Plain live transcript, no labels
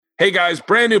Hey guys,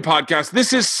 brand new podcast.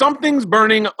 This is Something's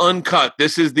Burning Uncut.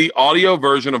 This is the audio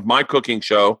version of my cooking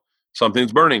show,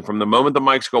 Something's Burning. From the moment the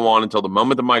mics go on until the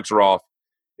moment the mics are off,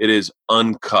 it is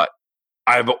uncut.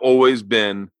 I've always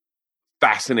been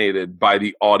fascinated by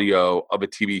the audio of a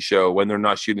TV show when they're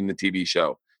not shooting the TV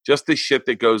show. Just the shit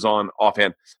that goes on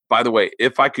offhand. By the way,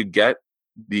 if I could get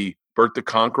the Bert the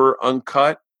Conqueror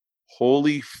uncut,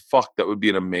 holy fuck, that would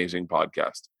be an amazing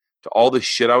podcast. To all the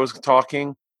shit I was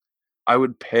talking, I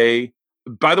would pay.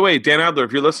 By the way, Dan Adler,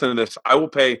 if you're listening to this, I will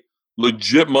pay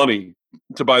legit money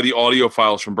to buy the audio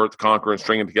files from Bert the Conqueror and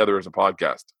string them together as a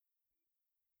podcast.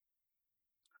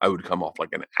 I would come off like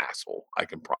an asshole. I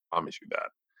can promise you that.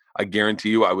 I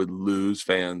guarantee you I would lose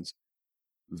fans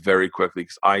very quickly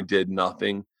because I did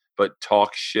nothing but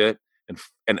talk shit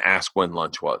and ask when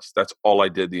lunch was. That's all I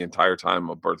did the entire time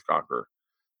of Bert the Conqueror.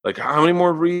 Like, how many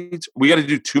more reads? We got to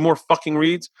do 2 more fucking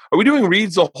reads? Are we doing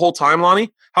reads the whole time,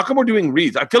 Lonnie? How come we're doing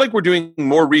reads? I feel like we're doing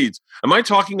more reads. Am I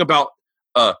talking about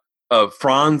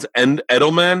Franz and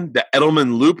Edelman, the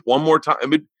Edelman loop one more time? I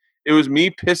mean, it was me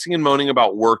pissing and moaning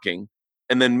about working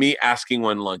and then me asking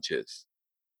when lunch is.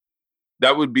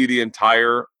 That would be the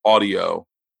entire audio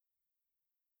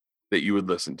that you would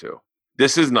listen to.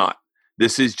 This is not.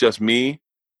 This is just me,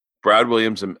 Brad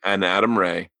Williams, and Adam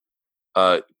Ray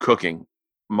cooking.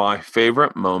 My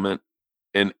favorite moment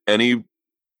in any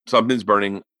Something's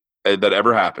Burning that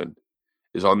ever happened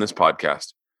is on this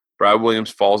podcast. Brad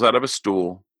Williams falls out of a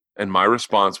stool, and my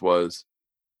response was,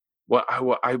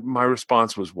 my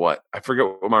response was what? I forget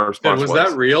what my response was. Was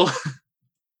that real?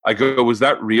 I go, was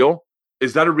that real?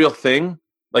 Is that a real thing?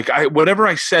 Like, whatever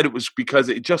I said, it was because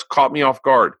it just caught me off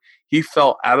guard. He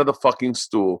fell out of the fucking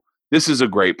stool. This is a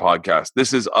great podcast.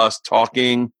 This is us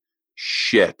talking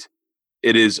shit.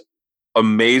 It is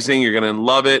amazing. You're going to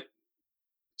love it.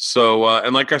 So,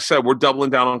 and like I said, we're doubling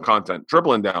down on content,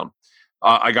 tripling down.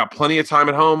 I got plenty of time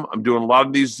at home. I'm doing a lot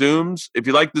of these Zooms. If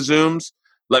you like the Zooms,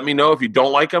 let me know. If you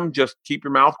don't like them, just keep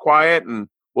your mouth quiet, and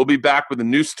we'll be back with a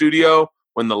new studio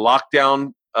when the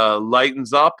lockdown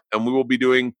lightens up, and we will be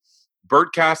doing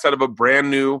Bertcast out of a brand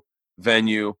new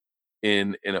venue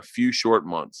in a few short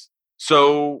months.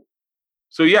 So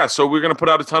we're going to put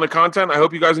out a ton of content. I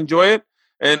hope you guys enjoy it.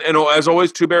 And as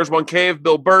always, 2 Bears, 1 Cave,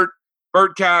 Bill Burt,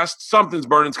 Bertcast, Something's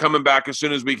Burning's coming back as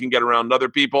soon as we can get around other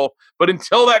people. But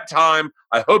until that time,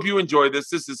 I hope you enjoy this.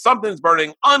 This is Something's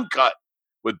Burning Uncut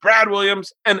with Brad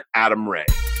Williams and Adam Ray.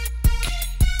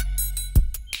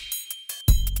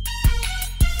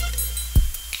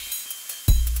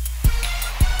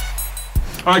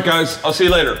 All right, guys. I'll see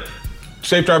you later.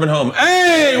 Safe driving home.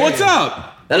 Hey, what's up?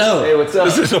 Hello. Hey, what's up?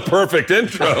 This is a perfect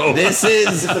intro. This is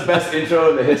This is the best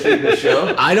intro in the history of the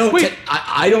show. I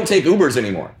don't take Ubers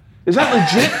anymore. Is that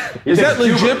legit? Is that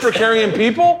legit for carrying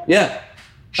people? Yeah.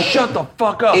 Shut the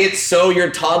fuck up. It's so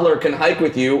your toddler can hike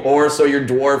with you, or so your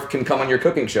dwarf can come on your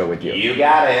cooking show with you. You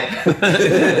got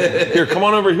it. Here, come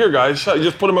on over here, guys.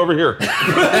 Just put him over here. He's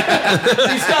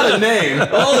got a name.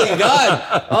 Holy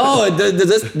God. Oh, does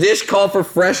this dish call for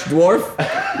fresh dwarf?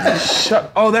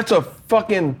 Oh, that's a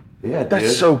fucking... Yeah, that's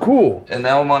dude. so cool. And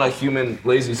now I'm on a human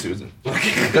lazy Susan.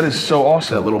 That is so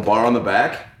awesome. That little bar on the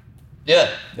back. Yeah.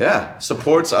 Yeah,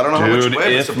 supports. I don't know how much Dude,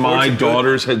 weight. if my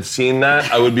daughters had seen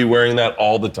that, I would be wearing that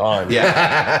all the time.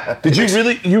 Yeah. Did you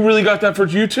really got that for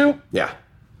you too? Yeah.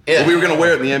 Yeah. Well, we were gonna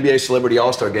wear it in the NBA Celebrity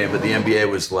All-Star Game, but the NBA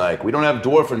was like, "We don't have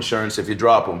dwarf insurance if you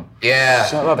drop them." Yeah.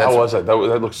 Shut up. How was that? That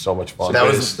looks so much fun. That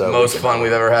was the most fun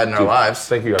we've ever had in our lives.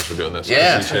 Thank you guys for doing this. I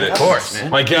Yeah, appreciate it. of course.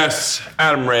 Man. My guests,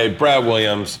 Adam Ray, Brad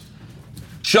Williams,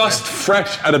 just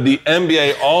fresh out of the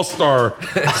NBA All-Star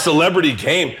Celebrity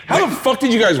Game. How the fuck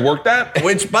did you guys work that?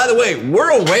 Which, by the way, we're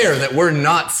aware that we're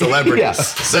not celebrities. Yeah.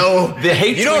 So The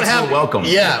hate you don't tweets have are welcome.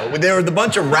 Yeah, there were the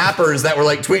bunch of rappers that were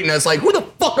like tweeting us like, "Who the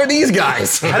fuck are these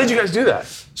guys?" How did you guys do that?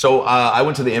 So I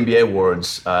went to the NBA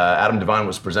Awards. Adam Devine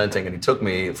was presenting, and he took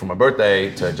me for my birthday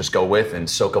to just go with and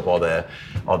soak up all the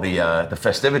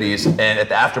festivities. And at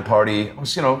the after party, I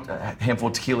was a handful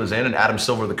of tequilas in, and Adam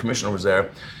Silver, the commissioner, was there.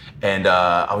 And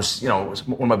I was, one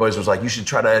of my buddies was like, "You should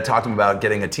try to talk to him about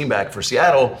getting a team back for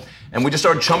Seattle." And we just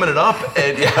started chumming it up.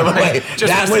 And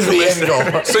That was the end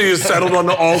goal. So you settled on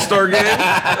the All-Star Game?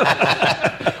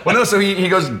 Well, no. So he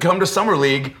goes, "Come to Summer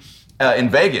League in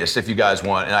Vegas if you guys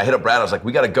want." And I hit up Brad. I was like,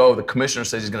 "We got to go. The commissioner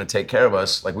says he's going to take care of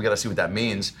us. Like, we got to see what that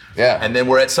means." Yeah. And then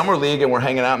we're at Summer League and we're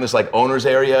hanging out in this like owners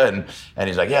area, and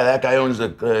he's like, "Yeah, that guy owns the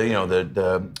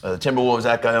Timberwolves.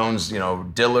 That guy owns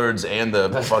Dillard's and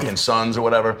the fucking Suns or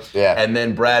whatever." Yeah. And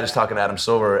then Brad is talking to Adam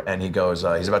Silver, and he goes,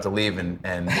 he's about to leave, and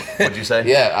what'd you say?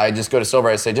 Yeah, I just go to Silver.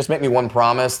 I say, "Just make me one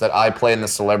promise that I play in the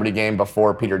celebrity game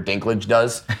before Peter Dinklage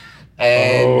does."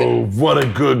 And what a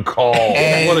good call.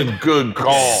 What a good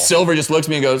call. Silver just looks at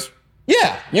me and goes,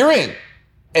 yeah, you're in.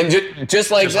 And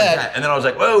just like that. And then I was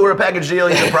like, whoa, we're a package deal.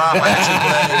 He's a prop. I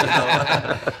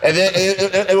actually play. And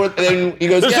then he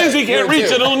goes, There's things he can't reach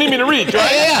that don't need me to reach,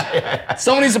 right? Yeah.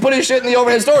 Someone needs to put his shit in the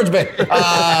overhead storage bin.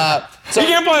 So he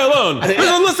can't play alone. There's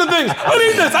a list of things.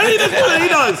 I need this more than he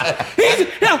does.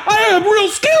 I have real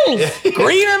skills.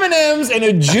 Green M&Ms and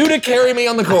a Jew to carry me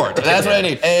on the court. That's what I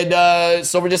need. And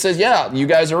Silver just says, yeah, you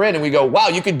guys are in. And we go, wow,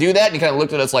 you could do that? And he kind of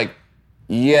looked at us like,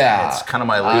 yeah. It's kind of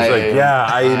my league. He's like,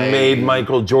 I made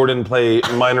Michael Jordan play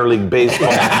minor league baseball.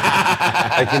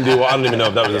 I can do. I don't even know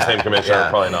if that was the same commissioner. Yeah.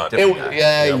 Probably not.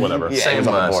 Whatever.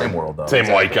 Yeah, Same world, though. Same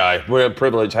white guy. We're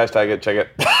privilege. Hashtag it. Check it.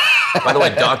 By the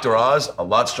way, Dr. Oz, a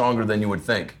lot stronger than you would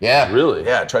think. Yeah. Really?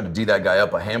 Yeah, I tried to D that guy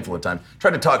up a handful of times.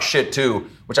 Tried to talk shit too,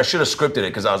 which I should have scripted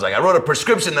it because I was like, I wrote a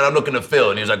prescription that I'm looking to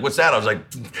fill. And he was like, what's that? I was like,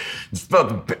 it's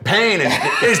fucking pain. And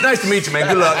it's nice to meet you, man.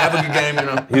 Good luck. Have a good game, you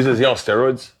know. He says, he on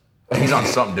steroids? He's on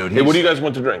something, dude. Hey, what do you guys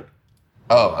want to drink?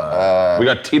 We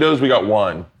got Tito's, we got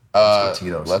wine. Let's go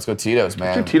Tito's. Let's go Tito's,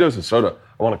 man. Tito's and soda.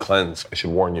 I want to cleanse. I should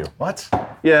warn you. What?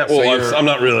 Yeah, well, So I'm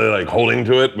not really like holding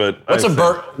to it, but What's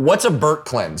a Burt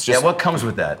cleanse? Yeah, Just what comes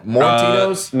with that? more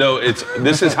Tito's? No,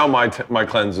 this is how my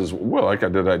cleanse is. Well, like I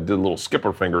did little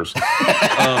skipper fingers.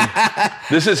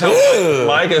 This is how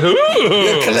my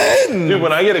Cleanse. dude.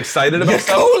 When I get excited about Your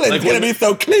stuff, colon's gonna be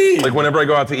so clean. like whenever I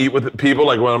go out to eat with people,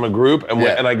 like when I'm in a group,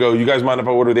 and I go, you guys mind if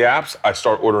I order the apps? I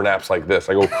start ordering apps like this.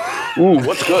 I go, ooh,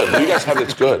 what's good? What do you guys have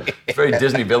that's good? It's very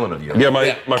Disney villain of you. Yeah,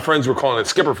 my friends were calling it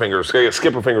skipper fingers. I get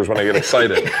skipper fingers when I get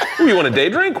excited. Ooh, you want a day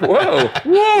drink? Whoa,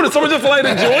 did someone just light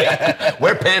a joint?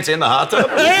 Wear pants in the hot tub?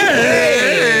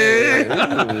 Hey!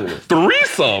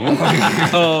 Threesome.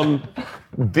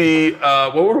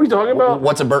 What were we talking about?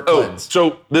 What's a Burt cleanse?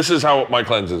 So this is how my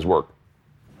cleanses work.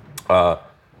 Almond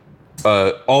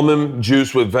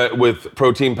juice with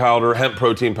protein powder, hemp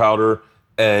protein powder,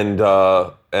 and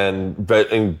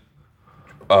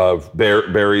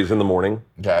berries in the morning.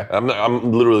 Okay.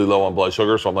 I'm literally low on blood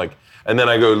sugar, so I'm like, and then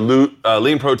I go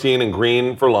lean protein and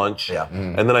green for lunch. Yeah.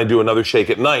 And then I do another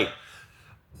shake at night.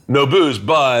 No booze,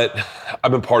 but I've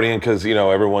been partying because,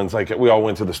 everyone's like, we all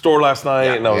went to the store last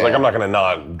night, and I was like, I'm not going to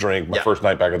not drink my first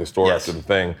night back at the store after the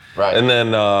thing. Right. And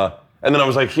then I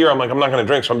was like, I'm not going to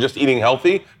drink, so I'm just eating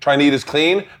healthy, trying to eat as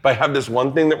clean, but I have this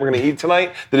one thing that we're going to eat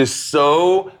tonight that is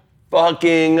so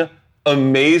fucking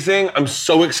amazing. I'm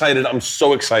so excited.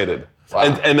 Wow.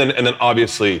 And then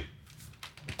obviously,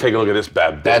 take a look at this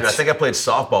bad bitch. I think I played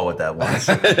softball with that once.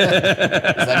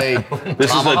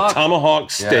 This is a tomahawk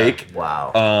steak.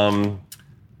 Yeah. Wow.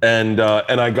 And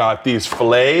I got these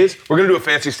fillets. We're gonna do a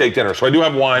fancy steak dinner, so I do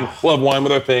have wine. We'll have wine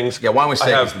with our things. Yeah, wine with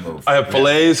steak is the move. I have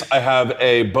fillets. I have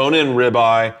a bone-in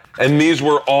ribeye, and these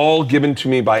were all given to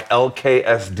me by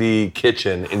LKSD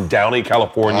Kitchen in Downey,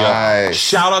 California. Nice.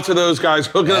 Shout out to those guys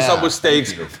hooking us up with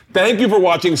steaks. Thank you for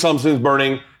watching Something's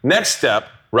Burning. Next step,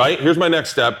 right? Here's my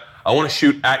next step. I want to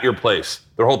shoot at your place.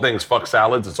 Their whole thing is fuck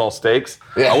salads. It's all steaks.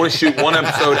 Yeah. I want to shoot one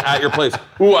episode at your place.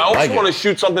 Ooh, I also want to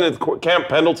shoot something at Camp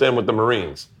Pendleton with the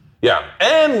Marines. Yeah,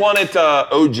 and one at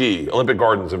OG, Olympic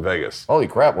Gardens in Vegas. Holy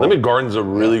crap. Well, Olympic Gardens is a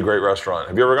really great restaurant.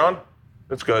 Have you ever gone?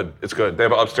 It's good. It's good. They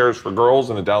have an upstairs for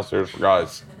girls and a downstairs for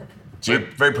guys.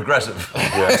 Very progressive.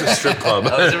 Yeah, it's a strip club.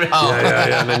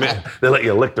 Yeah. And they let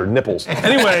you lick their nipples.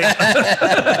 Anyway.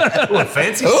 What,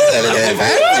 fancy? Oh,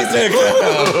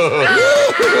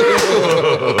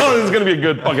 this is going to be a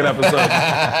good fucking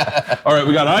episode. All right,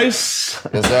 we got ice.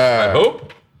 Yes, sir. I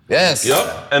hope. Yes.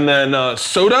 Yep. And then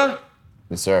soda.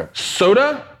 Yes, sir.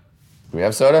 Soda. Do we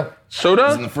have soda? Soda.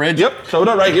 It's in the fridge? Yep,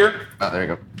 soda right here. Oh, there you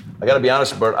go. I gotta be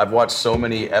honest, Bert, I've watched so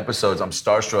many episodes, I'm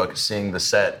starstruck seeing the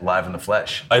set live in the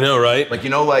flesh. I know, right? I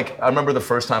remember the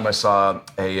first time I saw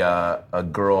a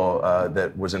girl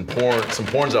that was in porn, some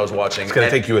porns I was watching. It's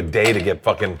gonna take you a day to get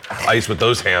fucking ice with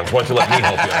those hands. Why don't you let me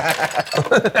help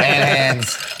you? And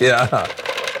hands. Yeah.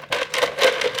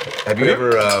 Have you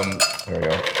ever, There we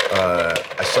go.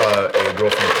 I saw a girl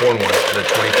from the porn once at a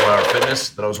 24-hour fitness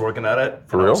that I was working at it.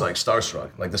 For and real? I was like starstruck,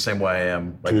 like the same way I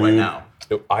am right now.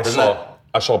 I saw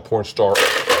a porn star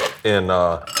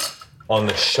on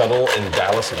the shuttle in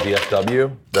Dallas at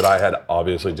DFW that I had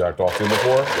obviously jacked off to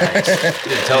before. You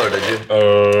didn't tell her, did you?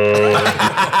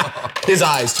 His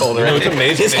eyes told her. It's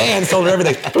amazing. His hands told her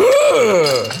everything.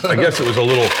 I guess it was a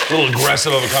little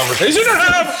aggressive of a conversation to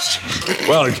have.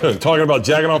 Well, talking about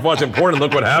jacking off watching porn, and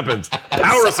look what happens.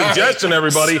 Power of suggestion,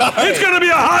 everybody. It's gonna be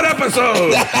a hot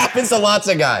episode. That happens to lots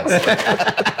of guys.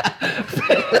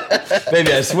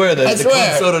 Baby, I swear that the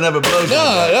club soda never blows. No.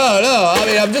 I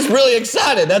mean, I'm just really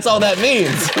excited. That's all that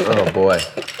means. Oh boy.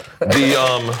 The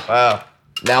Wow.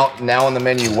 Now on the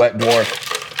menu, wet dwarf.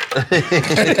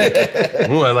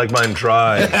 Ooh, I like mine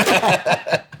dry.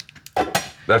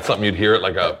 That's something you'd hear at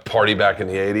like a party back in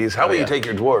the 80s. How will you take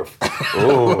your dwarf?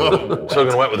 Ooh,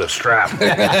 soaking wet with a strap.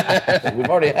 We've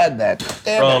already had that.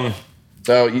 Damn it.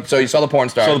 So you saw the porn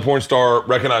star. Saw the porn star,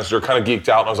 recognized her, kind of geeked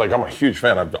out, and I was like, I'm a huge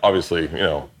fan. I've obviously,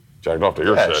 jacked off to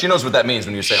your shit. She knows what that means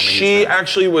when you say I'm a huge She fan.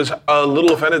 actually was a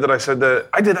little offended that I said that.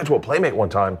 I did that to a playmate one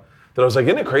time. That I was like,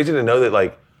 isn't it crazy to know that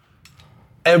like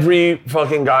every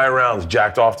fucking guy around's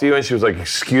jacked off to you? And she was like,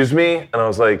 excuse me? And I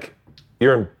was like,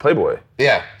 you're in Playboy.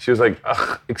 Yeah. She was like,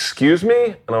 excuse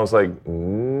me? And I was like,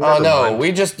 Oh no,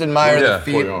 we just admire the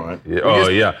feet. Yeah.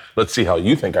 Yeah. Let's see how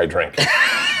you think I drink.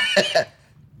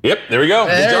 Yep, there we go.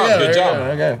 Good job.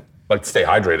 Okay. Like to stay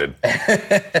hydrated.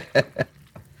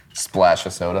 Splash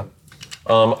of soda.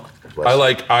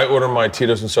 I order my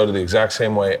Tito's and soda the exact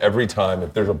same way every time.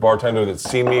 If there's a bartender that's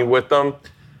seen me with them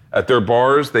at their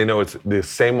bars, they know it's the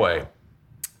same way.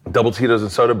 Double Tito's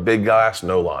and soda, big glass,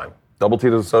 no lime. Double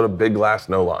Tito's and soda, big glass,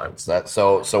 no lime.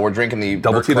 So we're drinking the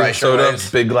Double Bert Tito's and Kreischer soda,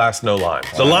 ways. big glass, no lime.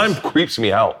 The lime creeps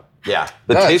me out. Yeah.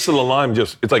 The taste of the lime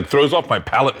it's like throws off my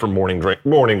palate for morning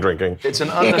drinking. It's an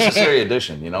unnecessary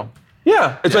addition,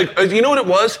 Yeah, it's like, you know what it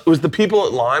was? It was the people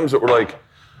at Limes that were like,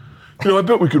 I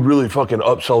bet we could really fucking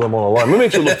upsell them on a lime. It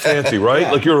makes it look fancy, right?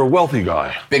 Yeah. Like you're a wealthy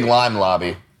guy. Big lime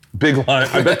lobby. Big lime.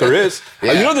 I bet there is.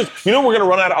 Yeah. We're gonna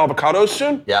run out of avocados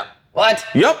soon? Yeah. What?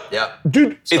 Yep. Yeah.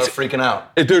 Dude, Start it's freaking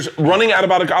out. there's running out of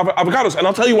avocados. And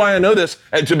I'll tell you why I know this,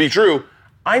 and to be true,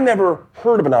 I never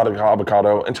heard of an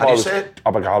avocado until How I do was you say it?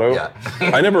 avocado. Yeah.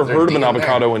 I never heard of an D in there.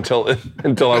 avocado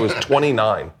until I was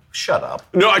 29. Shut up.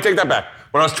 No, I take that back.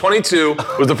 When I was 22,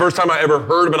 was the first time I ever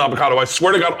heard of an avocado. I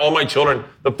swear to God, all my children,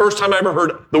 the first time I ever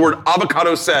heard the word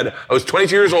avocado said, I was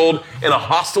 22 years old in a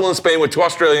hostel in Spain with two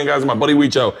Australian guys and my buddy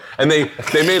Huicho. And they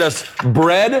made us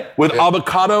bread with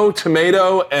avocado,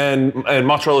 tomato, and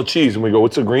mozzarella cheese. And we go,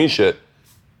 what's the green shit?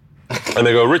 And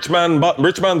they go, rich man's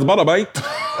butter, mate.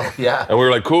 Yeah. And we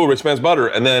were like, cool, rich man's butter.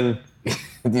 And then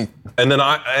the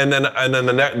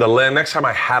next time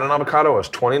I had an avocado, I was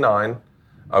 29.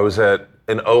 I was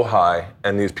in Ojai,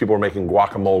 and these people were making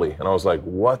guacamole, and I was like,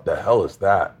 what the hell is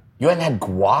that? You hadn't had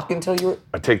guac until you were...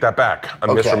 I take that back.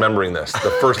 I'm Okay. misremembering this.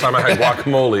 The first time I had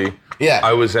guacamole, Yeah.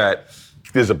 I was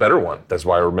there's a better one. That's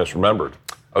why I misremembered.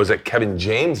 I was at Kevin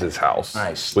James's house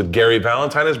Nice. with Gary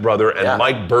Valentine, his brother, and Yeah.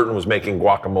 Mike Burton was making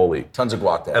guacamole. Tons of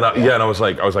guac there. And I was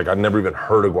like, I'd never even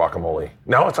heard of guacamole.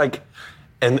 Now it's like,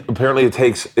 and apparently it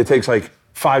takes like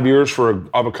 5 years for an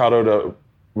avocado to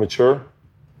mature.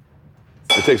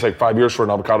 It takes like 5 years for an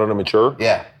avocado to mature.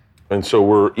 Yeah. And so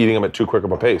we're eating them at too quick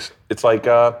of a pace. It's like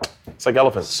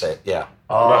elephants. Say, yeah.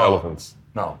 Not elephants.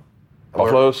 No.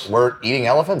 Buffaloes? We're eating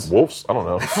elephants? Wolves? I don't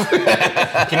know.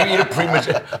 Can you eat a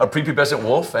prepubescent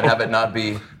wolf and have it not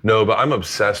be... No, but I'm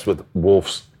obsessed with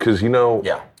wolves because Yeah.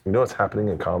 you know what's happening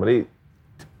in comedy?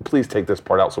 Please take this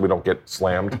part out so we don't get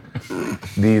slammed.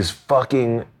 These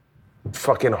fucking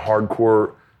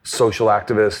hardcore social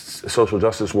activists, social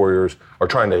justice warriors are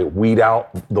trying to weed out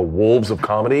the wolves of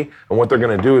comedy. And what they're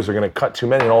going to do is they're going to cut too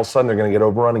many and all of a sudden they're going to get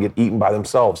overrun and get eaten by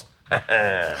themselves.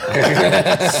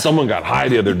 Someone got high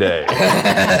the other day.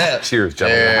 Cheers,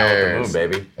 gentlemen. Out the moon,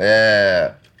 baby.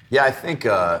 Yeah. Yeah, I think,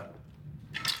 I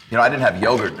didn't have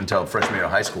yogurt until freshman year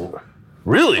of high school.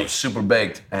 Really? Super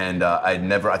baked, and I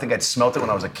think I'd smelt it when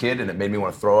I was a kid, and it made me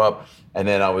want to throw up. And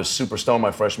then I was super stoned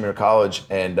my freshman year of college,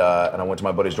 and I went to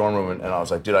my buddy's dorm room, and I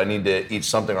was like, dude, I need to eat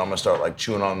something, or I'm gonna start like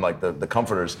chewing on like the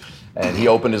comforters. And he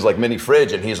opened his like mini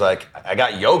fridge, and he's like, I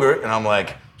got yogurt, and I'm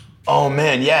like, oh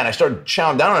man, yeah. And I started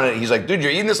chowing down on it. He's like, dude,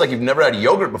 you're eating this like you've never had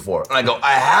yogurt before. And I go,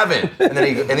 I haven't. And then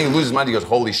he loses his mind. He goes,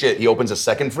 holy shit. He opens a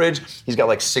second fridge. He's got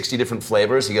like 60 different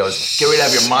flavors. He goes, get ready to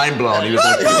have your mind blown. He was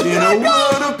like, in a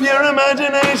world of pure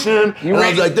imagination. And I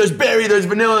was like, there's berry, there's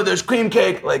vanilla, there's cream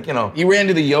cake. Like, You ran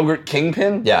to the yogurt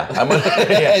kingpin? Yeah.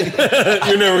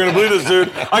 You're never gonna believe this,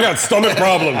 dude. I got stomach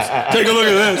problems. Take a look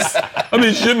at this. I've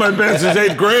been shitting my pants since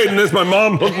 8th grade, and my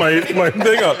mom hooked my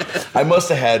thing up. I must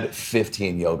have had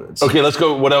 15 yogurts. Okay, let's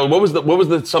go. What else? What was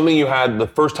the something you had the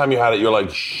first time you had it? You're like,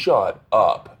 shut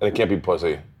up, and it can't be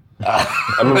pussy.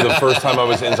 I remember the first time I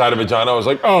was inside a vagina, I was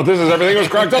like, oh, this is everything it was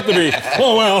cracked up to be.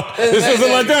 Oh well, this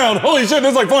doesn't let down. Holy shit,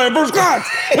 this is like flying first class.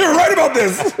 You're right about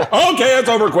this. Okay, it's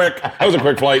over quick. That was a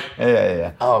quick flight.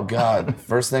 Yeah. Oh, God.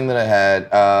 First thing that I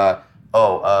had,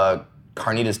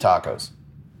 carnitas tacos,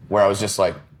 where I was just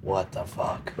like, what the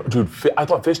fuck? Dude, I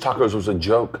thought fish tacos was a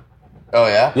joke. Oh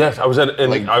yeah. Yes, I was at.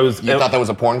 And Like, I was. You thought that was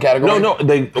a porn category? No.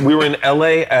 We were in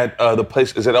LA at the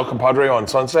place. Is it El Compadre on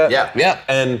Sunset? Yeah. Yeah.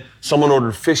 And someone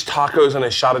ordered fish tacos and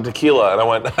a shot of tequila, and I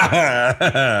went,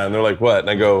 and they're like, what? And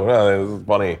I go, oh, this is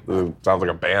funny. It sounds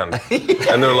like a band.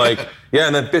 And they're like, yeah.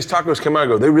 And then fish tacos came out. I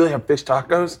go, they really have fish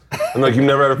tacos? And like, you've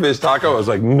never had a fish taco? I was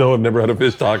like, no, I've never had a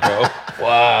fish taco.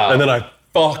 Wow. And then I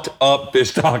fucked up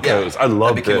fish tacos. I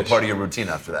love That became fish. a part of your routine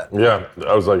after that. Yeah,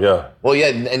 I was like, yeah. Well, yeah,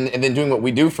 and then doing what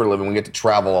we do for a living, we get to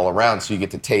travel all around, so you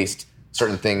get to taste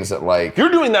certain things that like.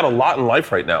 You're doing that a lot in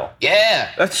life right now.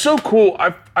 Yeah. That's so cool.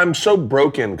 I'm so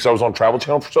broken because I was on Travel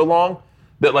Channel for so long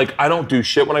that like I don't do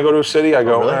shit when I go to a city. I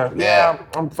go, really? yeah,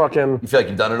 I'm fucking. You feel like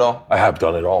you've done it all? I have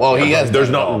done it all. Well, he has There's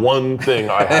done it not all. one thing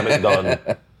I haven't done.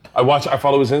 I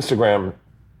follow his Instagram,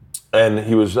 and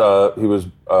he was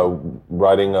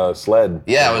riding a sled.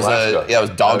 Yeah, in it was Alaska. it was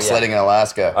dog sledding in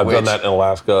Alaska. I've done that in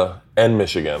Alaska and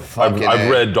Michigan. Fucking I've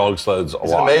A. read dog sleds a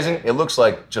Is it lot. amazing? It looks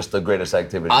like just the greatest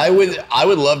activity. I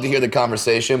would love to hear the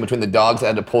conversation between the dogs that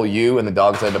had to pull you and the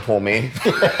dogs that had to pull me.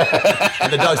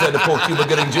 And the dogs had to pull Cuba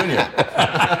Gooding Jr.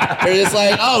 They're just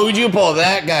like, oh, who'd you pull?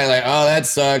 That guy. Like, oh, that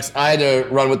sucks. I had to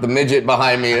run with the midget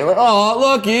behind me. They're like, oh,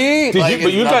 lucky. But Like, you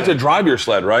it's got to nothing. drive your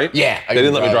sled, right? Yeah, I They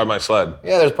didn't let me drive. drive my sled.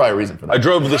 Yeah, there's probably a reason for that. I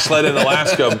drove the sled in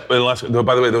Alaska.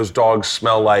 By the way, those dogs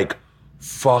smell like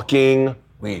fucking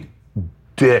Weed.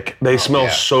 dick. They smell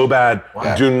yeah. so bad.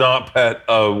 Wow. Do not pet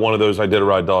one of those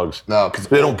Iditarod dogs. No, because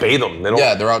They don't bathe them. They don't.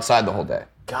 yeah, they're outside the whole day.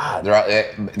 God.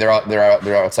 They're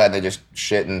outside. They just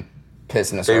shit and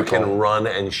piss in a They circle. can run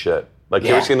and shit. Like, you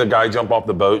Yeah. ever seen the guy jump off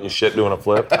the boat and shit doing a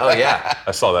flip? Oh, yeah.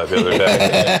 I saw that the other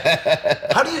day.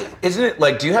 How do you, isn't it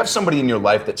like, do you have somebody in your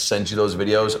life that sends you those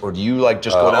videos, or do you like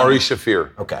just go down? Ari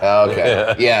Shafir. Okay.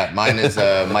 Okay. Yeah, mine is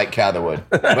Mike Catherwood.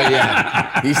 But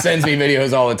yeah, he sends me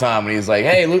videos all the time and he's like,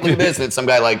 hey, look at this. And it's some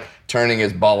guy like turning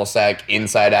his ball sack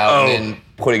inside out and then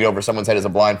putting it over someone's head as a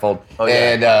blindfold. Oh, yeah.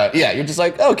 And yeah, you're just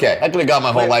like, okay, I could have got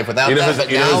my whole life without You know that, who's-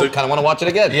 but you know now who's a- kind of want to watch it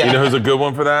again. Yeah. You know who's a good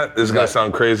one for that? This is going Right. to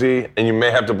sound crazy, and you may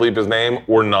have to bleep his name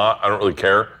or not. I don't really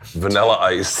care. Vanilla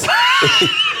Ice.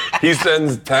 He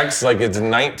sends texts like it's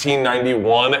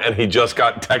 1991 and he just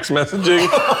got text messaging.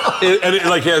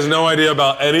 Like he has no idea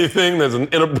about anything that's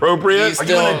inappropriate. He's Are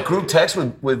you in Still- a group text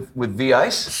with V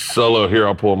Ice? Solo, here,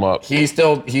 I'll pull him up. He's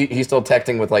still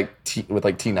texting with like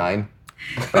T9.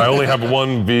 I only have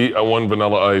one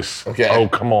Vanilla Ice. Okay. Oh,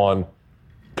 come on.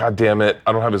 God damn it.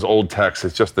 I don't have his old text.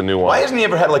 It's just the new one. Why hasn't he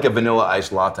ever had like a Vanilla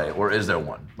Ice latte, or is there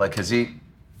one? Like, has he?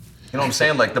 You know what I'm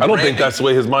saying? Like the I don't branding- think that's the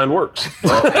way his mind works.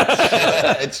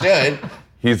 It should.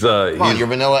 He's Come on, you're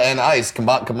vanilla and ice.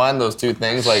 Combine those two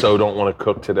things. Like, so don't want to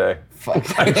cook today.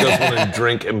 fuck. I just want to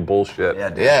drink and bullshit. Yeah,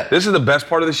 dude. Yeah. This is the best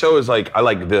part of the show is like I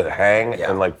like the hang Yeah.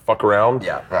 and like fuck around.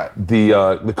 Yeah. Right.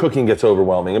 The cooking gets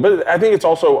overwhelming, but I think it's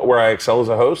also where I excel as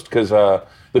a host because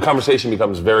the conversation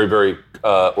becomes very, very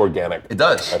organic. It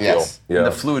does. I feel. Yes. Yeah. And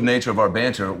the fluid nature of our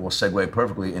banter will segue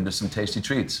perfectly into some tasty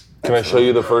treats. Can I show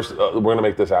you the first? We're gonna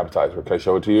make this appetizer. Can I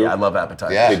show it to you? Yeah, I love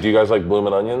appetizers. Yeah. Okay, do you guys like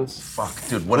bloomin' onions? Fuck,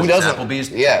 dude. What Who is this? doesn't? Applebee's?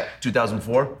 Yeah.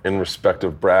 2004. In respect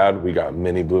of Brad, we got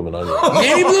mini bloomin' onions.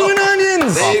 Baby blue and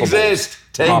onions. They exist.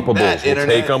 Take Poppables. that, We'll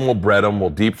internet. take them, we'll bread them, we'll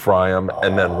deep fry them,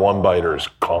 and then one biters,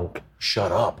 conk,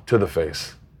 Shut up. to the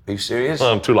face. Are you serious?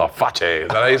 To la face. Is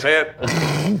that how you say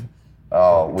it?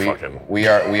 Oh, we Fucking- we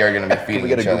are going to be feeding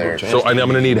get a each Google other. Translate? So I'm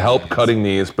gonna need help cutting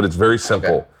these, but it's very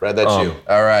simple. Okay. Brad, that's you.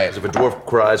 All right. If a dwarf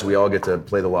cries, we all get to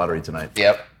play the lottery tonight.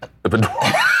 Yep. If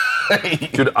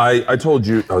it- Dude, I told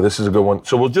you. Oh, this is a good one.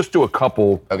 So we'll just do a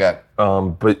couple. Okay.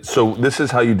 But so this is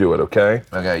how you do it, okay?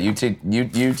 Okay. You teach Oh,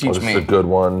 teach this me. is a good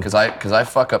one. Cause I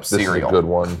fuck up This cereal. is a good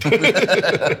one.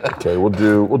 Okay, we'll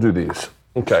do these.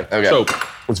 Okay. Okay. So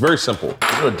it's very simple.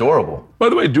 You're adorable. By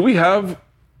the way, do we have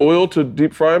oil to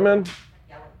deep fry them in?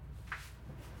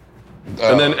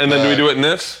 And then do we do it in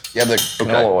this? You have the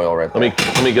canola oil right there.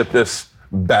 Let me get this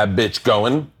bad bitch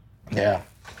going. Yeah.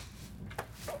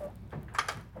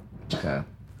 Okay.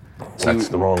 That's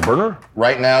the wrong burner.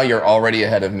 Right now, you're already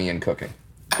ahead of me in cooking.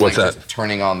 What's Like, that? just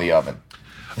turning on the oven.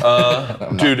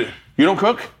 Dude, you don't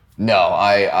cook? No,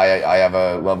 I have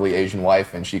a lovely Asian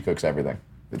wife, and she cooks everything.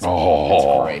 It's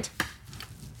great.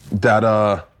 That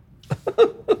I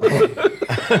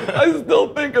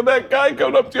still think of that guy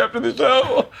coming up to you after the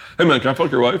show. Hey man, can I fuck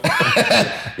your wife?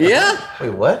 Yeah. Wait,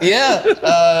 what? Yeah,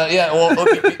 yeah. Well,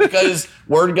 okay, because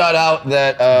word got out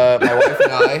that my wife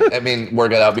and I mean,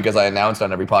 word got out because I announced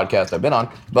on every podcast I've been on.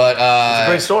 But It's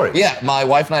a great story. Yeah, my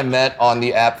wife and I met on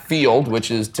the app Field, which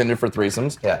is Tinder for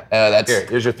threesomes. Yeah. That's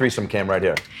Here's your threesome cam right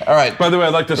here. all right. By the way,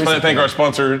 I'd like to thank our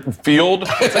sponsor, Field.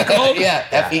 What's it called?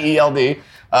 Yeah, FEELD.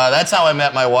 That's how I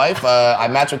met my wife. I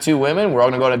matched with two women. We're all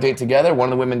gonna go on a date together. One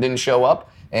of the women didn't show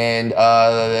up, And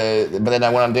but then I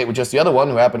went on a date with just the other one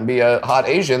who happened to be a hot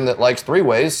Asian that likes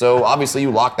three-ways. So obviously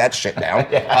you lock that shit down.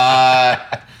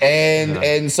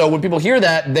 And so when people hear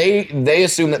that, they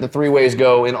assume that the three-ways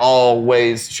go in all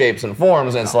ways, shapes, and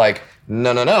forms. And it's like,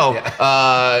 no.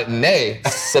 Nay,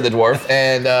 said the dwarf.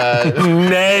 And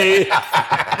Nay.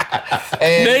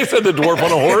 and Nay said the dwarf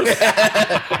on a horse.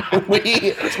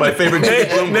 It's my favorite Jake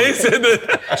Bloom. Nay said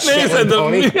the. Nay said the.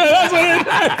 pony. Yeah, that's what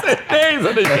it said. Nay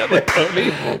said the Shetland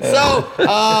pony.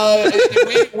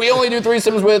 So we only do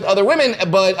threesomes with other women,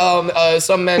 but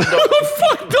some men Who the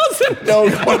fuck doesn't?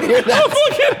 don't want to hear that.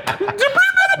 Fucking, bring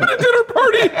that up at a dinner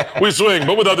party. We swing,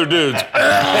 but with other dudes.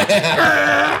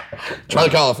 Try the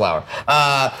cauliflower.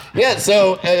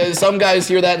 So some guys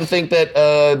hear that and think that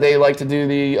they like to do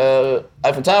the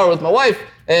Eiffel Tower with my wife.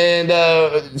 And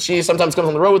she sometimes comes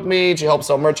on the road with me. She helps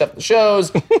sell merch at the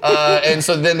shows. And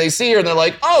so then they see her and they're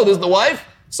like, oh, this is the wife?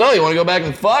 So you want to go back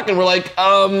and fuck? And we're like,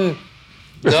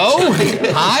 no.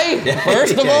 Hi,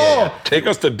 first of all. Take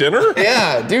us to dinner?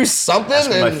 Yeah, do something. That's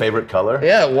my and- favorite color.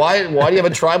 Yeah, why do you have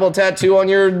a tribal tattoo on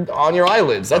your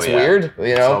eyelids? That's Oh, yeah. weird, you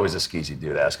It's know? always a skeezy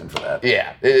dude asking for that.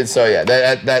 Yeah.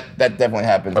 That definitely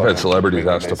happens. I've on had a celebrities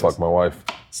regular ask to basis. fuck my wife.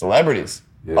 Celebrities.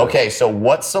 Yeah. Okay, so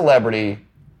what celebrity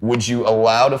would you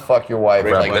allow to fuck your wife?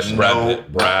 Brad like Pitt. no,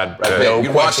 Brad Pitt. no You'd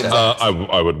watch questions. that.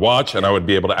 I would watch and I would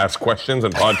be able to ask questions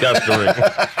and podcast during.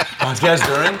 Podcast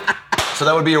during? So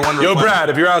that would be your one Yo, request. Brad,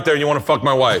 if you're out there and you want to fuck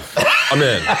my wife, I'm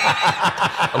in.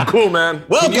 I'm cool, man.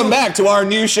 Welcome back to our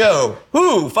new show.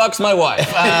 Who fucks my wife?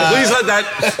 Please let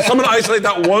someone isolate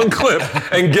that one clip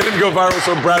and get it to go viral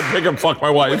so Brad Pitt can fuck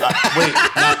my wife. Wait,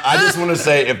 now, I just want to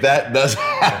say, if that does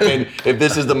happen, if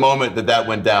this is the moment that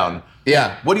went down,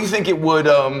 Yeah. what do you think it would,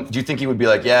 do you think he would be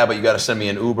like, yeah, but you got to send me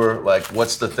an Uber? Like,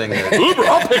 what's the thing that... Uber,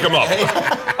 I'll pick him up.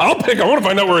 I want to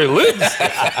find out where he lives.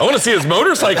 I want to see his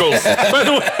motorcycles. By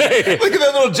the way. Look at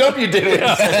that little jump you did.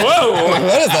 Whoa.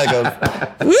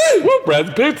 Motorcycle. Woo,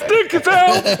 Brad Pitt's dick is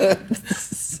out.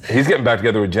 He's getting back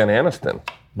together with Jen Aniston.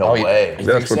 No way. You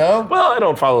think so? Well, I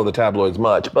don't follow the tabloids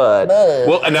much, but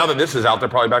well, and now that this is out, they're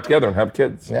probably back together and have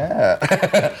kids.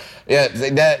 Yeah. Yeah,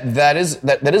 that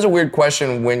is a weird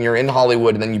question when you're in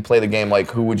Hollywood and then you play the game like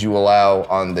who would you allow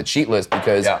on the cheat list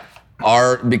because Yeah.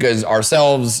 because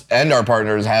ourselves and our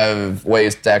partners have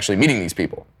ways to actually meeting these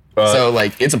people. So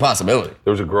like it's a possibility.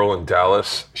 There was a girl in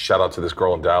Dallas. Shout out to this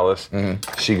girl in Dallas.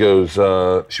 She goes,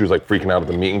 she was like freaking out at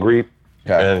the meet and greet,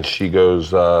 and she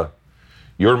goes,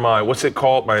 "You're my what's it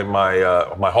called? My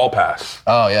hall pass."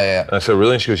 Oh yeah. And I said,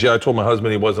 "Really?" And she goes, "Yeah, I told my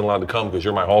husband he wasn't allowed to come because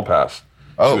you're my hall pass."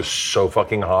 Oh. She was so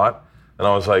fucking hot, and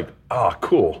I was like, "Oh,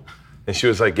 cool." And she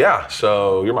was like, "Yeah,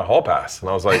 so you're my hall pass." And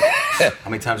I was like, How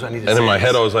many times do I need to and say in my this?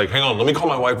 head I was like, "Hang on, let me call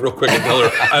my wife real quick and tell her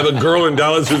I have a girl in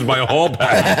Dallas who's my hall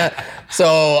pass."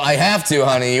 So I have to,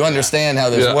 honey. You understand how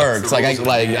this Yeah. works. Like I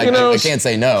can't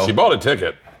say no. She bought a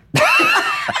ticket.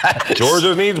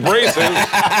 Georgia needs braces.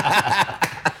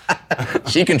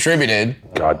 She contributed.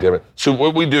 God damn it. So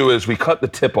what we do is we cut the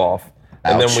tip off,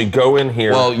 and Ouch. then we go in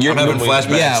here. Well, you're I'm having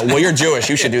flashbacks. Yeah, well you're Jewish.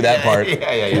 You should do that part.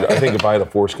 Yeah. Dude, I think if I had a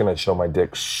foreskin, I'd show my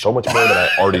dick so much more than I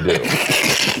already do.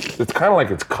 It's kind of like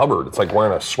it's covered. It's like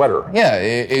wearing a sweater. Yeah,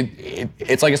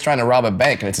 it's like it's trying to rob a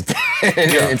bank and it's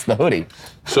it's the hoodie.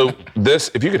 So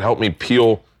this, if you could help me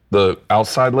peel the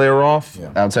outside layer off,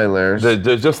 Outside layers.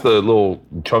 there's just the little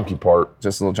chunky part.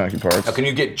 Just little chunky parts. Now, can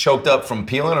you get choked up from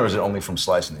peeling, or is it only from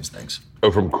slicing these things?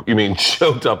 Oh, you mean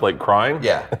choked up like crying?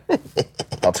 Yeah.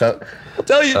 I'll tell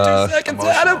you in 2 seconds,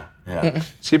 Adam. Yeah.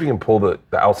 See if you can pull the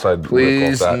outside lip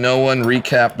Please, off that. no one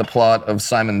recap the plot of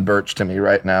Simon Birch to me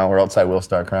right now, or else I will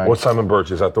start crying. What's Simon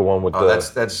Birch? Is that the one with Oh, the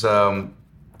that's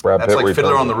Brad Pitt? like where he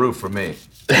Fiddler does on it? the Roof for me.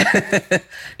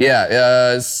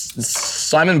 Yeah,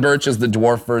 Simon Birch is the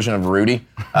dwarf version of Rudy,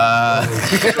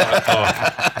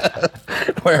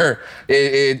 where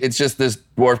it's just this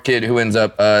dwarf kid who ends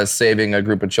up saving a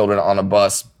group of children on a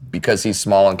bus because he's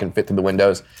small and can fit through the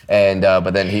windows, and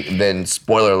but then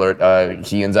spoiler alert,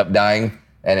 he ends up dying,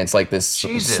 and it's like this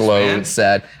Jesus, slow, man.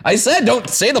 sad. I said don't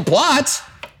say the plot.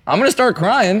 I'm gonna start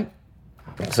crying.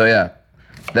 So yeah,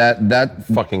 that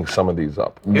Fucking some of these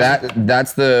up.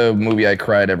 that's the movie I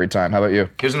cried every time. How about you?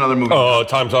 Here's another movie.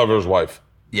 Time Traveler's Wife.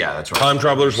 Yeah, that's right. Time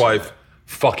Traveler's Wife,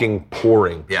 fucking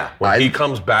pouring. Yeah. When he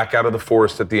comes back out of the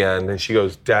forest at the end, and she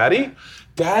goes, "Daddy,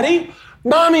 Daddy,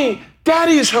 Mommy,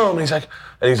 Daddy's home." And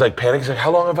he's like panicking. He's like,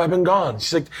 "How long have I been gone?"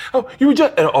 She's like, "Oh, you were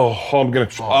just." And I'm getting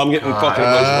fucking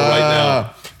emotional right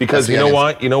now because That's you know the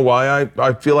why? You know why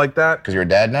I feel like that? Because you're a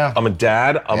dad now. I'm a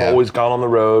dad. I'm Yeah. always gone on the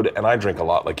road, and I drink a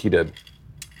lot like he did.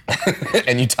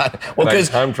 And you time And I because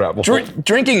time travel.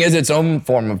 drinking is its own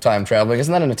form of time traveling.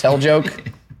 Isn't that an Attell joke?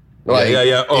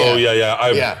 Yeah. Oh, yeah.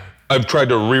 Yeah. I've tried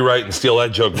to rewrite and steal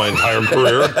that joke my entire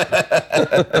career.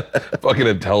 Fucking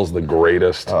Attell's the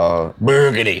greatest.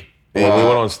 Burgundy. When we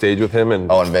went on stage with him in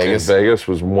Vegas? Vegas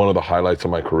was one of the highlights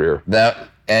of my career.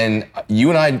 And you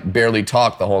and I barely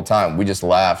talked the whole time. We just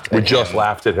laughed. We just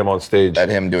laughed at him on stage. At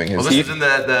him doing his. Well, this is in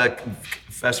the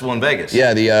festival in Vegas.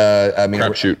 Yeah,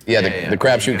 Crapshoot. Yeah, the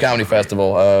Crapshoot Comedy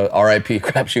Festival. R.I.P.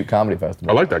 Crapshoot Comedy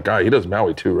Festival. I like that guy. He does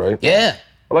Maui too, right? Yeah.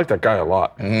 I like that guy a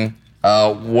lot.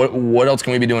 What else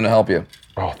can we be doing to help you?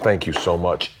 Oh, thank you so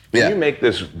much. Yeah. Can you make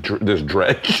this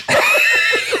dredge?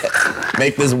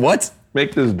 Make this what?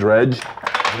 Make this dredge.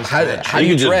 How do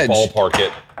you just dredge? ballpark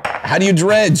it. How do you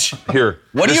dredge? Here.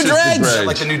 What do you This is the dredge? Is that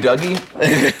like the new Dougie?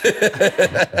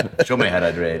 Show me how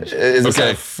to dredge. Is this Okay.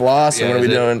 like floss? Yeah, What are we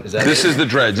is it- doing? is that This is the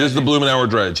dredge. This is the Blumenauer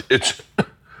dredge. It's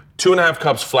 2.5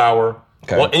 cups flour.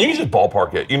 Okay. Well, and you can just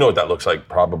ballpark it. You know what that looks like?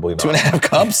 Probably not. 2.5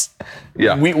 cups?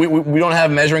 Yeah. We don't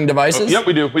have measuring devices? Yep,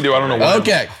 we do. We do. I don't know why.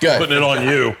 Okay, good. Putting it on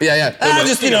you. Yeah.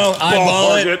 Just, eyeball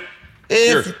Ballpark it.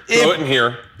 If, Here, throw it in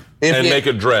here and you- make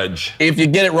a dredge. if you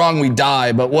get it wrong, we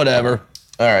die, but whatever.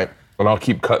 All right. And I'll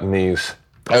keep cutting these.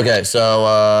 Okay, so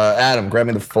Adam, grab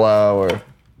me the flour.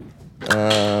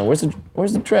 Where's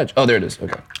the dredge? Oh, there it is.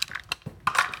 Okay.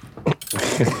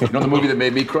 You know the movie that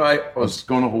made me cry? I was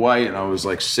going to Hawaii and I was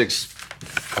like 6.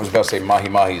 I was about to say mahi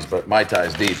mahis, but Mai Tai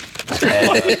is deep.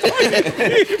 And,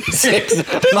 6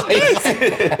 mice.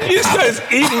 This guy's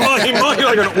eating mahi-mahi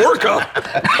like an orca.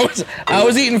 I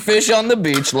was eating fish on the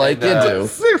beach like you do.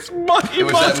 6 it was that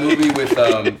mahi-mahi. movie with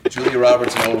Julia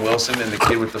Roberts and Owen Wilson and the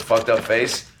kid with the fucked up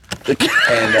face. And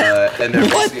they're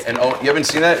basically, and you haven't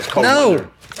seen that? It's called No. Wonder.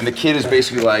 And the kid is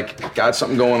basically like got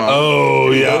something going on.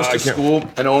 Oh, He yeah, goes I to can't- school,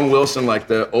 and Owen Wilson, like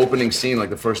the opening scene, like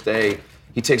the first day,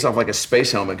 he takes off like a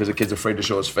space helmet because the kid's afraid to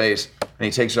show his face, and he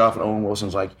takes it off, and Owen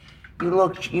Wilson's like, "You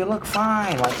look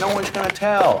fine, like no one's gonna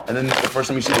tell." And then the first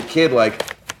time you see the kid,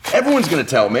 like everyone's gonna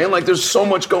tell, man. Like there's so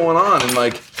much going on, and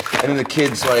then the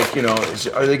kid's like,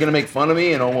 are they gonna make fun of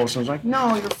me? And Owen Wilson's like,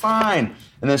 "No, you're fine."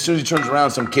 And then as soon as he turns around,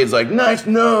 some kid's like, "Nice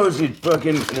nose, you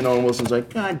fucking." And then Owen Wilson's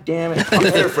like, "God damn it." I'm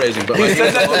paraphrasing, but like, He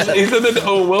said that to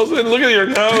Owen Wilson. Look at your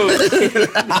nose.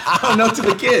 oh, no, to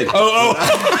the kid.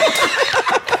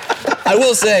 I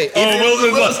will say, Owen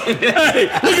Wilson's like, hey,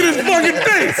 look at his fucking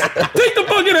face. Take the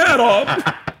fucking hat off.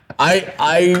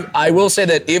 I will say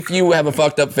that if you have a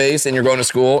fucked up face and you're going to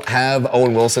school, have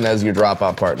Owen Wilson as your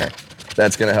drop-off partner.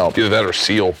 That's gonna help. Either that or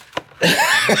Seal.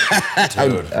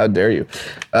 How dare you?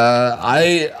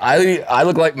 I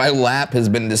look like my lap has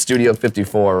been to Studio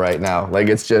 54 right now. Like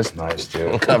it's just Nice,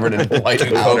 dude. covered in white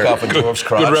Coke powder. off a dwarf's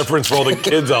crotch. Good reference for all the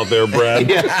kids out there, Brad.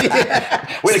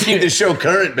 Way to keep this show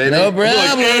current, baby. No Like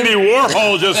problem. Andy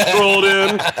Warhol just strolled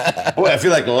in. Boy, I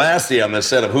feel like Lassie on the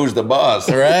set of Who's the Boss.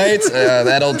 Right?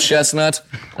 That old chestnut.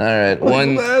 All right,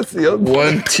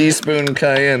 one teaspoon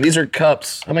cayenne. These are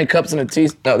cups. How many cups in a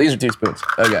teaspoon? No, these are teaspoons.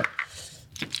 Okay.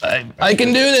 I can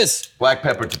do this. Black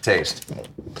pepper to taste.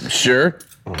 Sure.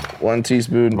 1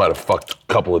 teaspoon. Might have fucked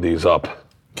a couple of these up.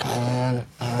 I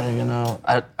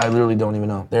literally don't even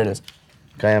know. There it is.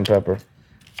 Cayenne pepper.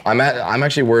 I'm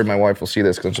actually worried my wife will see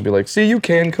this because she'll be like, "See, you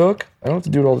can cook. I don't have to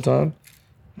do it all the time."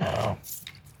 No.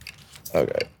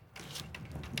 Okay.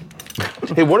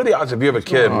 Hey, what are the odds if you have a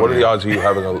kid? What are the odds of you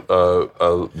having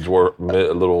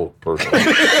a little person?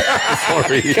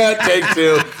 Cut, take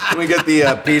 2. Can we get the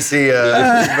PC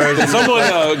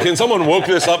version? Can someone woke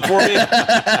this up for me?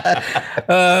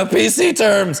 PC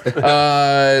terms.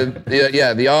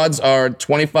 Yeah. The odds are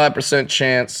 25%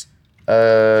 chance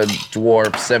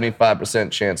dwarf,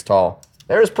 75% chance tall.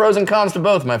 There's pros and cons to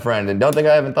both, my friend, and don't think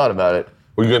I haven't thought about it.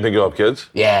 Were you gonna think you'll have kids?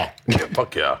 Yeah.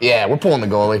 Fuck yeah. Yeah, we're pulling the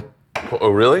goalie. Oh,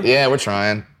 really? Yeah, we're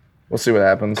trying. We'll see what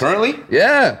happens. Currently?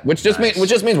 Yeah, which just means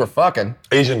we're fucking.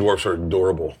 Asian dwarfs are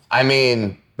adorable. I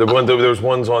mean, There was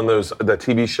ones on that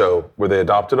TV show where they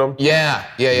adopted them. yeah.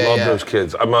 Love those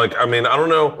kids. I don't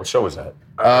know. What show was that?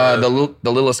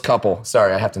 The littlest couple.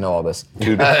 Sorry, I have to know all this.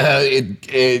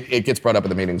 It gets brought up at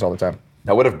the meetings all the time.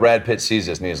 Now, what if Brad Pitt sees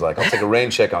this and he's like, "I'll take a rain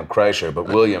check on Kreischer, but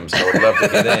Williams, I would love to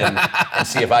get in and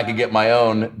see if I could get my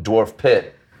own Dwarf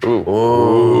Pit."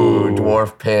 Ooh,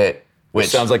 Dwarf Pit. Which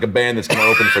sounds like a band that's going to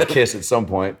open for Kiss at some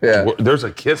point. Yeah. There's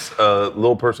a Kiss,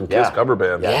 Little Person Kiss Yeah. cover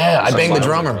band. Yeah, I banged the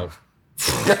drummer.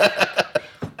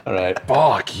 All right.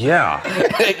 Fuck yeah.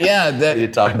 Yeah, You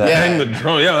top that. Bang the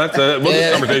drum. Yeah, that's it. Well,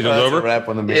 this conversation's That's a over. wrap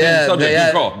on the meeting. yeah. Subject, They good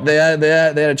had, call. they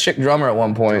had a chick drummer at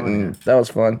one point, and that was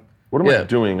fun. What am Yeah. I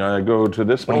doing? I go to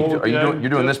this one. You're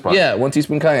doing this part? Yeah, 1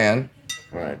 teaspoon cayenne,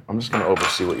 All right. I'm just going to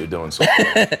oversee what you're doing. So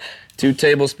 2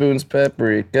 tablespoons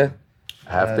paprika.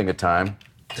 half thing of time.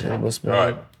 Tablespoon. All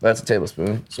right. That's a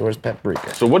tablespoon. So where's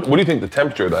paprika? So what do you think the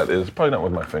temperature of that is? Probably not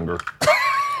with my finger.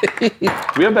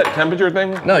 we have that temperature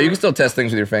thing? No, you can still test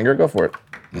things with your finger. Go for it.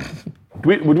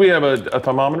 Would we have a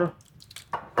thermometer?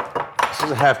 This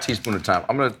is a half teaspoon of time.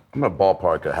 I'm gonna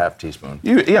ballpark a half teaspoon.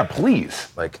 Yeah,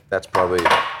 please. Like that's probably.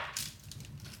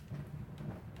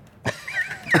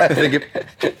 I think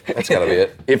that's gotta be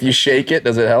it. If you shake it,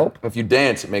 does it help? If you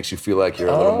dance, it makes you feel like you're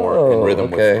a little more in rhythm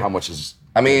with how much is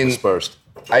dispersed.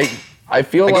 I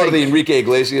feel I like go to the Enrique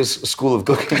Iglesias School of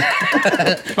Cooking.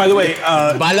 By the way,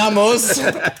 bailamos.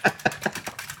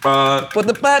 Put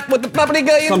the paprika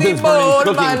in the Something's burning bowl.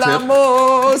 cooking tip.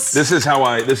 Bailamos. this is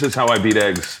how I beat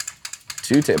eggs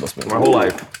 2 tablespoons. my whole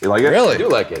life. You like it? Really? I do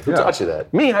like it. Who taught you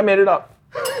that? Me, I made it up.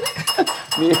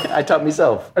 Me, I taught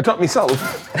myself. I taught myself.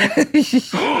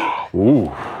 Ooh.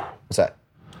 What's that?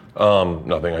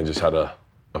 Nothing. I just had a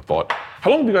thought. How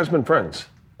long have you guys been friends?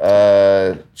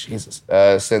 Jesus.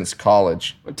 Since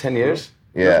college. What, 10 years?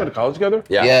 You guys Yeah. went to college together?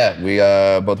 Yeah, we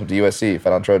both went to USC,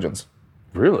 fed on Trojans.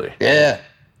 Really? Yeah.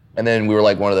 And then we were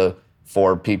like one of the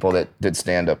 4 people that did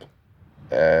stand-up.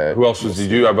 Who else did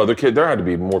you have other kids? There had to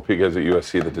be more kids at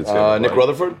USC that did stand-up. Nick right?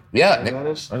 Rutherford? Yeah. That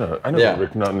is? I know Yeah.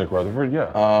 not Nick Rutherford, yeah.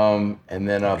 And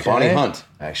then Bonnie Hunt,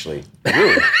 actually.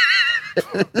 Really?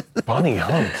 Bonnie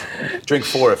Hunt. Drink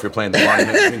 4 if you're playing the Bonnie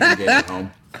Hunt drinking game at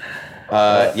home.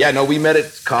 Yeah, no, we met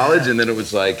at college, and then it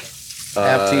was like...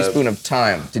 half teaspoon of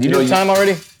thyme. Did you you do know, the thyme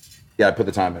already? Yeah, I put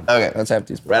the time in. Okay, that's half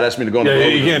teaspoon. Brad asked me to go on the Yeah, road.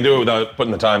 you can't do it without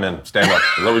putting the time in. Stand up. Is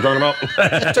that what we're talking about?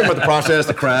 Talking about the process,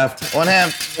 the craft. One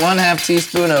half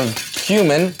teaspoon of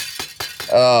cumin.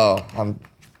 Oh, How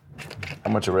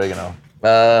much oregano?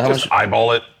 how much? Just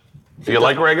eyeball it. Do you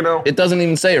like oregano? It doesn't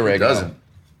even say oregano. doesn't.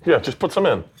 Yeah, just put some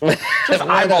in. Just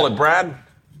eyeball it, Brad.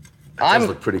 I'm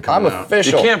look pretty I'm coming out. You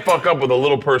official. can't fuck up with a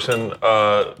little person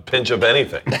pinch of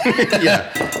anything.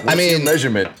 Yeah. I mean,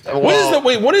 Measurement.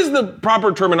 What is the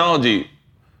proper terminology?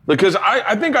 Because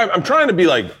I think I'm trying to be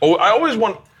like,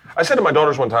 I said to my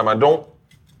daughters one time,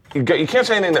 you can't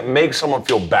say anything that makes someone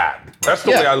feel bad. That's the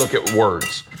way I look at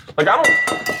words. Like I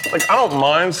don't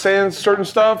mind saying certain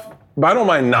stuff, but I don't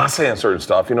mind not saying certain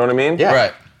stuff, you know what I mean? Yeah.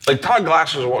 right. Like Todd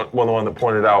Glass was the one that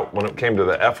pointed out when it came to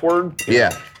the F word.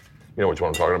 Yeah. You know which one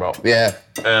I'm talking about. Yeah.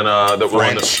 And the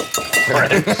French.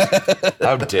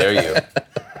 How dare you?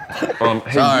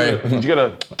 Hey, Sorry. Did you get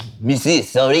a? Monsieur,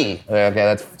 sorry. Okay,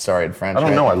 that's sorry in French. I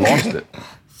don't know. I lost it.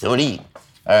 Sorry.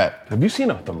 All right. Have you seen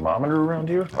a thermometer around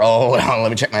here? Oh, hold on. Let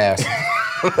me check my ass.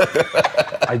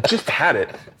 I just had it.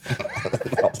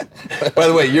 By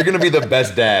the way, you're gonna be the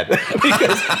best dad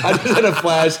because I just had a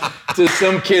flash to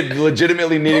some kid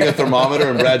legitimately needing a thermometer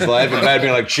in Brad's life, and Brad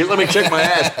being like, "Shit, let me check my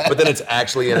ass," but then it's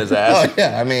actually in his ass. Oh,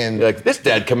 yeah. I mean, You're like, this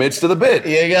dad commits to the bit.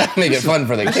 you gotta make it fun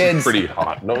for the kids. Pretty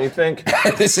hot, don't you think?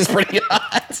 This is pretty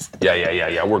hot.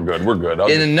 Yeah. We're good.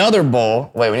 In another bowl.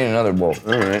 Wait, we need another bowl.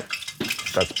 All right.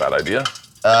 That's a bad idea.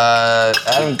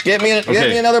 Adam, get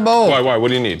me another bowl. Why? What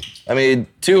do you need? I mean,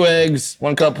 2 eggs,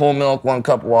 1 cup whole milk, 1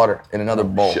 cup water in another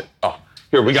bowl. Shit. Oh,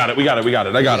 here we got it. I got it.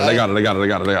 I got it.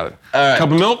 All right.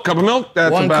 Cup of milk.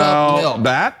 That's 1 cup about milk.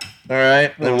 that. All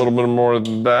right. And a little bit more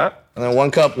than that. And then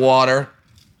 1 cup water.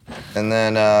 And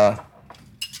then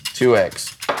 2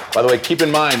 eggs. By the way, keep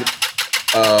in mind,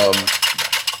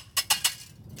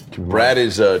 Brad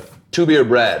is a 2-beer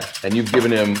Brad, and you've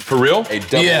given him For real? a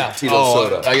double Tito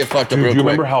soda. I get fucked up Dude, real do you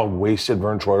quick. remember how wasted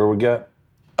Vern Troyer would get?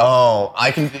 Oh,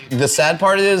 I can. The sad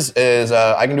part is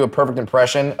I can do a perfect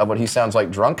impression of what he sounds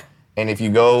like drunk. And if you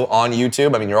go on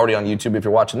YouTube, I mean, you're already on YouTube if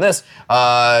you're watching this. Do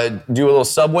a little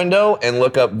sub window and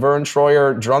look up Vern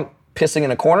Troyer drunk pissing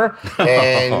in a corner,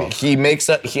 and he makes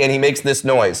this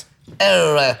noise.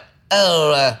 And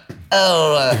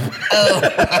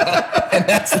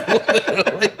that's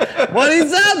literally what he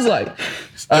sounds like.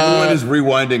 Everyone is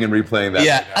rewinding and replaying that.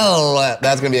 Yeah,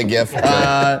 that's gonna be a GIF.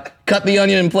 Cut the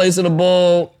onion and place in a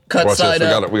bowl. Cut Watch side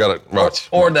this. up. We got it. Watch.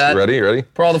 Or that. Ready?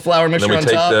 Pour all the flour mixture Then we on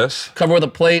take top. this. Cover with a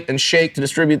plate and shake to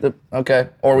distribute the. Okay.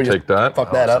 Or we Take just that.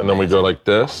 fuck that up. And then we go like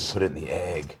this. Put it in the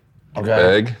egg. Okay.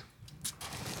 Egg.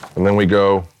 And then we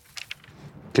go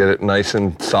get it nice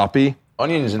and soppy.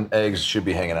 Onions and eggs should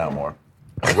be hanging out more.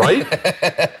 Right?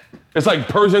 It's like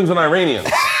Persians and Iranians.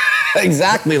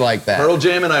 Exactly like that. Pearl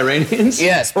Jam and Iranians?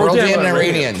 Yes, Pearl Jam and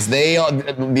Iranians. The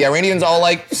Iranians all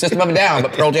like System of a Down,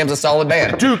 but Pearl Jam's a solid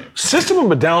band. Dude, System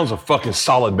of a Down's a fucking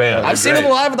solid band. I've seen them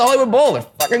live at the Hollywood Bowl. They're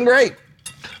fucking great.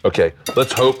 Okay,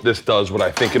 let's hope this does what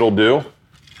I think it'll do.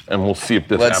 And we'll see if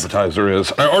this appetizer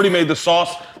is. I already made the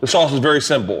sauce. The sauce is very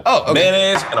simple. Oh, okay.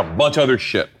 Mayonnaise and a bunch of other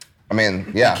shit. I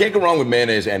mean, yeah. Can't go wrong with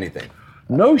mayonnaise anything.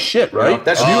 No shit, right? No,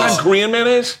 that's Do you sauce. have Korean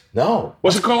mayonnaise? No.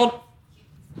 What's it called?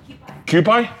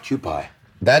 Kewpie? Kewpie.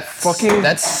 That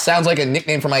sounds like a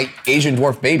nickname for my Asian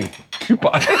dwarf baby.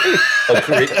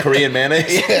 Kewpie. Korean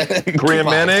mayonnaise? Yeah. Korean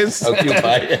mayonnaise? Oh,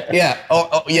 Kewpie. Yeah.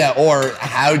 Yeah. Or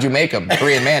how'd you make them?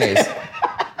 Korean mayonnaise.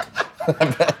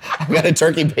 I've got a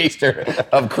turkey baster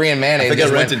of Korean mayonnaise. I think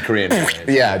I rented Korean mayonnaise.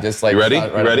 Yeah, just like. You ready? Right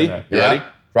You ready? up in there. You ready?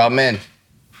 Drop them in.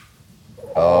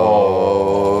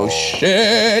 Oh,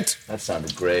 shit. That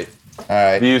sounded great. All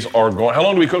right. These are going. How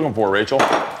long do we cook them for, Rachel?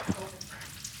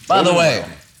 By the way,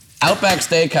 Outback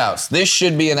Steakhouse. This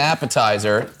should be an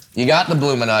appetizer. You got the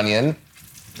bloomin' onion.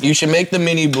 You should make the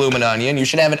mini bloomin' onion. You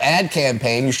should have an ad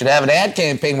campaign. You should have an ad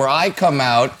campaign where I come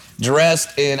out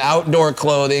dressed in outdoor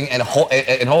clothing and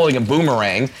holding a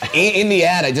boomerang. In the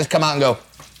ad, I just come out and go,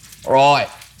 right,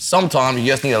 sometimes you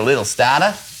just need a little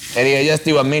starter, and you just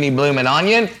do a mini bloomin'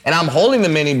 onion, and I'm holding the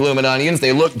mini bloomin' onions.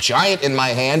 They look giant in my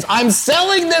hands. I'm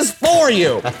selling this for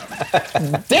you.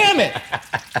 Damn it.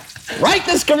 Write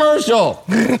this commercial.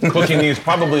 Cooking these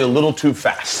probably a little too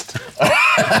fast.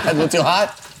 A little too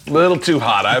hot? A little too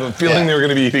hot. I have a feeling they're going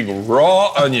to be eating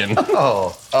raw onion.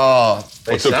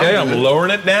 It's okay. I'm lowering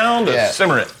it down to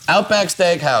simmer it. Outback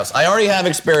Steakhouse. I already have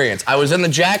experience. I was in the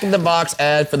Jack in the Box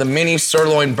ad for the mini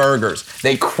sirloin burgers.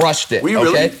 They crushed it. Were you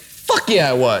okay? really? Fuck yeah,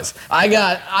 I was. I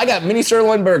got mini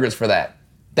sirloin burgers for that.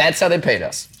 That's how they paid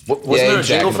us. Wasn't there a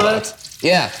jingle for that?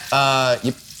 Yeah.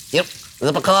 Yep.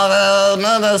 The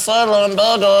mini sirloin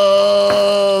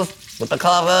burgers. With the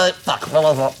cover, fuck,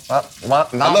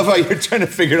 what? I love how you're trying to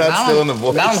figure it out still in the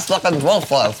voice. Now I'm stuck in wolf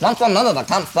voice. Once a minute, I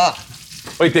can't stop.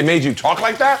 Wait, they made you talk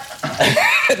like that?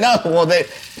 No, well, they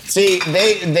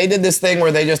did this thing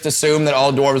where they just assumed that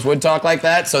all dwarves would talk like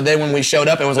that. So then when we showed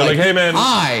up, it was They're like, hey man,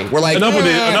 hi. We're like, enough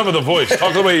of the voice.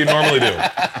 Talk the way you normally do.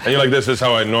 And you're like, this is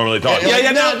how I normally talk. No.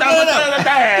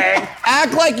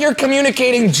 Act like you're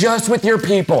communicating just with your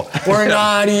people. We're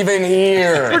not even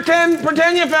here. Pretend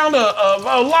you found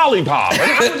a lollipop. And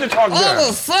how would you talk there?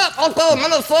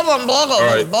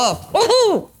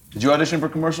 Did you audition for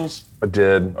commercials? I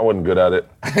did. I wasn't good at it.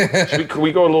 Could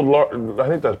we go a little I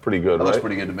think that's pretty good, That right? looks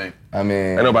pretty good to me. I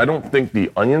mean, I know, but I don't think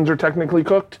the onions are technically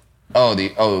cooked.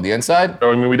 the inside?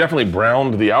 I mean, we definitely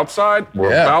browned the outside.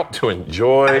 We're about to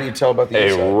enjoy How do you tell about the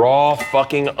inside? a raw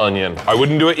fucking onion. I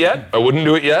wouldn't do it yet.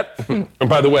 And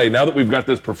by the way, now that we've got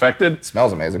this perfected,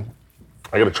 Smells amazing.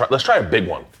 I gotta try. Let's try a big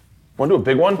one. Want to do a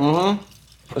big one? Mm-hmm.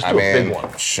 Let's do a big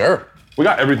one. Sure. We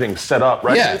got everything set up,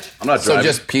 right? Yeah. I'm not So driving.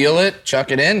 just peel it,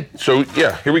 chuck it in. So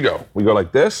yeah, here we go. We go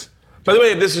like this. By the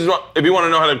way, if you want to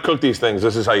know how to cook these things,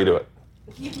 this is how you do it.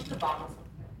 Can you put the bottles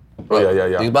up? Oh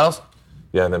yeah. These bottles?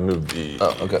 Yeah, and then move the.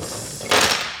 Oh, okay.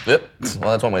 Yep.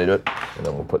 Well, that's one way to do it. And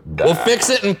then we'll put that. We'll fix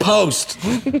it in post.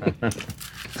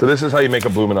 So this is how you make a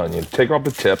bloomin' onion. Take off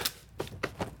the tip,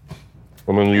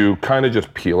 and then you kind of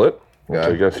just peel it. Yeah.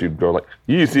 I guess you'd go like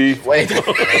easy. Wait.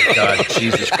 Oh, God,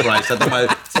 Jesus Christ. That's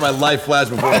my life flashed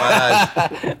before my eyes.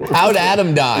 How'd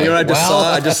Adam die? You know what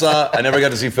I just saw? I never got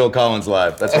to see Phil Collins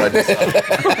live. That's what I just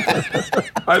saw.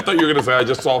 I thought you were gonna say I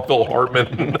just saw Phil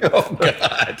Hartman. Oh,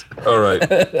 God. All right.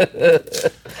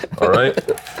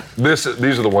 These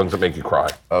are the ones that make you cry.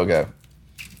 Okay.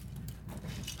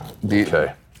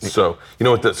 Okay. So you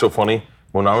know what? That's so funny.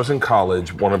 When I was in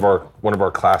college, one of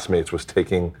our classmates was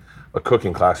taking a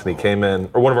cooking class, and he came in,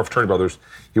 or one of our fraternity brothers.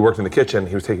 He worked in the kitchen.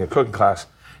 He was taking a cooking class,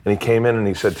 and he came in and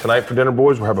he said, "Tonight for dinner,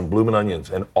 boys, we're having bloomin' onions."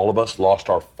 And all of us lost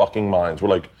our fucking minds. We're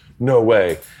like, "No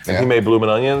way!" And he made bloomin'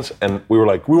 onions, and we were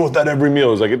like, "We want that every meal."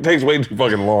 It was like, it takes way too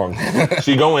fucking long. So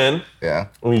you go in, and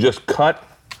you just cut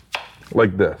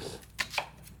like this.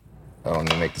 Oh,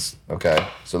 and you make this. Okay.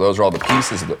 So those are all the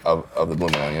pieces of the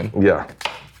bloomin' onion. Yeah.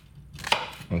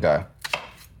 Okay.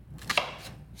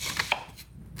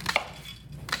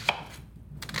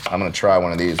 I'm gonna try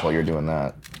one of these while you're doing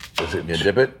that. Is it, you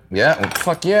dip it? Yeah. Well,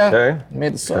 fuck yeah. Okay. You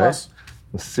made the sauce.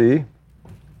 Let's see.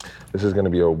 This is gonna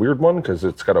be a weird one because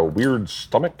it's got a weird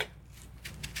stomach.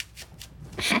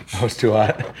 That was too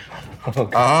hot.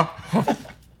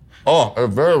 Oh,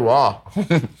 it's very raw.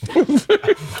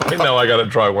 Right now I gotta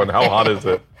try one. How hot is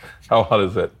it? How hot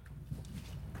is it?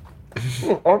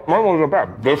 Oh, mine wasn't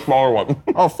bad. The smaller one.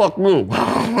 Oh, fuck me.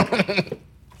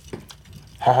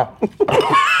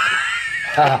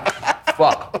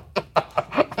 Fuck.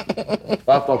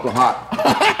 That's fucking hot.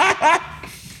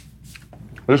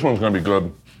 This one's gonna be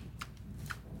good.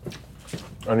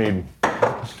 I need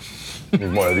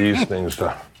one of these things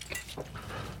to.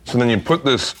 So then you put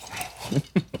this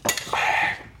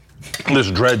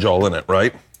dredge all in it,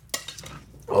 right?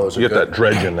 Oh, those are You get good. that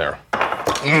dredge in there.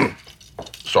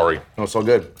 Sorry. Oh, so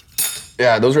good.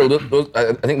 Yeah, those are a little.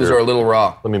 I think those are a little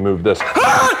raw. Let me move this.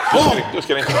 Just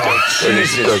kidding. Just kidding.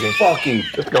 Jesus fucking.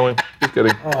 Just going. Just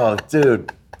kidding. Oh,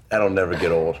 dude. That'll never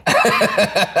get old.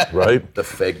 Right? The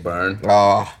fake burn.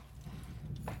 Oh,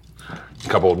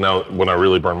 Now, when I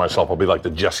really burn myself, I'll be like the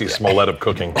Jesse Smollett of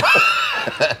cooking.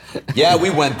 Yeah, we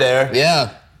went there.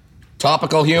 yeah.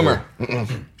 Topical humor.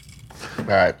 All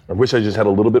right. I wish I just had a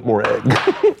little bit more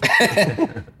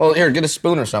egg. Well, here, get a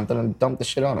spoon or something and dump the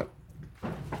shit on it.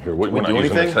 Here, we're not do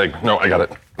using this anything? egg. No, I got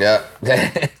it. Yeah.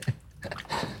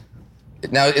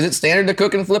 Now, is it standard to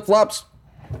cook in flip-flops?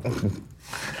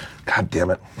 God damn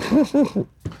it.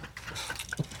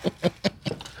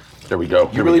 There we go.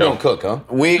 You really don't cook, huh?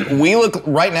 We look,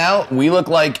 right now, we look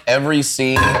like every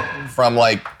scene from,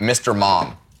 like, Mr.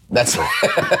 Mom. That's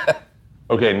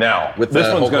Okay, now With, this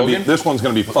Hulk Hogan? one's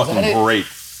gonna be that fucking it? great.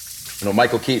 No,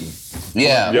 Michael Keaton.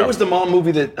 yeah. What was the mom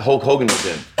movie that Hulk Hogan was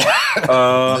in?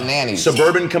 The nannies.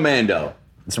 Suburban Commando.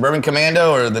 Suburban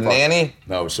Commando or the nanny?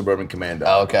 No, it was Suburban Commando.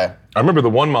 Oh, okay. I remember the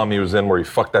one mom he was in where he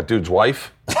fucked that dude's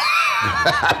wife.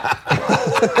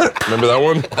 Remember that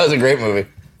one? That was a great movie.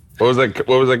 What was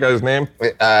that guy's name?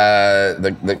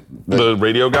 The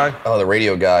radio guy? Oh, the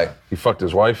radio guy. He fucked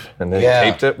his wife and then Yeah.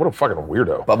 he taped it. What a fucking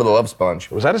weirdo. Bubba the Love Sponge.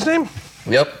 Was that his name?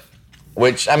 Yep.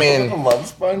 Which, I mean,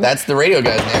 that's the radio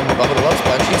guy's name, Bubba the Love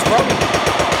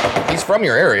Sponge. He's from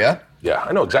your area. Yeah,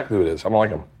 I know exactly who it is. I don't like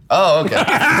him. Oh, okay.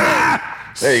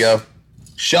 There you go.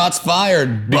 Shots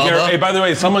fired, Be careful. Hey, Bubba. by the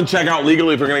way, someone check out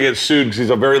legally if you're gonna get sued because he's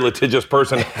a very litigious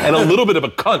person and a little bit of a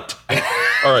cunt.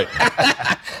 All right.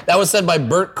 That was said by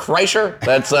Bert Kreischer.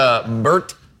 That's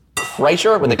Bert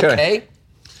Kreischer with a Okay. K.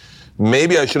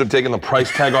 Maybe I should have taken the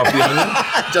price tag off the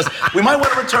onion. We might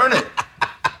want to return it.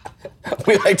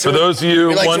 We like to, For those of you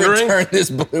we like wondering, to return this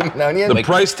blooming onion. the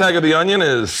price tag of the onion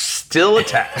is still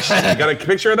attached. You got a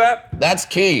picture of that? That's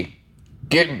key.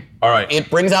 All right. It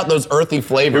brings out those earthy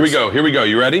flavors. Here we go.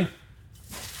 You ready?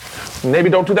 Maybe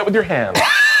don't do that with your hands.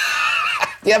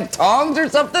 Do you have tongs or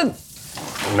something?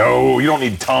 No, you don't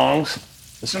need tongs.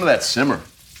 Listen to that simmer.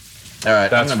 All right.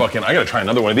 That's fucking, I gotta try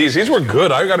another one of these. These were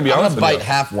good, I gotta be I'm honest gonna with bite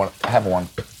you. half one. Have one.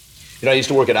 You know, I used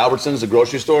to work at Albertsons, the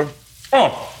grocery store.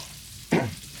 Oh.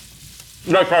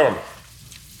 Nice try them.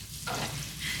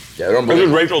 Yeah, I don't This is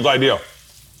believe Rachel's idea.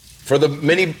 For the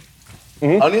mini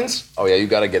onions? Oh, yeah, you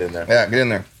got to get in there. Yeah, get in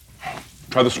there.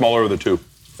 Try the smaller of the two.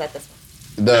 Is that this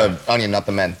one? The onion, not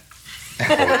the men.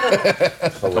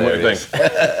 Tell me what you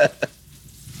think.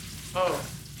 Oh,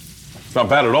 It's not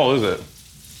bad at all, is it?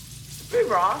 pretty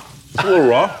raw. It's a little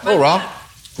raw. Oh, raw.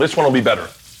 This one will be better.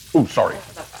 Ooh, sorry.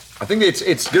 I think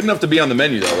it's good enough to be on the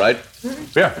menu, though, right?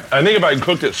 Yeah, I think if I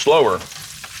cooked it slower,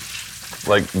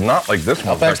 like not like this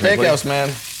one. Outback technically. Steakhouse, man.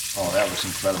 Oh, that was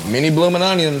incredible. Mini bloomin'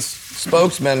 onions.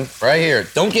 Spokesman, right here.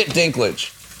 Don't get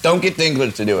Dinklage. Don't get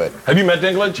Dinklage to do it. Have you met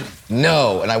Dinklage?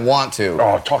 No, and I want to.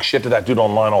 Oh, talk shit to that dude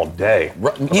online all day.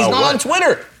 He's not on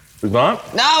Twitter. He's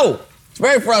not? No, it's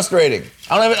very frustrating.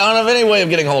 I don't have any way of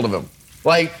getting hold of him.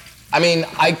 Like, I mean,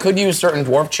 I could use certain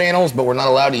dwarf channels, but we're not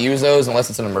allowed to use those unless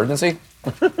it's an emergency.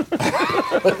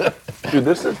 Dude,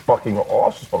 this is fucking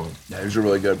awesome. Yeah, these are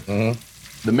really good.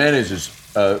 The mayonnaise is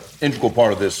an integral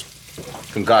part of this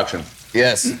concoction.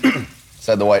 Yes,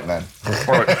 said the white man.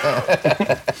 All right.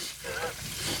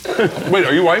 Wait,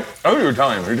 are you white? I thought you were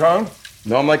Italian. Are you Italian?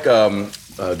 No, I'm like a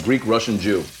Greek Russian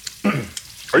Jew.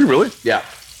 Are you really? Yeah.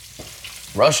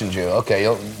 Russian Jew. Okay,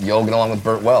 you'll get along with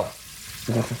Burt well.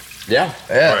 Yeah.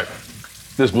 Yeah. All right.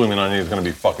 This blooming onion is gonna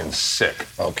be fucking sick.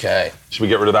 Okay. Should we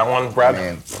get rid of that one, Brad?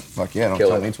 Man, fuck yeah, don't Kill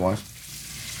tell it. me twice.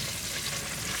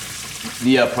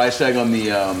 The price tag on the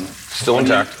Still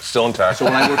intact. Still intact. So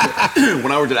when I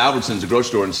worked at Albertsons, the grocery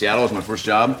store in Seattle, was my first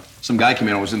job. Some guy came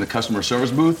in. I was in the customer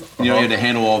service booth. You know, you had to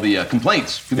handle all the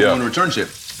complaints. People Yeah. want to return shit.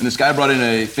 And this guy brought in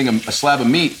a slab of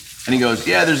meat, and he goes,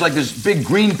 "Yeah, there's like this big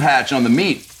green patch on the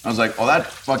meat." I was like, "Oh,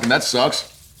 that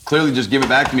sucks. Clearly, just give it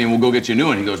back to me, and we'll go get you a new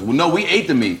one." He goes, "Well, no, we ate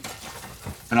the meat."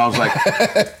 And I was like,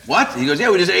 "What?" He goes, "Yeah,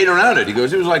 we just ate around it." He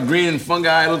goes, "It was like green and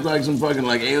fungi. It looked like some fucking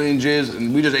like alien jizz,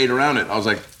 and we just ate around it." I was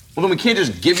like, "Well, then we can't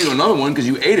just give you another one because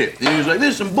you ate it." And he was like,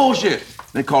 "This is some bullshit."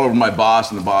 They called over my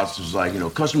boss, and the boss was like,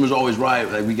 "Customer's always right.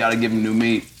 Like, we got to give him new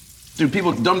meat." Dude,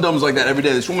 people, dum-dums like that every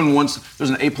day. This woman once, there's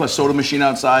an A+ soda machine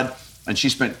outside, and she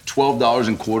spent $12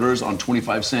 in quarters on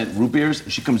 25-cent root beers.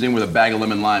 And she comes in with a bag of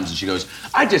lemon limes, and she goes,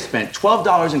 "I just spent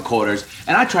 $12 in quarters,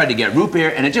 and I tried to get root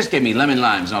beer, and it just gave me lemon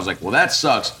limes." And I was like, "Well, that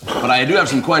sucks, but I do have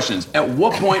some questions. At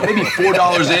what point, maybe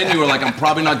 $4 in, you were like, 'I'm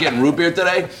probably not getting root beer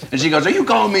today'?" And she goes, "Are you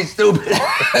calling me stupid?"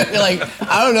 You're like,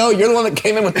 I don't know, you're the one that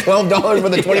came in with $12 for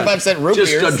the 25-cent root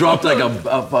Just beers. dropped like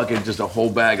a fucking, just a whole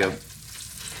bag of.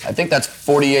 I think that's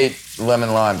 48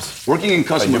 lemon limes. Working in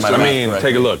customer Like, I service. mean,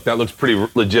 take a look. That looks pretty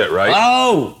legit, right?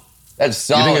 Oh, that's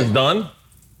You solid. think it's done?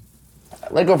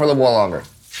 Let it go for a little while longer.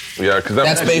 Yeah, because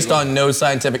That's based on no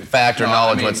scientific fact or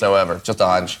knowledge whatsoever. Just a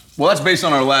hunch. Well, that's based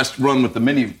on our last run with the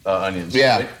mini onions.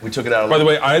 Yeah. Right? We took it out. By the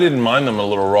way, I didn't mind them a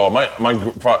little raw.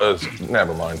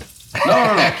 Never mind.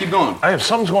 No, keep going. I have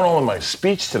something's going on with my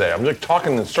speech today. I'm like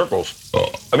talking in circles.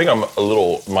 I think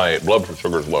my blood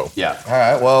sugar is low. Yeah. All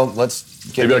right, well, let's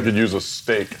get Maybe I could use a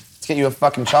steak. you a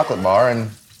fucking chocolate bar and...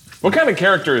 What kind of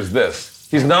character is this?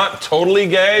 He's not totally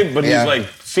gay, but Yeah. he's like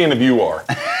seeing if you are.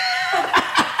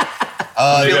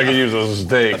 I think I could use a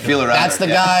steak. Feel around. That's the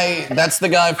guy. That's the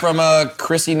guy from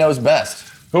Chrissy Knows Best.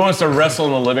 Who wants to wrestle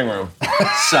in the living room?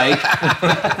 Psych.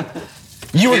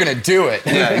 You were gonna do it.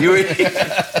 Yeah,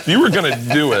 You were gonna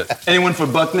do it. anyone for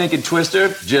Buck Naked Twister?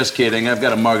 Just kidding. I've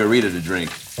got a margarita to drink.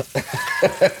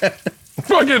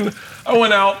 Fucking, I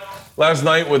went out last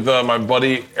night with my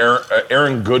buddy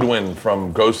Aaron Goodwin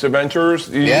from Ghost Adventures.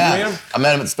 You meet him? I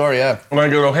met him at the store. Yeah. And I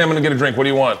go, hey, I'm gonna get a drink. What do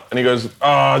you want? And he goes,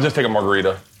 just take a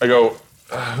margarita. I go,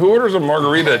 who orders a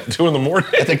margarita at 2 in the morning?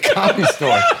 At the comedy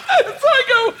store. So I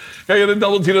go, can I get a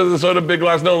double Tito's and soda, big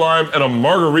glass, no lime, and a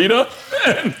margarita?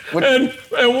 And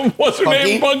what's her Bucky?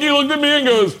 name? Bucky looked at me and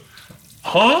goes,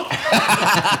 huh?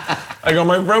 I go,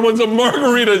 my friend wants a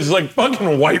margarita. She's like,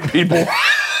 fucking white people.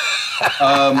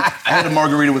 I had a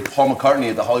margarita with Paul McCartney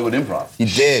at the Hollywood Improv. He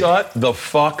did. Shut the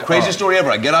fuck Craziest up. story ever.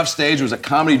 I get off stage. It was a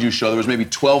comedy juice show. There was maybe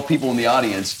 12 people in the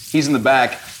audience. He's in the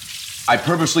back. I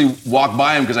purposely walk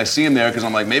by him because I see him there because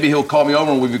I'm like, maybe he'll call me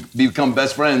over and we become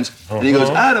best friends. And he goes,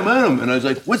 Adam. And I was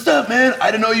like, what's up, man? I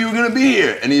didn't know you were going to be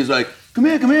here. And he's like, come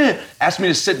here. Asked me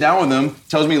to sit down with him,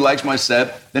 tells me he likes my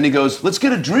set. Then he goes, let's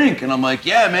get a drink. And I'm like,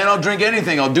 yeah, man, I'll drink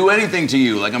anything. I'll do anything to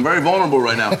you. Like, I'm very vulnerable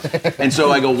right now. And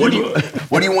so I go, what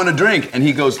do you want to drink? And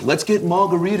he goes, let's get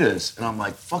margaritas. And I'm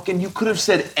like, fucking, you could have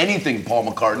said anything, Paul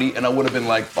McCartney, and I would have been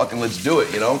like, fucking, let's do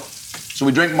it, you know? So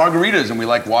we drank margaritas and we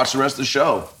like watched the rest of the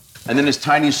show. And then his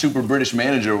tiny super British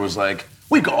manager was like,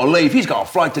 we gotta leave. He's got a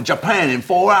flight to Japan in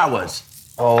 4 hours.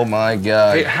 Oh my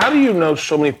god. Hey, how do you know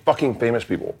so many fucking famous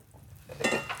people?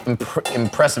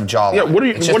 Impressive jawline. Yeah, what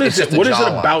It's is just it? a What is it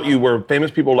jawline. about you where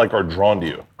famous people like are drawn to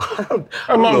you?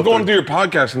 I'm going through your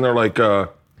podcast and they're like,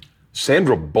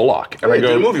 Sandra Bullock, and I did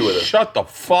go, a movie with her. shut the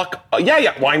fuck up.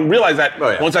 Yeah. Well, I realized that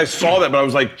once I saw that, but I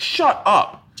was like, shut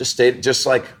up. Just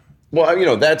like, well, you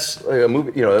know, that's a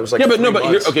movie, you know, it was like Yeah, but 3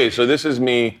 months. okay. So this is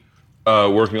me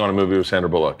working on a movie with Sandra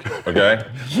Bullock. Okay,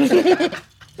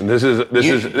 and this is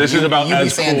about you be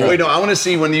as Sandra. cool. Wait, no, I want to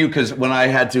see because when I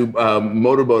had to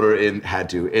motorboat her in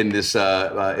this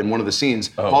in one of the scenes,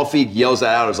 Paul Feig yells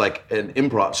that out as like an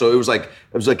improv. So it was like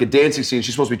a dancing scene.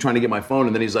 She's supposed to be trying to get my phone,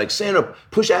 and then he's like, Sandra,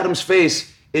 push Adam's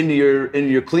face into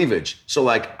your cleavage. So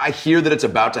like I hear that it's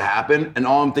about to happen, and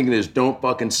all I'm thinking is don't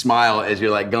fucking smile as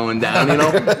you're like going down, you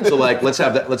know? So like let's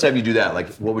have you do that. Like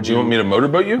what would You want me to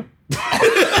motorboat you?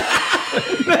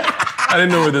 I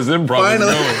didn't know where this improv was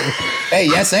Finally. going. Hey,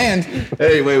 yes, and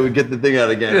Hey, wait, we get the thing out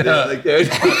again. Yeah. Like,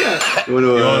 You want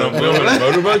me to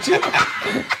motorboat you?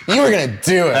 you were gonna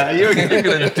do it. you're You're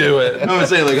gonna do it. No, I'm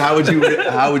saying, like, how would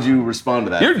you respond to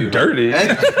that? You're dirty.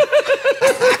 Like,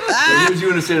 who's you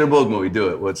in a Sandra Bullock movie? Do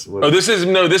it. What? Oh, this is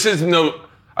no.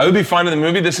 I would be fine in the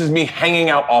movie. This is me hanging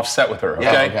out offset with her. Okay.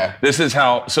 Yeah, okay. This is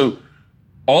how. So,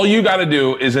 all you got to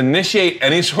do is initiate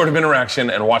any sort of interaction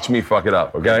and watch me fuck it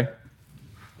up. Okay.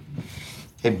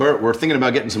 Hey, Bert, we're thinking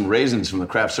about getting some raisins from the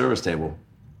craft service table.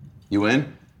 You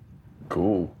in?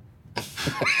 Cool. All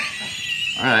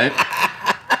right.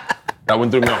 That one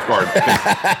threw me off guard.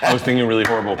 I was thinking really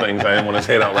horrible things. I didn't want to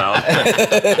say it out loud.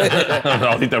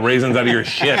 I'll eat the raisins out of your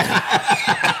shit.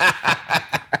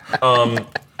 I'm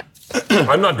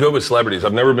not good with celebrities.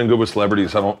 I've never been good with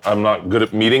celebrities. I'm not good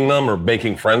at meeting them or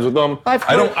making friends with them. I've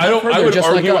I heard would they're just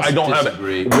like argue us. I don't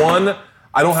Disagree.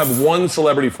 have one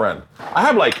celebrity friend. I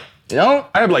have like You know?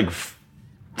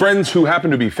 friends who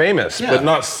happen to be famous, Yeah. but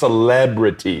not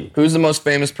celebrity. Who's the most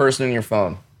famous person in your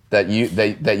phone that you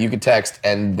could text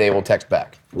and they will text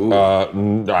back? No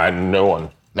one.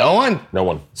 No one. No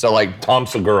one. So like, Tom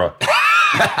Segura.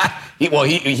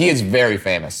 he is very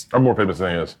famous. I'm more famous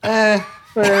than he is.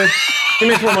 He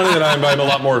makes more money than I am, but I'm a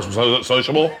lot more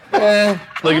sociable. Like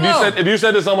if you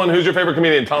said to someone, "Who's your favorite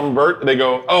comedian?" Tom and Bert, they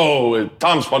go, "Oh,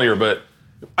 Tom's funnier," but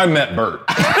I met Bert.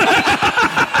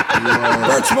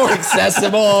 Bert's more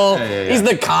accessible. He's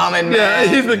the common man. Yeah,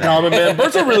 he's the common man.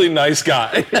 Bert's a really nice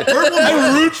guy.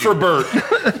 I root for Bert.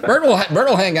 Bert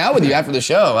will hang out with you after the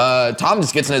show. Tom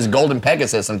just gets in his golden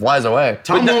Pegasus and flies away.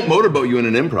 Tom won't motorboat you in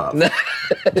an improv.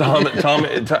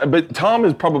 But Tom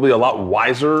is probably a lot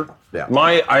wiser. Yeah.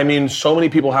 So many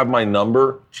people have my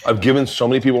number. I've given so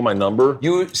many people my number.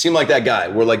 You seem like that guy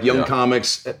where like young Yeah.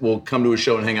 comics will come to a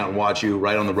show and hang out and watch you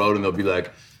right on the road, and they'll be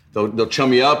like, They'll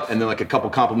chum you up, and then like a couple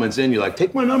compliments in, you're like,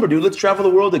 take my number, dude. Let's travel the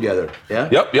world together. Yeah.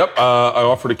 Yep. I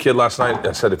offered a kid last night.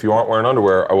 I said, if you aren't wearing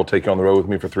underwear, I will take you on the road with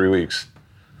me for 3 weeks.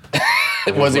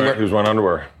 He was wearing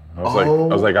underwear. I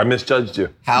was like, I misjudged you.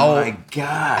 How? Oh my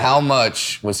God. How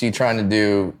much was he trying to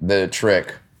do the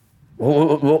trick?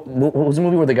 What was the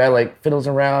movie where the guy like fiddles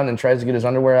around and tries to get his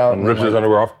underwear out And rips his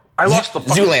underwear off. I lost the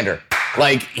fucking... Zoolander.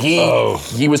 Like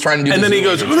he was trying to do. And then he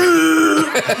goes.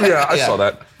 Yeah, I saw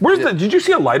that. Did you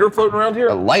see a lighter floating around here?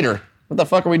 A lighter. What the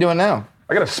fuck are we doing now?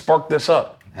 I gotta spark this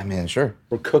up. I mean, sure.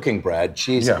 We're cooking, Brad.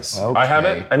 Jesus. Yes, Okay. I have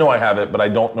it. I know I have it, but I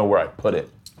don't know where I put it.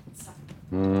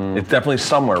 It's definitely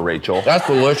somewhere, Rachel. That's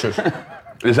delicious.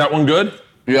 Is that one good?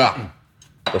 Yeah.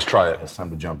 Let's try it. It's time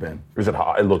to jump in. Is it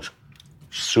hot? It looks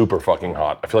super fucking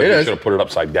hot. I feel like It you is. should have put it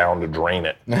upside down to drain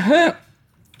it.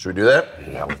 Should we do that?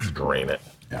 Yeah, let's drain it.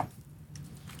 Yeah.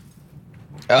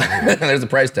 There's the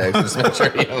price tag. Just make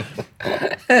sure you.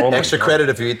 Extra credit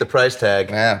if you eat the price tag.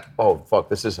 Yeah. Oh, fuck,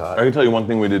 this is hot. I can tell you one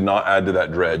thing we did not add to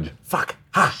that dredge. Fuck.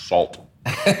 Salt.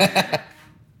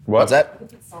 What's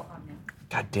that?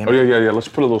 God damn Oh, it. yeah. Let's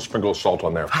put a little sprinkle of salt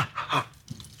on there.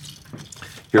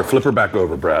 Here, flip her back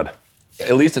over, Brad.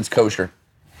 At least it's kosher.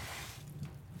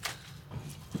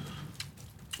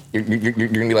 You're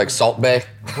gonna be like Salt Bay.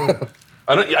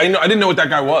 I didn't know what that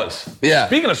guy was. Yeah.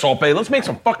 Speaking of Salt Bay, let's make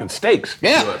some fucking steaks.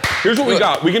 Yeah. Here's what we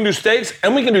got. We can do steaks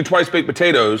and we can do twice baked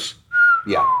potatoes.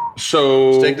 Yeah.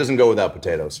 So Steak doesn't go without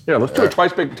potatoes. yeah, let's do a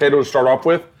twice baked potato to start off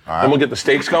with. Then we'll get the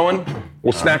steaks going.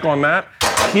 We'll snack on that.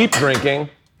 Keep drinking.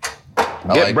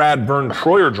 Get Brad Vern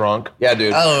Troyer drunk. Yeah,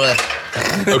 dude.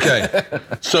 Okay.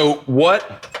 So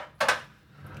what?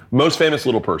 Most famous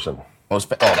little person That's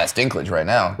Dinklage right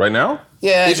now. right now?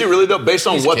 Yeah. Is it really though? Based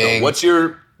on He's what king. though? What's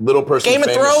your little person Game of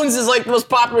famous? Thrones is like the most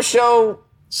popular show.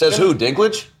 Says who?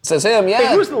 Dinklage? Says him, yeah.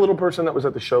 Hey, who was the little person that was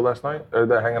at the show last night? Or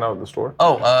that hanging out at the store?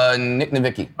 Nick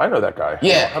Novicki. I know that guy.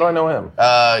 Yeah. How do I know him?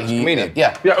 comedian.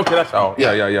 Yeah. Yeah. Okay. That's how.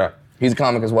 Yeah. He's a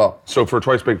comic as well. So for a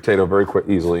twice baked potato, very quick,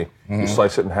 easily, you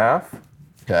slice it in half,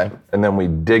 Okay. and then we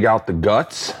dig out the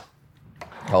guts.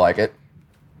 I like it.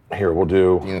 Here, we'll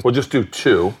just do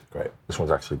two. Great. This one's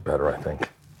actually better, I think.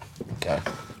 Okay.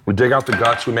 We dig out the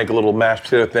guts, we make a little mashed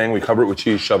potato thing, we cover it with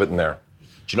cheese, shove it in there.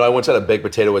 Do you know I once had a baked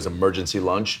potato as emergency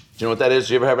lunch? Do you know what that is?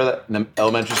 Do you ever have that in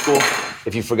elementary school?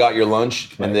 If you forgot your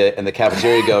lunch and the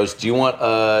cafeteria goes, do you want,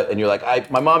 and you're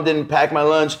like, my mom didn't pack my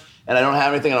lunch and I don't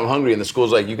have anything and I'm hungry. And the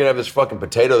school's like, you can have this fucking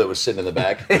potato that was sitting in the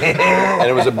back. And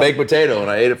it was a baked potato and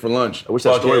I ate it for lunch. I wish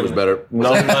that story was better.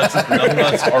 Numbnuts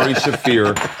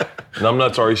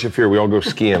Ari Shafir, we all go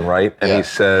skiing, right? And he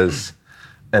says,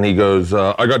 he goes,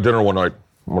 I got dinner one night.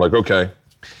 I'm like, okay.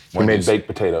 We made baked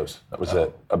potatoes. That was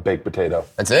it. A baked potato.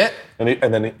 That's it?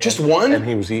 Just one? And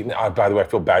he was eating it. By the way, I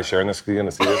feel bad sharing this because he's going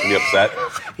to see this and be upset.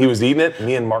 He was eating it.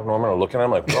 Me and Mark Norman are looking at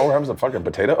him like, bro, we're having some fucking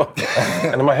potato.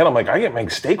 And in my head, I'm like, I get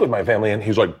make steak with my family. And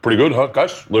he's like, pretty good, huh,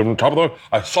 guys? Live on top of the...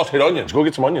 I sauteed onions. Go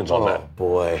get some onions on that. Oh,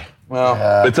 boy.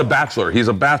 Well, It's a bachelor. He's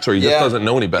a bachelor. He just doesn't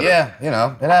know any better. Yeah,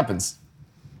 it happens.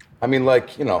 I mean,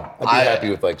 like, I'd be happy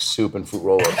with like soup and fruit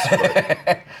roll-ups.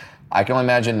 But I can only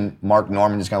imagine Mark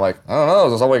Norman just kind of like, I don't know,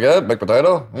 is this all we get? Baked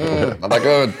potato? Not that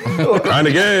good. Kind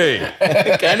of gay.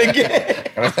 kind of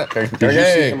gay. Did you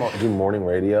see him do morning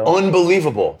radio?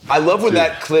 Unbelievable. I love when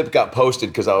that clip got posted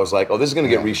because I was like, oh, this is going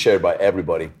to get reshared by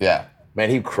everybody. Yeah. Man,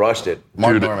 he crushed it.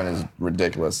 Mark Norman is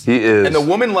ridiculous. He is. And the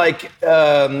woman, like,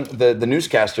 the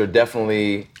newscaster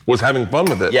definitely... was having fun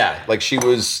with it. Yeah, like she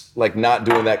was like not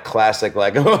doing that classic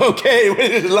like, okay,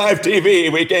 this is live TV,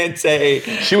 we can't say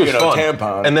She was fun.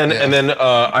 tampon. And then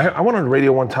I went on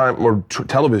radio one time, or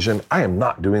television. I am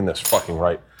not doing this fucking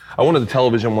right. I went to the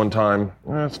television one time.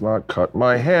 Let's not cut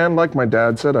my hand like my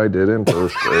dad said I did in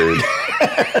first grade.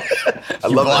 I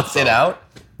love that Blocked it out?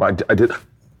 I did.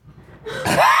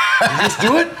 You just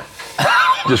do it?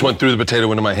 Just went through the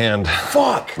potato into my hand.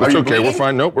 Fuck. It's okay. We're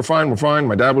fine. Nope, we're fine. We're fine.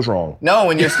 My dad was wrong. No,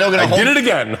 and you're still going to I hold... did it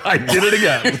again.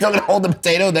 You're still going to hold the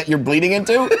potato that you're bleeding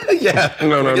into? Yeah.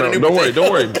 No. Get a new Don't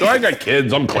worry. potato. I got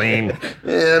kids. I'm clean.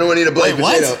 Yeah, I don't want to eat a Wait, baked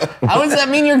what? potato. How does that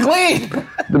mean you're clean?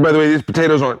 By the way, these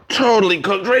potatoes aren't totally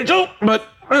cooked, Rachel, but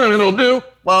it'll do.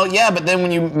 Well, yeah, but then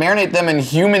when you marinate them in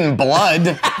human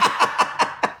blood...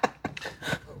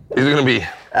 These are gonna be.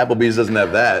 Applebee's doesn't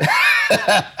have that.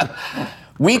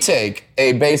 We take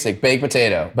a basic baked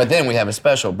potato, but then we have a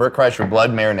special Burt Kreischer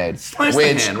blood marinade. Slice the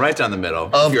which, hand right down the middle.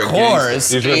 of You're a course,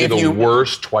 These are gonna be the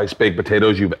worst twice baked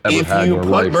potatoes you've ever had if in you your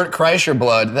put life. Burt Kreischer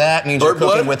blood, that means Burt you're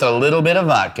cooking blood? with a little bit of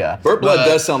vodka. Burt blood But-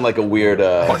 does sound like a weird,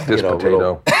 Fuck this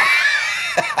potato.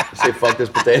 Say fuck this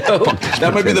potato.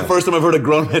 That might be the first time I've heard a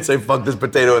grown man say fuck this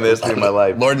potato in the history of my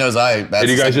life. Lord knows I. That's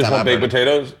Did you the guys second just time want I've baked heard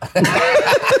it. potatoes?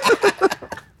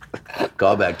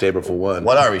 callback taper for one.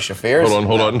 What are we, Shafirs?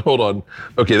 Hold on.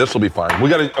 Okay, this will be fine.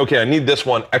 I need this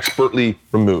one expertly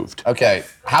removed. Okay.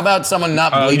 How about someone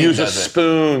not I'll bleeding use a does it?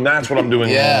 spoon. That's what I'm doing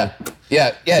Yeah. wrong.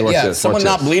 Yeah. this, Someone watch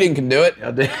not this. bleeding can do it.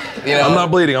 You know, I'm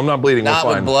not bleeding. not We're with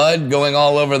fine. blood going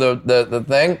all over the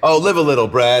thing. Oh, live a little,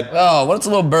 Brad. Oh, what's a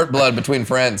little Burt blood between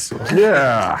friends?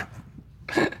 Yeah.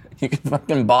 You can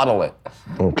fucking bottle it.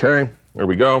 Okay, there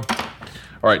we go.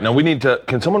 All right, now we need to,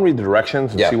 can someone read the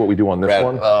directions and Yeah. see what we do on this Brad,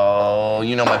 one? Oh,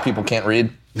 you know my people can't read.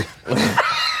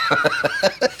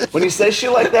 When you say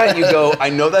shit like that, you go, I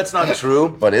know that's not true.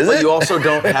 But is it? you also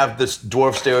don't have this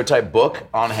dwarf stereotype book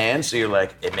on hand, so you're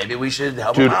like, hey, maybe we should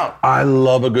help Dude, him out. I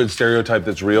love a good stereotype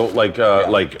that's real. Like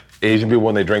Asian people,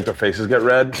 when they drink, their faces get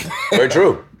red. Very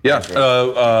true. Yeah.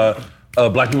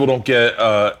 Black people don't get,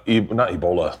 not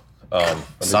Ebola. Let me think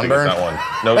of Sunburn? That one.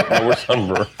 No, we're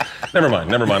sunburned. Never mind.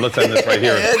 Let's end this right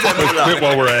here. Let's quit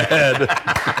while we're ahead.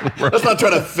 Let's not try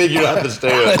to figure out the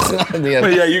stereotype. That's not the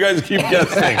But yeah, you guys keep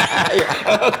guessing.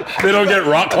 They don't get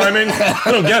rock climbing.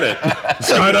 They don't get it.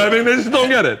 Skydiving, they just don't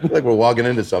get it. Like we're walking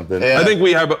into something. Yeah. I think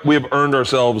we have earned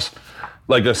ourselves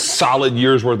like a solid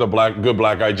year's worth of good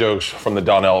black guy jokes from the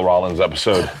Donnell Rollins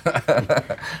episode.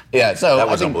 Yeah, so That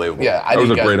was I think, unbelievable. Yeah, I That was think a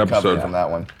you guys great recovered episode. from that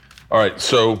one. All right,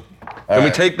 so can we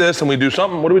right. take this and we do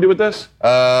something? What do we do with this?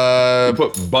 We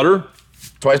put butter,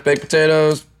 Twice baked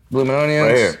potatoes, blooming onions.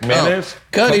 Right here. mayonnaise.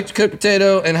 Cut each cooked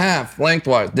potato in half,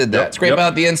 lengthwise. Did that. Yep, Scrape yep.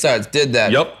 out the insides. Did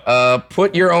that. Yep.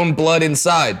 Put your own blood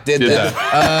inside. Did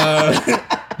that.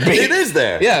 It is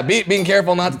there. Yeah, being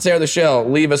careful not to tear the shell.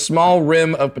 Leave a small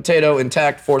rim of potato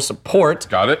intact for support.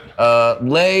 Got it.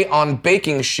 Lay on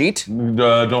baking sheet.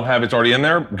 Don't have it's already in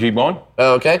there. Keep going.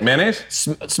 Okay. Mayonnaise.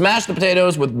 Smash the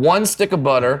potatoes with 1 stick of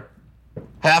butter,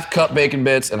 half cup bacon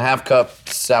bits, and half cup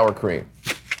sour cream.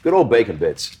 Good old bacon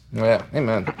bits. Yeah,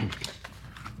 amen.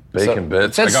 Bacon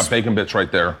bits. it I says- got bacon bits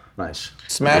right there. Nice.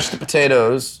 Smash the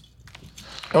potatoes.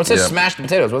 No, it says Yeah. smash the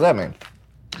potatoes. What does that mean?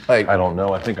 Like, I don't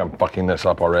know. I think I'm fucking this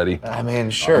up already. I mean,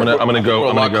 sure. I'm gonna go. We're a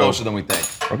I'm lot gonna go. closer than we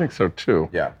think. I think so too.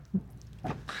 Yeah.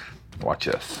 Watch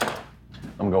this.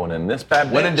 I'm going in this bad.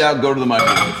 When in bitch. doubt, go to the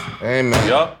microwave. Amen.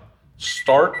 Yup.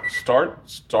 Start.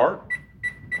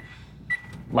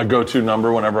 My go-to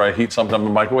number whenever I heat something up in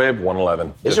the microwave,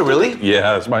 111. Is it really?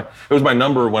 Yeah, it was my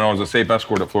number when I was a safe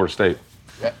escort at Florida State.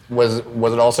 Was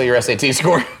it also your SAT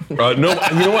score? No, you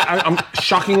know what? I'm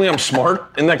shockingly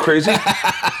smart. Isn't that crazy?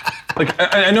 Like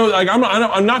I know, like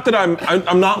I'm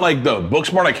not like the book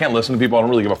smart. I can't listen to people. I don't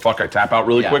really give a fuck. I tap out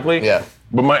really quickly. Yeah.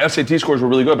 But my SAT scores were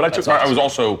really good. But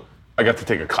awesome. I got to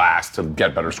take a class to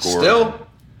get better scores. Still,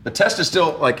 the test is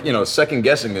still like, second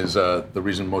guessing is the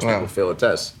reason most people fail a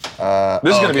test.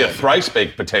 This is going to be a thrice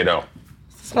baked potato.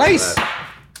 Nice.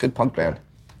 Good punk band.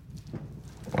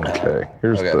 Okay,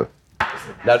 here's Okay.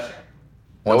 Now,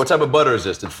 what type of butter is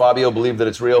this? Did Fabio believe that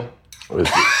it's real?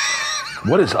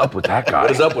 What is up with that guy?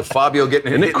 What is up with Fabio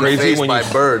getting hit it in the crazy face when by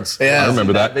you- birds? Yeah. I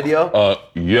remember that video?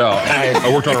 Yeah.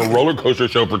 I worked on a roller coaster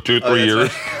show for 2-3 years.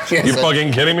 Yes, You that's-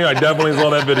 fucking kidding me? I definitely saw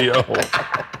that video.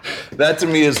 That to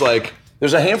me is like,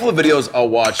 there's a handful of videos I'll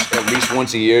watch at least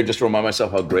once a year just to remind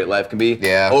myself how great life can be.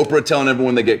 Yeah. Oprah telling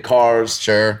everyone they get cars.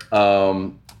 Sure.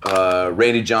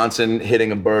 Randy Johnson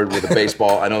hitting a bird with a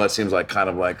baseball. I know that seems like kind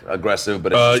of like aggressive,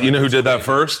 but it's You know who did that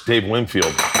first? Dave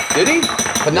Winfield. did he?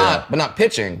 But not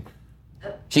pitching.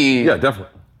 He. Yeah,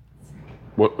 definitely.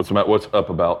 What's up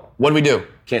about? What do we do?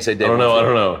 Can't say Dave. I don't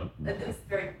know. It was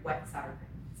very wet sour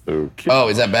cream. Okay. Oh,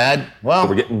 is that bad? Well,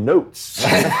 We're getting notes.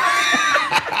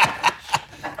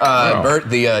 Bert,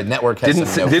 the network has some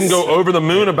notes. Didn't go over the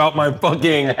moon about my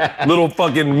fucking little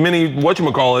fucking mini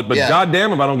whatchamacallit, but Yeah.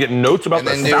 goddamn if I don't get notes about And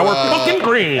the then do, sour fucking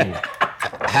cream.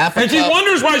 Half a And she cup.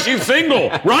 wonders why she's single,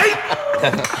 right?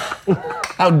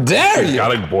 How dare you?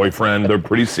 Got a boyfriend. They're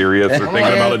pretty serious. They're thinking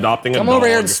over about here. adopting a dog. Come over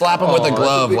here and slap him with a that's a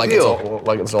glove big like deal.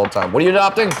 it's all time. What are you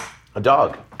adopting? A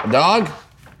dog. A dog?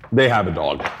 They have a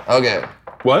dog. Okay.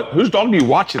 What? Whose dog do you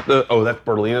watch at the? Oh, that's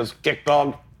Berlina's kick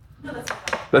dog.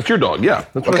 That's your dog. Yeah.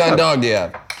 That's What I kind said. of dog do you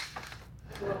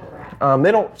have?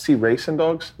 They don't see race in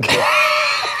dogs.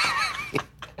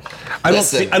 I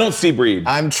Listen. don't see breed.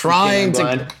 I'm trying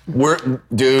to.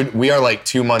 We are like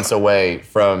 2 months away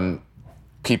from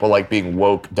people like being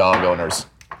woke dog owners.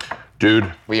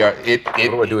 Dude. We are. What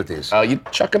do I do with these? You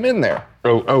chuck them in there.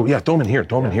 Oh yeah, throw them in here.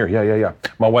 Throw them in here. Yeah.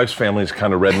 My wife's family's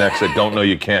kind of rednecks that don't know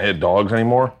you can't hit dogs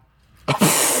anymore.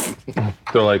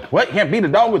 They're like, what? You can't beat a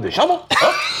dog with a shovel?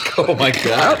 Oh my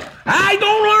God. I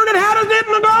don't learn it how to hit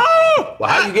the dog. Well,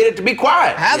 how do you get it to be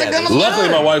quiet? How's it gonna Luckily,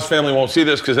 learn? my wife's family won't see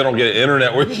this because they don't get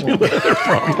internet where she lives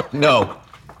from. No.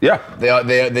 Yeah. They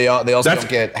also That's- don't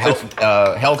get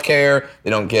health care. They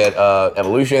don't get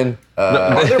evolution.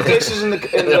 Are there places in the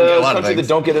get a lot of country that things.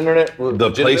 don't get internet?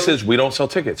 The places we don't sell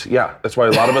tickets. Yeah, that's why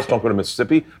a lot of us don't go to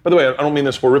Mississippi. By the way, I don't mean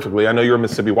this horrifically. I know you're in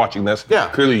Mississippi watching this. Yeah.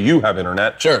 Clearly you have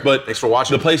internet. Sure. But Thanks for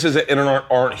watching. The places that internet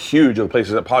aren't huge are the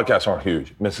places that podcasts aren't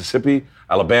huge. Mississippi,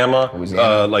 Alabama,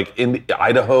 Louisiana. like in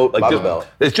Idaho. Like Bible this- Belt.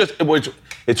 it's just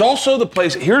it's also the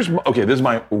place. This is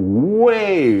my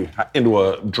way into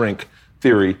a drink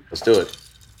theory. Let's do it.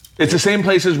 It's the same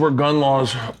places where gun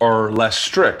laws are less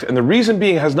strict. And the reason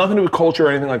being, it has nothing to do with culture or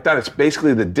anything like that. It's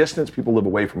basically the distance people live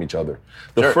away from each other.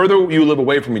 The further you live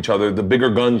away from each other, the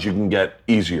bigger guns you can get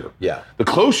easier. Yeah. The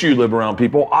closer you live around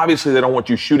people, obviously they don't want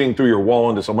you shooting through your wall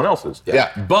into someone else's.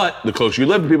 Yeah. But the closer you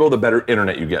live to people, the better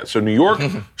internet you get. So New York,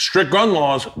 strict gun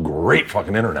laws, great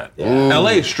fucking internet.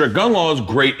 LA, strict gun laws,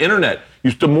 great internet.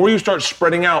 The more you start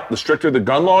spreading out, the stricter the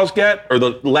gun laws get, or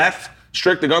the less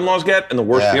strict the gun laws get, and the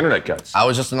worse the internet gets. I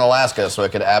was just in Alaska, so I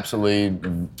could absolutely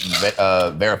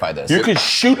verify this. You could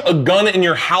shoot a gun in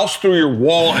your house through your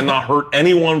wall and not hurt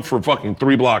anyone for fucking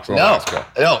 3 blocks in Alaska.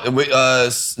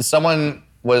 Someone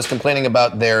was complaining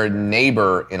about their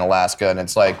neighbor in Alaska, and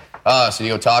it's like, so you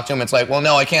go talk to him? It's like, well,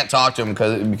 no, I can't talk to him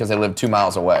because they live 2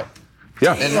 miles away.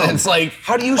 Yeah. And it's like,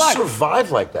 How do you survive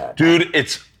like that? Dude, But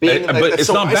it's it's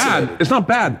so not isolated. bad. It's not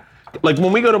bad. Like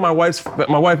when we go to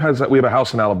we have a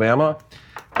house in Alabama,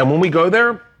 and when we go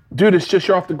there, dude, it's just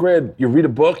you're off the grid. You read a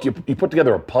book, you put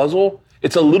together a puzzle.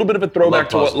 It's a little bit of a throwback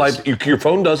to what puzzles. life. Your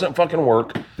phone doesn't fucking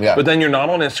work. Yeah. But then you're not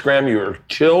on Instagram. You're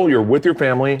chill. You're with your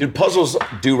family. Dude, puzzles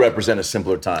do represent a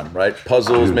simpler time, right?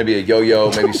 Puzzles, maybe a yo-yo,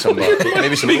 maybe some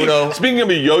Uno. Speaking of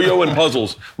a yo-yo and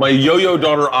puzzles, my yo-yo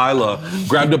daughter Isla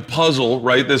grabbed a puzzle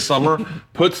right this summer,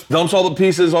 dumps all the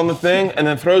pieces on the thing, and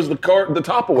then throws the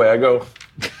top away. I go,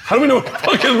 how do we know what it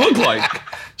fucking look like?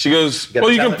 She goes,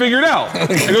 well, you can figure it out. I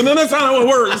go, no, that's not how it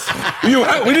works.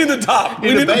 We need the top. We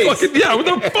need the base. fucking, yeah, what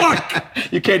the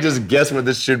fuck? You can't just guess what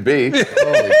this should be.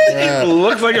 It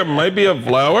looks like it might be a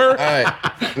flower. all right,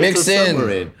 mix a in.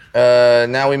 submarine.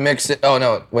 Now we mix it. Oh,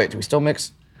 no, wait, do we still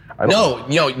mix? No,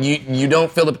 you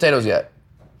don't fill the potatoes yet.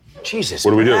 Jesus.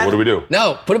 What do we do? man. What do we do?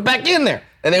 No, put it back in there.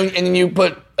 And then you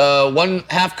put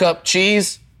 1/2 cup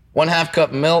cheese, 1/2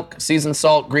 cup milk, seasoned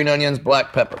salt, green onions,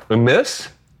 black pepper. And this?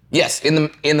 Yes, in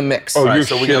the mix. Oh, you're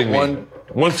so we shitting got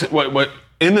me. What,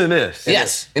 into this?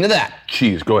 Yes, into that.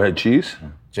 Cheese. Go ahead, cheese.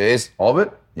 Cheese. All of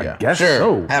it? Yeah. Guess Sure.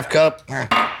 so. 1/2 cup.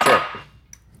 Sure.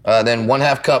 Then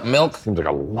 1/2 cup milk. Seems like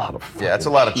a lot of Yeah, that's a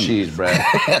lot of cheese, Brad.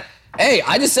 Hey,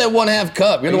 I just said 1/2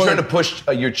 cup. You're Are the you one trying that... to push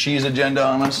your cheese agenda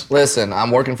on us? Listen,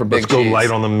 I'm working for big Let's go cheese.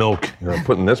 light on the milk. You're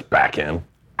putting this back in.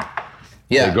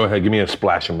 Yeah. Hey, go ahead, give me a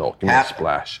splash of milk. Give me a Half-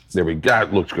 splash. There we go.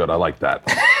 It looks good. I like that.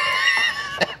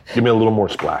 Give me a little more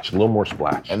splash. A little more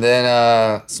splash. And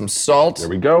then some salt, There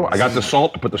we go. I got the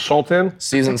salt. I put the salt in.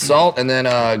 seasoned salt, and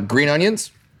then green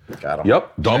onions. Got him.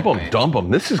 Yep. Dump them.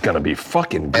 This is gonna be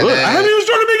fucking good. then- I haven't even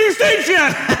started making steaks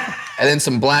yet. And then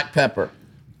some black pepper.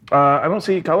 I don't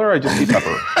see color. I just see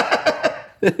pepper.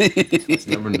 It's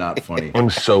never not funny. I'm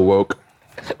so woke.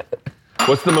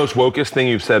 What's the most wokest thing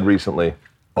you've said recently?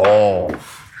 Oh,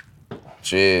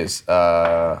 jeez.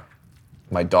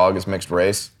 My dog is mixed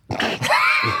race.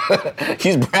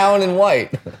 He's brown and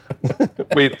white.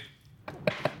 Wait.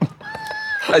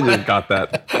 I just got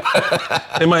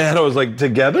that. In my head, I was like,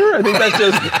 together? I think that's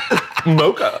just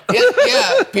mocha.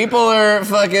 Yeah, people are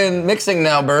fucking mixing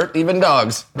now, Bert. Even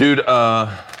dogs. Dude,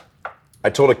 I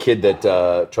told a kid that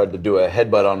tried to do a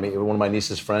headbutt on me, one of my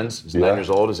niece's friends. He's 9 years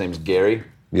old. His name's Gary.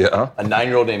 yeah. A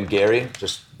 9-year-old named Gary.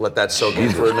 Just let that soak in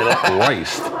for a minute.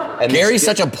 Christ. And Gary's this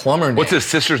such a plumber name. What's his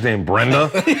sister's name? Brenda?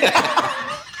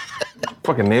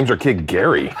 Fucking names our kid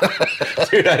Gary.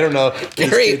 Dude, I don't know.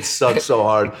 Gary- These kids suck so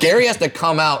hard. Gary has to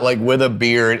come out like with a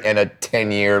beard and a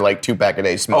 10-year, like 2-pack a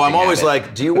day smoking Oh, I'm always habit.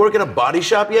 like, do you work in a body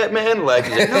shop yet, man? Like,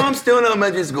 he's like, no, I'm still in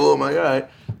elementary school. I'm like, all right.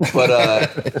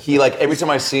 But he, like, every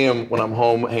time I see him when I'm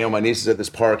home hanging with my nieces at this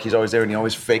park, he's always there and he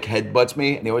always fake headbutts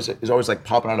me. And he's always like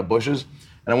popping out of bushes.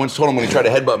 And I once told him when he tried to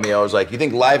headbutt me, I was like, you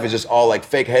think life is just all like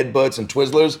fake headbutts and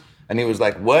Twizzlers? And he was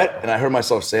like, what? And I heard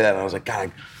myself say that and I was like,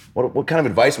 God, what kind of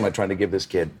advice am I trying to give this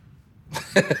kid?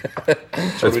 So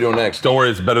what are we doing next? Don't worry,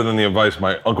 it's better than the advice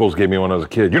my uncles gave me when I was a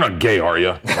kid. You're not gay, are you?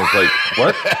 I was like,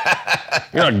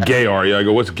 what? You're not gay, are you? I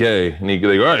go, what's gay? And they go,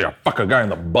 oh, yeah, fuck a guy in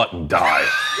the butt and die.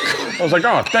 I was like,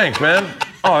 oh, thanks, man.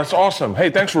 Oh, that's awesome. Hey,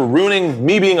 thanks for ruining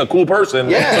me being a cool person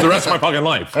Yeah. for the rest of my fucking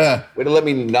life. Way to let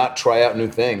me not try out new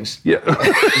things. Yeah.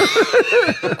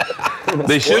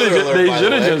 They should have Spoiler alert, by the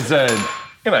way. just said,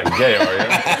 you're not gay, are you?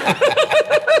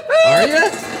 Are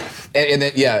you? And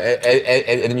then, yeah,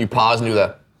 and then you pause and do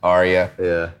the, Are you?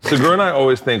 Yeah. Segura and I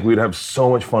always think we'd have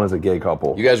so much fun as a gay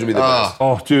couple. You guys would be the best.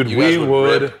 Oh, dude, You we guys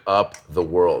would. rip up the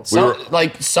world.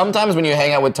 Like sometimes when you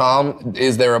hang out with Tom,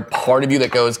 is there a part of you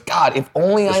that goes, God, if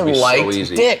only I would be so liked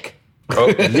easy. dick? Oh,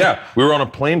 yeah, we were on a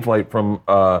plane flight from.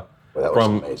 That was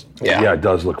amazing. Yeah. It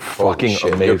does look fucking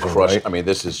Shit, amazing, you're crushed. right? I mean,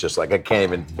 this is just like I can't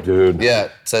even. Dude. Yeah,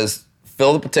 it says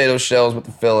fill the potato shells with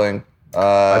the filling.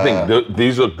 I think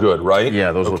these look good, right?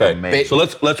 Yeah, those look amazing. So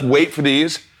let's wait for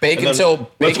these. Bake and then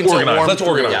until let's organize. warm. Let's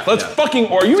organize. Yeah, Let's yeah. fucking.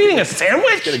 Are you eating a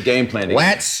sandwich? Get a game plan. together.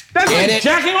 Let's That's get like it.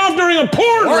 jacking off during a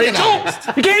porn, Organized.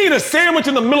 Rachel. You can't eat a sandwich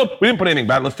in the middle. We didn't put anything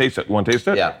bad. Let's taste it. You want to taste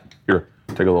it? Yeah. Here,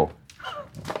 take a little.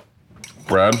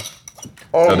 Brad.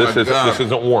 Oh No, my God. this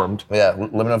isn't warmed. Yeah,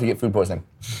 let me know if you get food poisoning.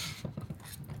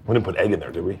 We didn't put egg in there,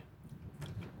 did we?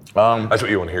 Um, That's what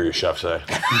you want to hear your chef say.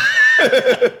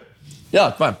 Yeah,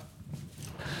 it's fine.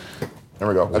 There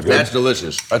we go. That's good. That's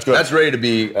delicious. That's good. That's ready to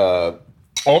be. Oh,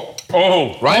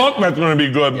 Right? fuck, that's going to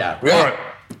be good. Yeah. Yeah. All right.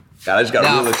 God, I just got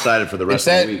Now, real excited for the rest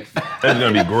it of the said- week. That's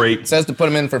going to be great. It says to put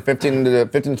them in for 15 to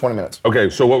 20 minutes. Okay,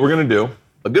 so what we're going to do,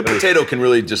 A good potato can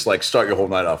really just like start your whole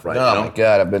night off right. Oh you know? my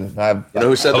God, You know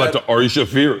who said I like that? to Ari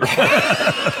Shafir.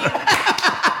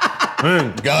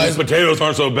 guys, Potatoes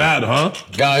aren't so bad, huh?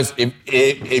 guys,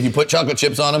 if you put chocolate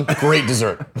chips on them, great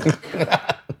dessert.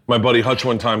 My buddy Hutch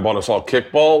one time bought us all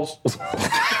kickballs.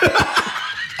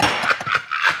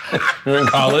 You're in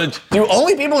college. Do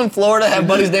only people in Florida have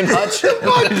buddies named Hutch?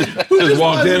 Just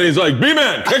walked in and he's like,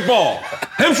 B-Man, kickball.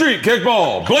 Hem Street,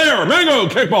 kickball. Blair, Mango,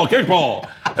 kickball, kickball.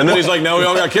 And then he's like, now we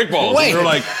all got kickballs. Wait, And they're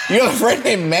like, you have a friend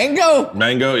named Mango?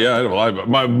 Mango, yeah, I don't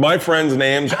lie. My friends'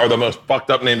 names are the most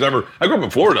fucked up names ever. I grew up in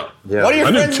Florida. Yeah. What are your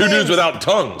I knew friends' two names? dudes without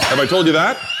tongues. Have I told you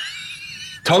that?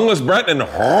 Tongueless Brett and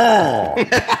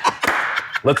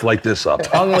Let's light this up.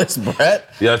 Tongueless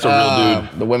Brett? Yeah, that's a real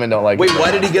dude. The women don't like Wait, it.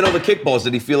 why did he get all the kickballs?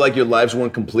 Did he feel like your lives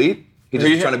weren't complete? He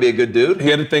just trying to be a good dude? He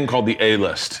had a thing called the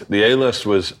A-list. The A-list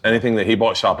was anything that he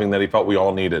bought shopping that he felt we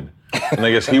all needed. And I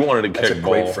guess he wanted a kickball. That's a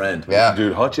great friend. Yeah.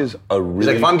 Dude, Hutch is a really... He's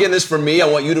like, if I'm getting this for me, I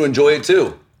want you to enjoy it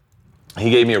too. He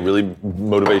gave me a really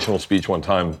motivational speech one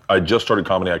time. I just started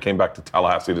comedy. I came back to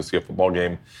Tallahassee to see a football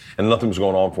game, and nothing was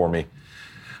going on for me.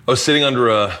 I was sitting under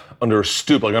a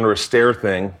stoop, like under a stair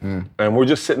thing, and we're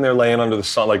just sitting there laying under the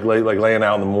sun, like laying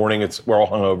out in the morning. We're all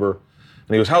hungover. And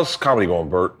he goes, "How's comedy going,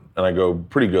 Bert?" And I go,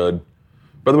 "Pretty good."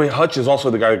 By the way, Hutch is also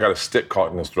the guy that got a stick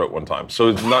caught in his throat one time. So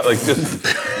it's not like just.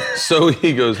 So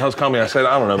he goes, "How's comedy?" I said,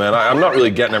 "I don't know, man. I'm not really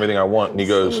getting everything I want." And he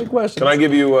goes, "Can I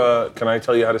give you? Can I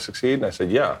tell you how to succeed?" And I said,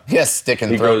 "Yeah." Yes, stick in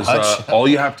He throat, goes, Hutch. "All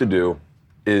you have to do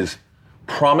is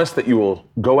promise that you will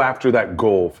go after that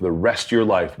goal for the rest of your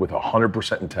life with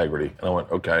 100% integrity." And I went,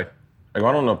 "Okay." I go,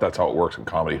 "I don't know if that's how it works in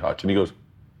comedy, Hutch." And he goes,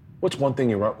 "What's one thing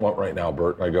you want right now,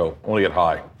 Bert?" And I go, "I want to get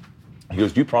high." He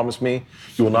goes, "Do you promise me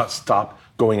you will not stop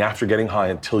going after getting high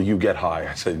until you get high?"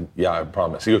 I said, "Yeah, I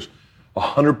promise." He goes,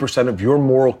 100% of your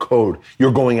moral code,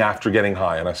 you're going after getting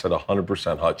high." And I said,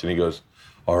 100%, Hutch. And he goes,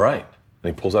 "All right."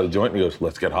 And he pulls out a joint and he goes,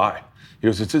 "Let's get high." He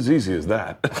goes, "It's as easy as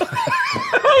that."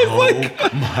 I was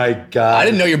like, My God. I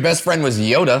didn't know your best friend was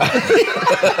Yoda.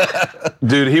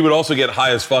 dude, he would also get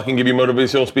high as fuck and give you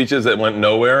motivational speeches that went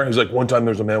nowhere. He's like, "One time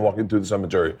there's a man walking through the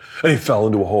cemetery and he fell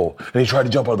into a hole and he tried to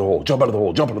jump out of the hole, jump out of the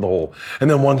hole, jump out of the hole. And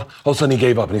then all of a sudden he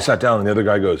gave up and he sat down and the other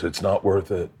guy goes, 'It's not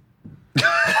worth it.'"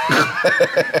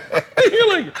 You're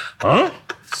like, huh?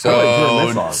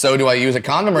 So do I use a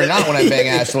condom or not when I bang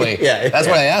Ashley? Yeah, That's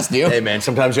what I asked you. Hey, man,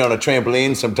 sometimes you're on a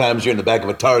trampoline, sometimes you're in the back of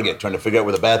a Target trying to figure out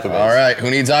where the bathroom is. All right,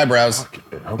 who needs eyebrows?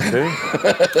 Okay.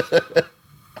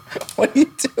 What are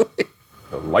you doing?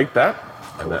 Like that.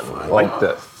 And then like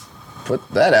this. Put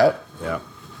that out. Yeah.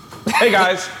 Hey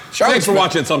guys, thanks for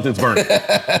watching Something's Burning.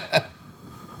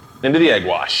 Into the egg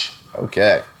wash.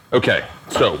 Okay. Okay,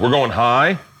 so we're going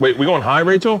high. Wait, we going high,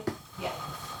 Rachel? Yeah.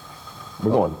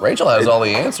 We're going. Rachel has all the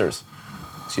answers.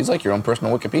 She's like your own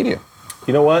personal Wikipedia.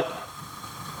 You know what?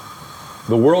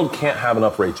 The world can't have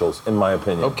enough Rachels, in my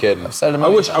opinion. No kidding. I've said it a I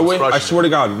million wish. times. I swear to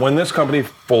God, when this company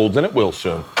folds, and it will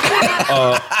soon,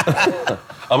 I'm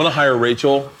gonna hire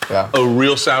Rachel Yeah. a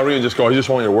real salary and just go, "I just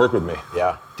want you to work with me."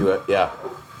 Yeah, do it. Yeah.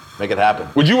 Make it happen.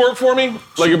 Would you work for me?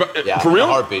 Like, Yeah, for real? in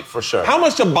a heartbeat, for sure. How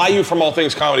much to buy you from All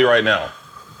Things Comedy right now?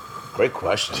 Great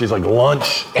question. She's like,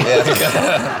 lunch.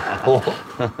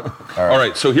 All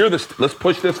right, so let's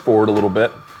push this forward a little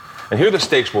bit. And here are the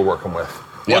stakes we're working with.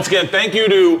 Yeah. Once again, thank you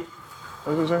to...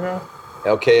 What was that guy?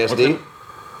 LKSD.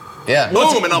 Yeah.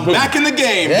 Boom, and I'm back in the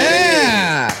game.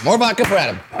 Yeah. More vodka for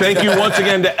Adam. Thank you once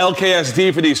again to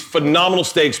LKSD for these phenomenal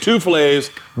steaks. 2 fillets,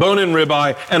 bone-in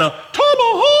ribeye, and a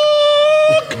tomahawk.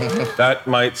 That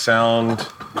might sound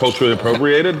culturally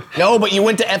appropriated. No, but you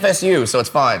went to FSU, so it's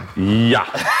fine. Yeah.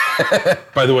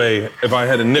 By the way, if I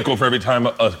had a nickel for every time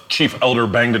a chief elder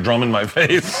banged a drum in my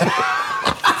face,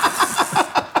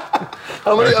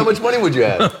 How much money would you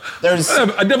have? There's so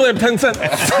I definitely have 10 cents.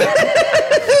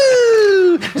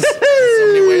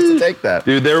 many ways to take that.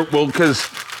 Dude, because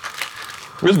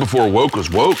this was before woke was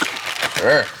woke.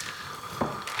 Sure.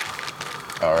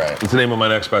 All right. It's the name of my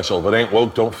next special. If it ain't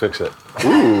woke, don't fix it.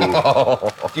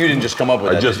 You didn't just come up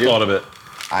with that. I just did you? thought of it.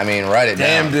 I mean, write it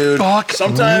Damn, down. dude. Fuck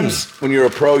Sometimes when you're a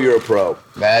pro, you're a pro.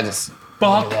 That's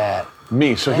Fuck look at that.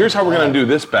 me. So here's how we're gonna do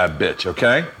this bad bitch,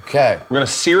 okay? Okay. We're gonna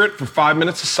sear it for 5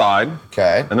 minutes aside.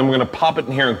 Okay. And then we're gonna pop it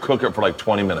in here and cook it for like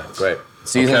 20 minutes. Great.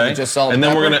 Season it with just salt and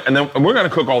then pepper? we're gonna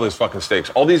cook all these fucking steaks.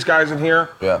 All these guys in here,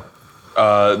 Yeah.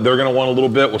 they're gonna want a little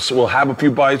bit. We'll have a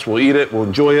few bites. We'll eat it. We'll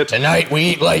enjoy it. Tonight we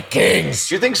eat like kings.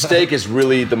 Do you think steak is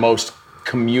really the most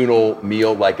communal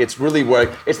meal? Like it's really where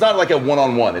it's not like a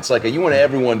one-on-one. It's like you want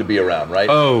everyone to be around, right?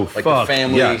 Oh, like fuck, the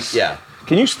family. yes. Yeah.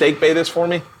 Can you steak bay this for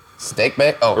me? Steak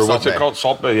bake? Oh, Or salt what's it bake. called?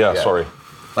 Salt bay? Yeah, sorry.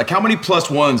 Like how many plus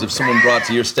ones, if someone brought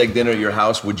to your steak dinner at your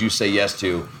house, would you say yes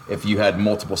to if you had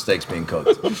multiple steaks being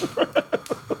cooked?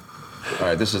 All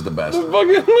right, this is the best.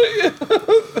 Fucking,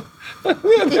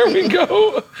 there we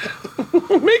go.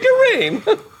 Make it rain.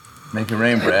 Make it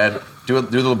rain, Brad. Do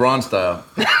the LeBron style.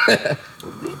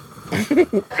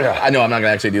 I know I'm not gonna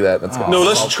actually do that. That's fine. No,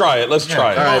 let's try it. Let's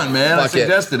try it. Come on, man. I fuck it.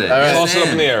 suggested it. All right. Toss it up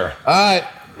in the air. All right,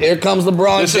 here comes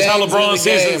LeBron. This is how James LeBron in the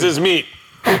game. seasons his meat.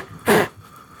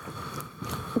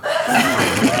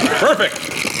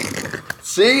 Perfect.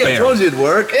 See, I Bam. told you it'd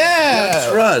work. Yeah.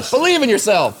 Trust. Believe in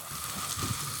yourself.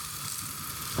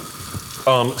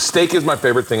 Steak is my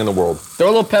favorite thing in the world. Throw a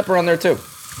little pepper on there too.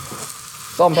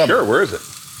 Salt and pepper. Sure, where is it?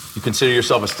 You consider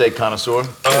yourself a steak connoisseur?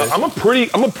 I'm a pretty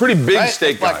big Right?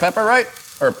 steak Black guy. pepper, right?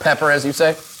 Or pepper, as you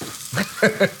say.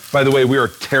 By the way, we are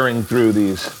tearing through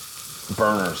these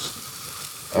burners.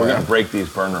 We're gonna break these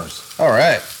burners. All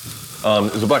right.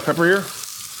 Is the black pepper here?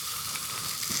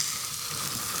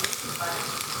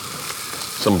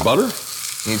 Some butter?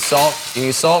 You need salt. You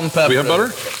need salt and pepper. Do we have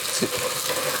butter?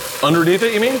 Underneath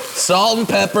it, you mean? Salt and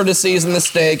pepper to season the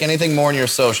steak. Anything more, and you're a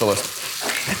socialist.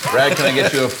 Brad, can I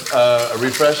get you a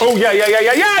refresh? Oh, yeah.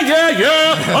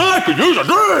 I could use a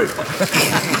drink.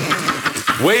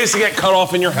 Ways to get cut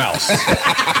off in your house.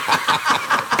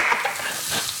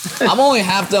 I'm only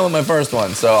half done with my first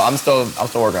one, so I'm still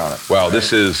working on it. Wow,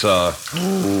 this is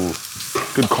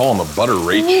good call on the butter,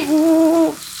 Rach.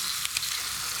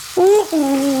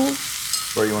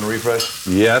 Where you want a refresh?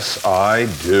 Yes, I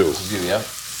do. You, yeah?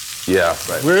 Yeah.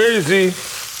 Right. Where is he?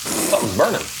 Something's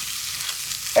burning.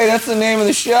 Hey, that's the name of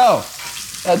the show.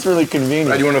 That's really convenient.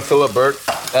 Brad, you want to fill up Bert?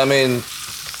 I mean,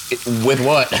 with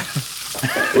what?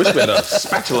 Wish we had a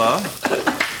spatula.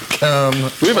 Do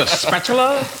we have a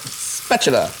spatula?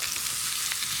 Spatula.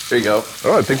 There you go.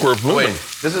 Oh, I think we're moving. Wait,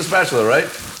 this is a spatula, right?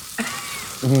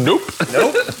 Nope.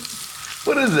 Nope.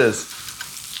 What is this?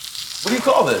 What do you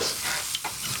call this?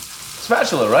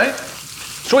 Spatula, right?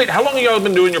 So wait, how long have y'all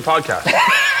been doing your podcast?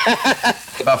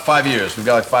 About 5 years. We've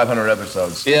got like 500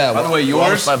 episodes. Yeah, By the way, we're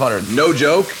almost yours, 500. no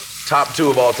joke, top 2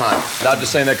 of all time. Not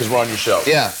just saying that because we're on your show.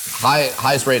 Yeah,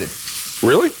 highest rated.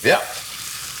 Really? Yeah.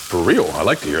 For real? I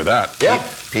like to hear that. Yeah.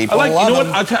 People I like. love You know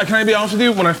them. what? Can I be honest with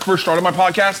you? When I first started my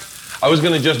podcast, I was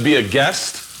gonna just be a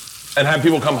guest and have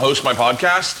people come host my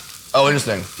podcast. Oh,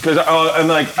 interesting. Because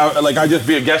I just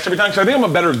be a guest every time. Because I think I'm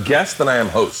a better guest than I am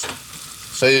host.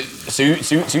 So you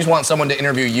just want someone to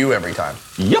interview you every time?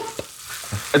 Yep.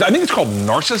 I think it's called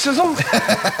narcissism.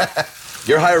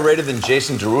 You're higher rated than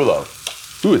Jason Derulo.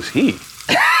 Who is he?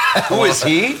 Who is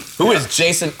he? Who is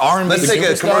Jason R&B Let's take a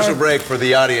superstar? commercial break for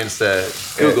the audience to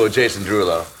Google Jason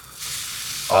Derulo.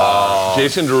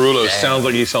 Jason Derulo sounds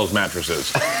like he sells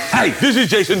mattresses. Hey, this is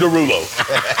Jason Derulo.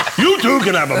 You too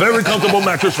can have a very comfortable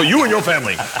mattress for you and your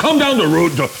family. Come down to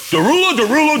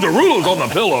Derulo's on the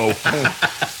pillow.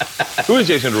 Who is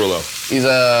Jason Derulo? He's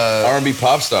a R&B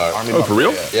pop star. Oh, for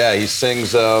real? Yeah, he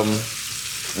sings a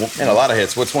lot of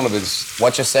hits. What's one of his?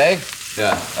 What You Say?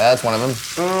 Yeah. That's one of them.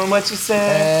 What you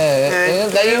say?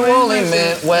 That you only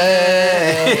meant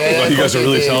well. You guys are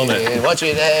really selling it. What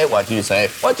you say? What you say?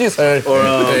 What you say? Or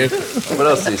what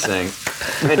else did he sing?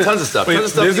 Man, tons of stuff. Wait, Tons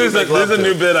of stuff this that you is make a love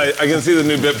new to. bit. I can see the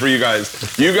new bit for you guys.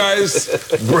 You guys,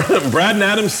 Brad and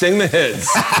Adam sing the hits.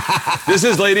 This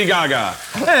is Lady Gaga.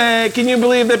 Hey, can you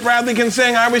believe that Bradley can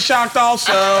sing? I was shocked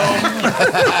also.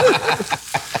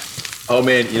 Oh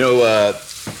man, you know,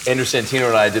 Andrew Santino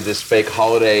and I did this fake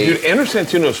holiday. Dude, Andrew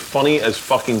Santino's funny as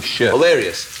fucking shit.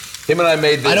 Hilarious. Him and I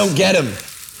made this. I don't get him.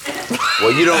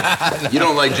 Well, you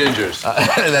don't like gingers.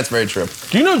 That's very true.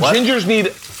 Do you know gingers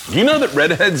need? Do you know that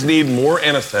redheads need more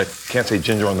anesthetic? Can't say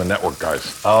ginger on the network,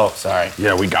 guys. Oh, sorry.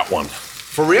 Yeah, we got one.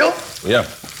 For real? Yeah.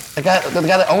 The guy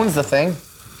that owns the thing.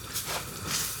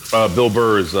 Bill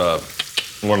Burr is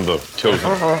one of the chosen.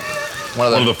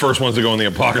 One One of the first ones to go in the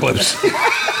apocalypse.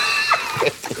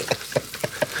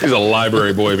 He's a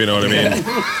library boy, if you know what I mean.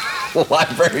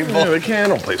 library boy. Yeah, they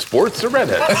don't play sports. They're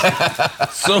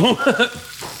redheads. So,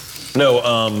 no.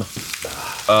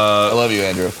 I love you,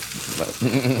 Andrew.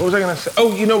 What was I gonna say?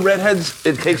 Oh, you know, redheads.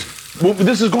 It takes. Well,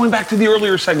 this is going back to the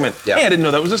earlier segment. Yeah. Hey, I didn't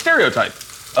know that was a stereotype.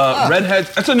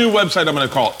 Redheads. That's a new website I'm going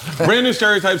to call it.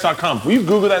 Brandnewstereotypes.com. Will you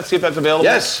Google that and see if that's available?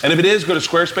 Yes. And if it is, go to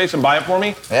Squarespace and buy it for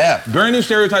me. Yeah.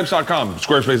 Brandnewstereotypes.com.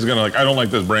 Squarespace is going to I don't like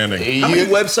this branding. How many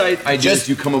website ideas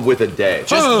do you come up with a day?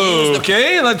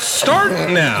 Okay, let's start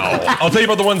now. I'll tell you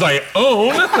about the ones I own.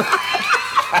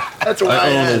 That's what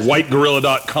I own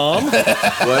whitegorilla.com.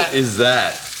 What is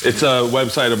that? It's a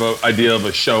website about idea of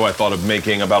a show I thought of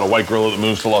making about a white gorilla that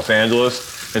moves to Los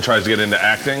Angeles and tries to get into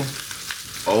acting.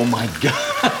 Oh my God.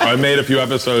 I made a few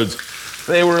episodes.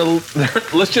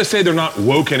 Let's just say they're not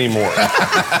woke anymore.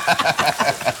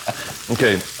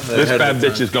 Okay, this bad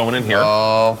bitch is going in here.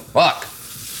 Oh, fuck.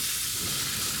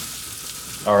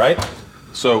 All right.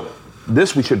 So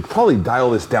this, we should probably dial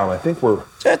this down. I think we're,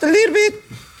 Just a little bit.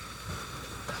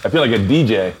 I feel like a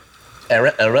DJ.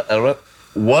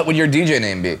 What would your DJ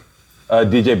name be?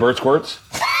 DJ Burt Squirts.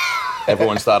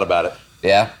 Everyone's thought about it.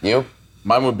 Yeah, you?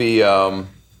 Mine would be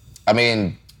I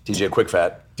mean, DJ Quick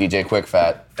Fat. DJ Quick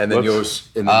Fat. And then Whoops.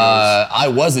 yours. I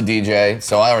was a DJ,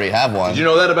 so I already have one. Did you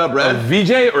know that about A Brad?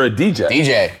 VJ or a DJ?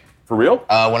 DJ. For real?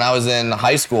 When I was in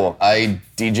high school, I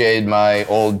DJ'd my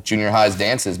old junior high's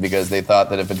dances because they thought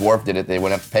that if a dwarf did it, they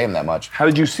wouldn't have to pay him that much. How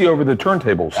did you see over the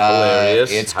turntables?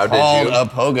 Hilarious. It's How did called you? a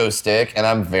pogo stick, and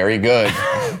I'm very good.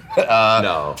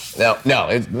 No. No,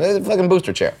 it's a fucking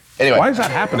booster chair. Anyway, Why is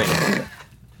that happening?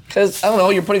 because, I don't know,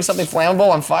 you're putting something flammable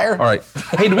on fire? All right.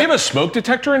 Hey, do we have a smoke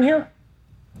detector in here?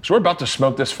 So we're about to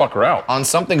smoke this fucker out. On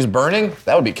something's burning?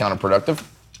 That would be counterproductive.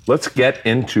 Let's get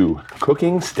into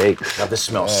cooking steaks. God, this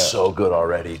smells so good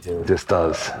already, dude. This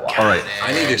does. All right.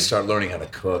 I need to start learning how to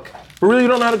cook. But really, you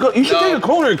don't know how to cook? You should No. take a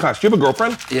culinary class. Do you have a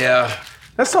girlfriend? Yeah.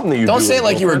 That's something that you do. Don't say it with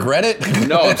a like you girlfriend. regret it.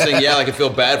 No, I'm saying, yeah, like I feel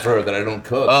bad for her that I don't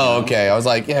cook. Oh, okay. I was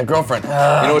like, yeah, girlfriend. You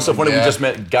know what's so funny? Yeah. We just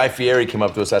met Guy Fieri came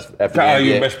up to us after the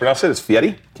You NBA. mispronounced it. It's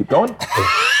Fieri. Keep going.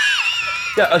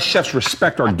 Yeah, us chefs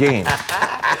respect our game.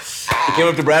 He came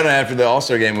up to Brad and I after the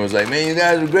All-Star game and was like, man, you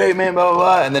guys are great, man, blah, blah,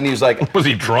 blah. And then he was like, Was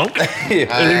he drunk? You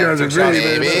guys are great,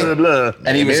 baby. Blah, blah, blah.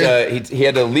 and he was he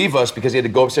had to leave us because he had to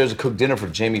go upstairs to cook dinner for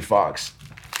Jamie Foxx.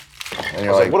 And I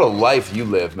you're was like, like, what a life you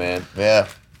live, man. yeah.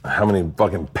 How many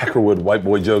fucking Peckerwood white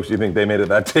boy jokes do you think they made at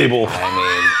that table?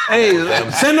 I mean,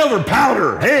 Hey, send over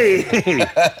powder. Hey.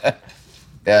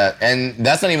 Yeah, and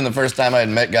that's not even the first time I had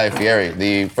met Guy Fieri.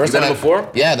 The first met time him before?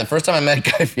 Yeah, the first time I met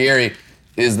Guy Fieri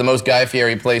is the most Guy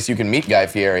Fieri place you can meet Guy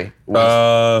Fieri.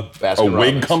 A Baskin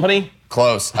wig Robbins. company?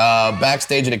 Close.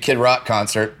 Backstage at a Kid Rock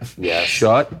concert. yes.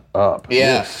 Shut up.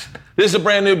 Yeah. This is a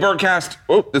brand new Burtcast.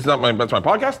 Oh, that's my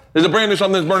podcast. This is a brand new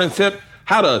Something's Burning tip.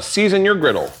 How to season your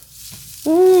griddle.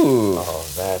 Ooh. Oh,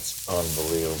 that's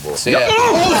unbelievable. So, yeah.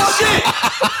 Oh, shit!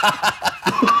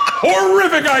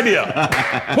 Horrific idea.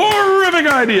 Horrific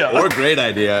idea. Or great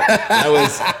idea. That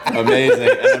was amazing.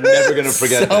 And I'm never going to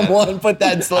forget that. Someone put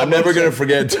that in slow I'm never motion. going to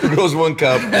forget 2 girls, 1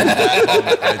 cup. And that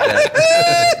moment right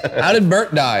there. How did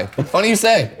Bert die? Funny you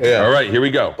say. Yeah. All right, here we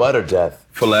go. Butter death.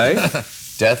 Filet.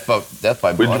 Death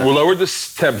by We butter. lowered the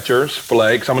temperatures,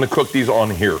 filet, because I'm going to cook these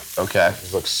on here. Okay.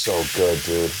 These look so good,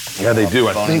 dude. Yeah, they do.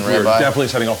 I Bone think and we're ribeye. definitely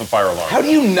setting off the fire alarm. How do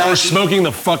you We're not smoking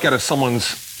the fuck out of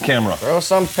someone's camera. Throw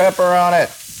some pepper on it.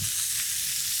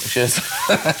 Which is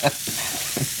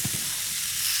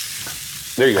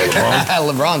There you go, LeBron.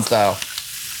 LeBron style.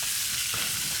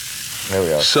 There we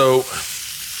go. So,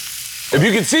 if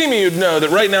you could see me, you'd know that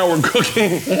right now we're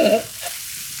cooking.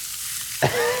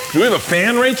 Do we have a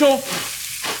fan, Rachel?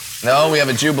 No, we have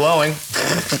a Jew blowing.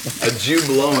 a Jew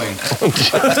blowing?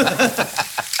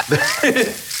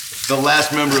 The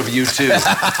last member of U2.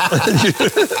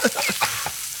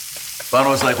 Bono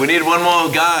was like, we need one more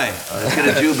guy. Let's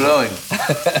get a Jew blowing.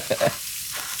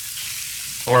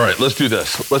 All right, let's do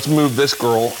this. Let's move this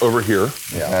girl over here.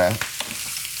 Yeah.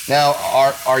 Now,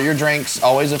 are your drinks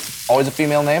always a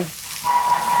female name?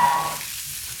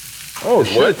 Oh,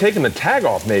 should have taken the tag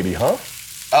off maybe, huh?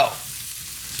 Oh,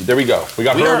 There we go. We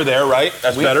got her over there, right?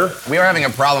 That's better. We are having a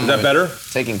problem Is that with better?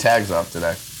 taking tags off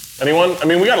today. Anyone? I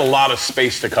mean, we got a lot of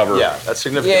space to cover. Yeah, that's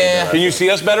significant. Yeah. Can you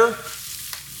see us better?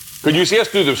 Could you see us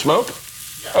through the smoke?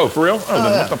 Oh, for real? Oh,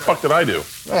 then what the fuck did I do?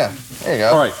 Yeah, there you go.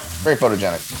 All right. Very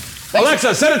photogenic. Thanks.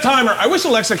 Alexa, set a timer. I wish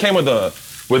Alexa came with a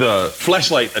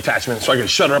fleshlight attachment so I could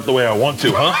shut her up the way I want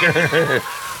to, huh?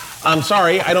 I'm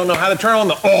sorry, I don't know how to turn on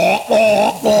the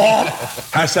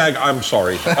Hashtag I'm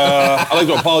sorry. I'd like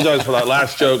to apologize for that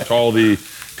last joke to all the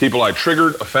people I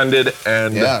triggered, offended,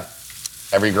 and... Yeah.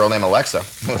 Every girl named Alexa.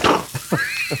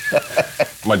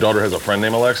 My daughter has a friend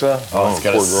named Alexa. Oh, it's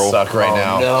gonna poor girl. suck right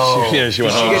now. No. She went Did she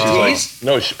home. get She's teased?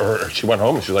 like, no, she went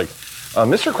home and she's like,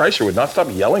 Mr. Kreischer would not stop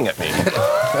yelling at me.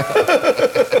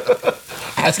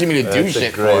 Asking me to do That's a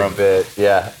shit for great him. bit.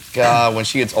 Yeah. God, when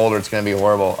she gets older, it's gonna be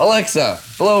horrible. Alexa,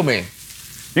 blow me.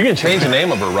 You can change the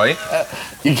name of her, right?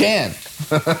 You can.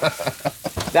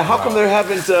 Now, how come there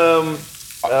haven't?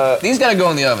 These gotta go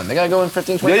in the oven. They gotta go in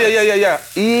 15, 20 minutes.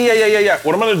 Yeah.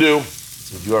 What I'm gonna do,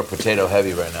 You are potato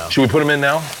heavy right now. should we put them in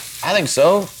now? I think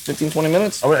so. 15, 20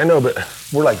 minutes. I mean, I know, but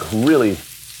we're like really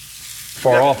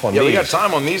far off on Yeah, these. we got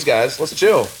time on these guys. Let's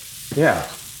chill. Yeah.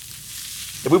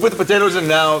 If we put the potatoes in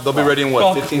now, they'll be ready in what?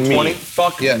 Fuck 15, me. 20?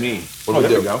 Fuck Yeah. me. What do we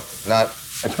there do? we go. Not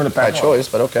I turn it by back on. choice,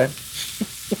 but okay.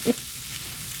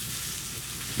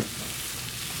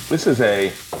 This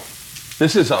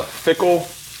is a fickle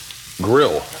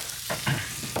grill.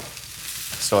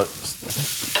 So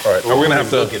All right, we're gonna have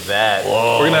to Look at that.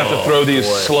 we're gonna have to throw these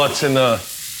sluts in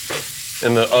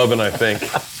the oven, I think.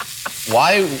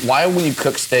 why when you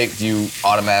cook steak do you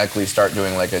automatically start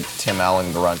doing like a Tim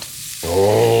Allen grunt?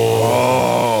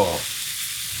 Oh.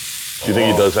 Do you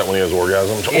think he does that when he has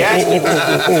orgasms?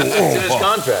 It's in his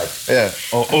contract. Yeah.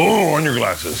 On your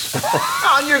glasses.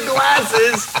 On your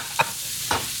glasses.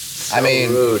 I mean,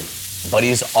 Rude. but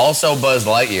he's also Buzz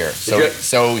Lightyear, You're-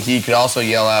 so he could also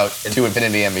yell out to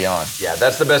infinity and beyond. Yeah,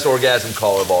 that's the best orgasm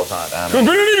call of all time.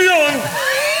 Infinity Beyond.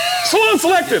 Salon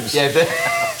Selectives. Yeah,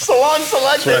 salon That's what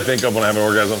I selected. think of when I have an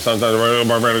orgasm. Sometimes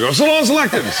my brain goes, Salon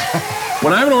Selectives.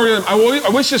 When I have an orgasm, I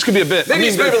wish this could be a bit.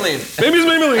 Baby's Maybelline. Baby's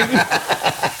Maybelline.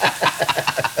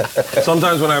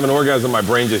 Sometimes when I have an orgasm, my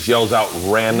brain just yells out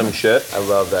random shit, I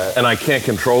love that. and I can't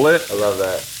control it. I love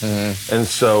that. And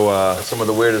so, Some of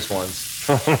the weirdest ones.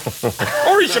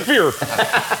 Ari Shafir,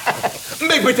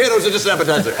 Baked potatoes are just an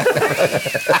appetizer.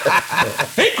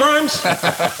 hate crimes.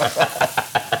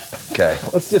 Okay,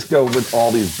 let's just go with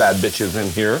all these bad bitches in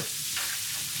here.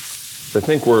 I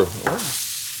think we're.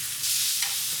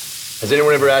 Has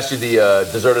anyone ever asked you the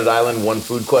deserted island one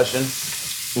food question?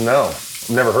 No, I've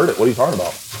never heard it. What are you talking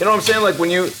about? You know what I'm saying? Like when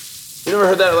you never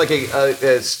heard that like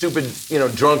a stupid,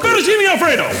 drunk. Fettuccine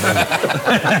Alfredo.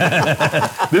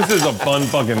 This is a fun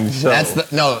fucking show.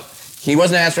 No, he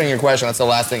wasn't answering your question. That's the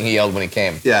last thing he yelled when he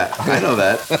came. Yeah, I know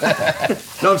that.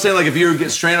 No, I'm saying like if you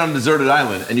get stranded on a deserted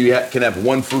island and you can have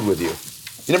one food with you.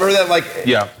 You never heard that? Like,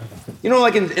 Yeah.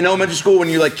 like in elementary school when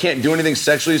you like can't do anything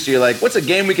sexually, so you're like, what's a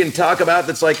game we can talk about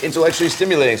that's like intellectually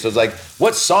stimulating? So it's like,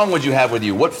 what song would you have with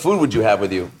you? What food would you have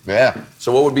with you? Yeah.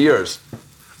 So what would be yours?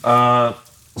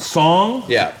 Song?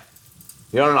 Yeah.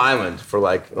 You're on an island for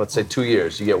like, let's say 2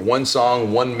 years. You get one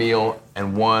song, one meal,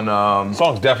 and one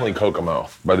Song's definitely Kokomo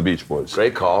by the Beach Boys.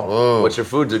 great call. Ooh. What's your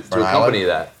food to an accompany island?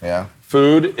 that? Yeah.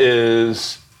 Food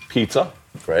is pizza.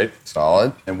 Great.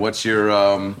 Solid. And what's your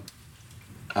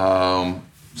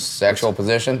Sexual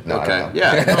position? No, I okay. don't know.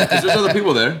 Yeah, because there's other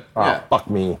people there. Ah, fuck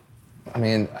me. I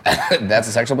mean, that's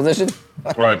a sexual position?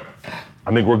 Right.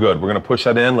 I think we're good. We're gonna push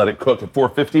that in, let it cook at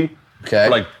 450. Okay.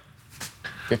 For like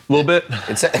a little bit.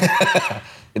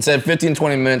 It said 15,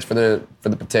 20 minutes for the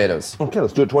potatoes. Okay,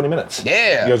 let's do it 20 minutes.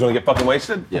 Yeah. You guys wanna get fucking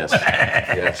wasted? Yes.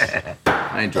 Yes.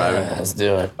 I ain't driving. Let's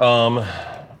do it.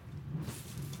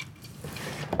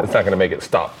 It's not gonna make it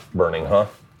stop burning, huh?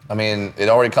 I mean, it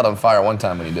already caught on fire one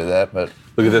time when you did that, but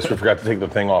Look at this, we forgot to take the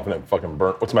thing off and it fucking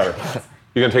burnt. What's the matter?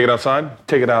 You gonna take it outside?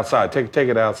 Take it outside. Take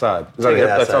it outside. Is that,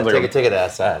 that sounds like take it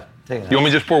outside. Take it You want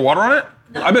me to just pour water on it?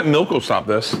 I bet milk will stop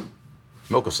this.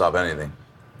 Milk will stop anything.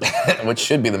 which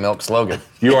should be the milk slogan.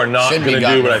 You are not Should be gonna do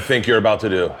gotten. what I think you're about to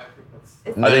do.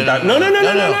 No, I think that. No.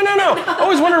 I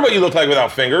always wondered what you look like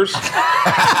without fingers.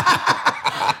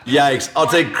 Yikes. I'll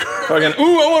take. Fucking,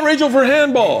 ooh, I want Rachel for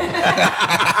handball.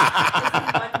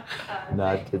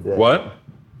 Not today. What?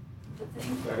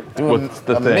 Do What's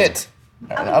the a thing? mitt.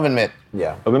 An oven mitt.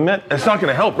 Yeah. Oven mitt? It's not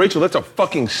gonna help, Rachel. That's a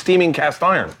fucking steaming cast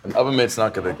iron. An oven mitt's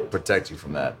not going to protect you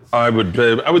from that. I would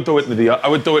throw it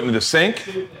into the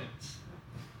sink.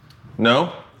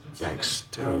 No, Yikes,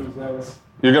 dude.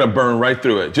 you're gonna burn right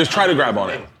through it. Just try to grab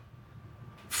on it.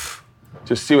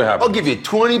 Just see what happens. I'll give you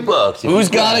 $20. if Who's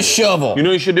you got a it. shovel? You know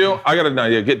what you should do? I got an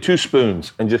idea. Get 2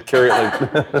 spoons and just carry it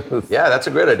like. Yeah, that's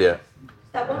a great idea.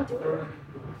 That won't do it.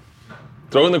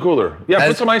 Throw it in the cooler. Yeah,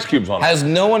 Has- put some ice cubes on it. Has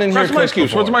no one in here Crack some ice cooked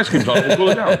cubes. Put before? some ice cubes on it. We'll cool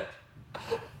it down.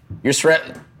 We're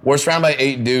surrounded by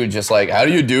 8 dudes. Just like, how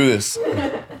do you do this?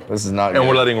 This is not. And good.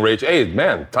 we're letting Rachel. Hey,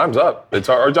 man, time's up. It's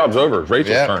our job's over. It's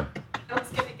Rachel's turn. I was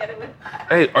gonna get it with that.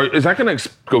 Hey, is that gonna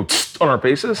go on our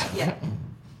faces? Yeah.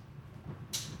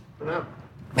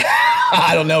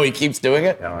 I don't know. He keeps doing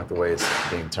it. I don't like the way it's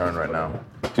being turned right now.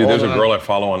 Dude, there's a girl I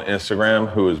follow on Instagram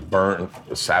who is burnt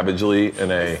savagely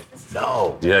in a.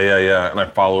 No. Yeah. And I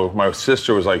follow. My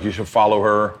sister was like, you should follow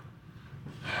her.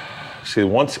 See,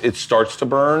 once it starts to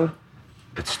burn,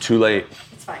 it's too late.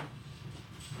 It's fine.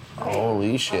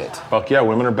 Holy shit. Fuck yeah,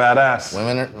 women are badass.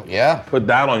 Women are. Yeah. Put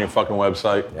that on your fucking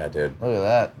website. Yeah, dude. Look at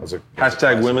that. Those are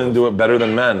Hashtag women do it better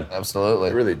than men. Absolutely.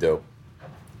 They really do.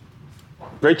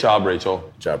 Great job, Rachel.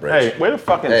 Good job, Rachel. Hey, way to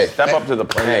fucking Hey. step up to the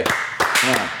plate.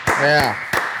 Hey, Yeah.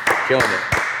 killing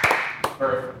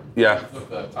it. Yeah.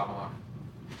 Oh.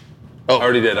 I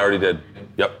already did.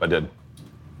 Yep, I did.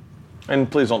 And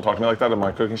please don't talk to me like that at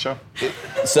my cooking show.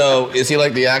 So is he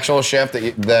like the actual chef I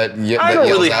don't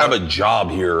really have a job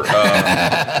here.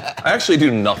 I actually do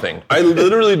nothing. I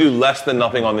literally do less than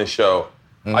nothing on this show.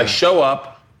 I show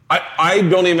up. I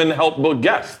don't even help book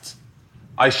guests.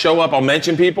 I show up. I'll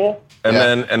mention people,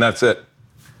 and that's it.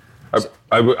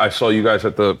 I saw you guys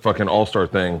at the fucking All-Star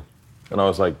thing, and I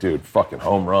was like, dude, fucking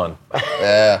home run.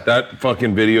 Yeah. That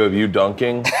fucking video of you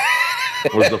dunking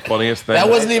was the funniest thing. That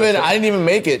wasn't even. I didn't even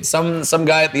make it. Some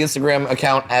guy at the Instagram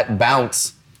account at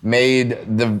Bounce made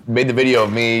the video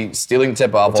of me stealing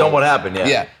tip off. Tell them what happened, yeah.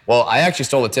 Yeah. Well, I actually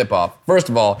stole the tip off. First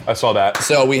of all, I saw that.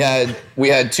 so we had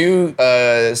 2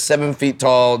 7 feet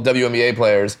tall WNBA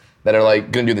players that are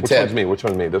like gonna do the Which tip. one's me? Which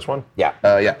one's me? This one? Yeah.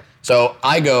 Yeah. So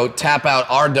I go tap out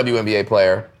our WNBA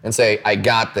player and say, I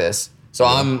got this. So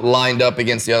I'm lined up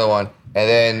against the other one. And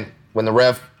then when the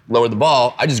ref lowered the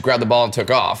ball, I just grabbed the ball and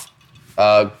took off.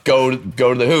 Go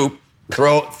to the hoop,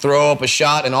 throw up a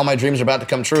shot, and all my dreams are about to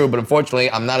come true. But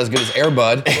unfortunately, I'm not as good as Air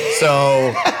Bud.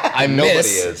 So I miss.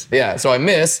 Nobody is. Yeah, so I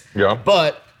miss. Yeah.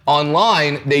 But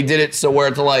online, they did it so where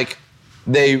it's like,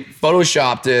 they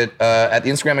photoshopped it at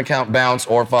the Instagram account Bounce,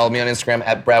 or follow me on Instagram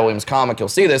at Brad Williams Comic. You'll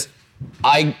see this.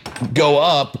 I go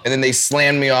up and then they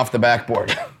slammed me off the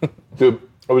backboard. Dude,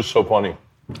 that was so funny.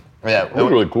 Yeah, That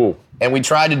was really cool. and we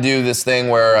tried to do this thing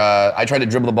where I tried to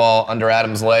dribble the ball under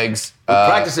Adam's legs. We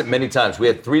practiced it many times. We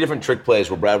had 3 different trick plays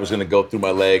where Brad was going to go through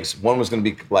my legs. One was going to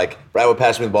be like Brad would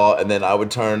pass me the ball, and then I would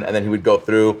turn, and then he would go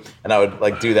through, and I would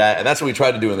like do that. And that's what we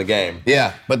tried to do in the game.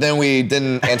 Yeah, but then we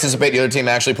didn't anticipate the other team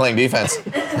actually playing defense.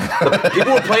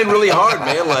 People were playing really hard,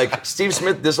 man. Like Steve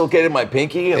Smith dislocated my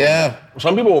pinky. And Yeah,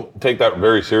 Some people take that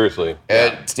very seriously.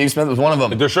 Steve Smith was one of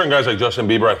them. There's certain guys like Justin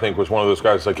Bieber, I think, was one of those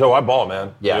guys like, yo, I ball,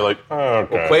 man. Yeah. And you're like, oh,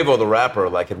 okay. Well, Quavo, the rapper,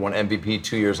 like had won MVP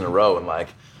 2 years in a row, and like,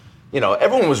 you know,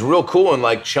 everyone was real cool and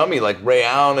like chummy, like Ray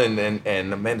Allen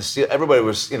and Amanda Steele. Everybody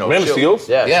was, you know, Amanda chill.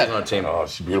 Steele? Yeah, Yeah. she was on our team. Oh,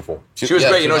 she's beautiful. She was Yeah,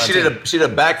 great. You know, she's she on did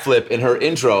a backflip in her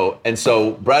intro, and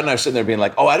so Brad and I are sitting there being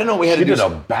like, "Oh, I didn't know we had She to do did a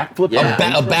some- backflip.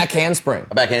 Yeah. A back handspring.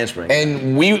 a back handspring."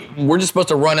 And we're just supposed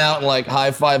to run out and like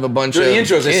high five a bunch During of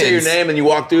the intros, they say your kids. name and you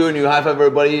walk through and you high five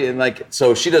everybody, and like,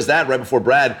 so she does that right before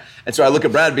Brad, and so I look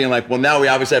at Brad being like, "Well, now we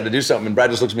obviously have to do something," and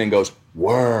Brad just looks at me and goes,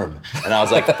 "Worm," and I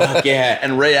was like, "Fuck yeah!"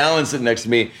 And Ray Allen's sitting next to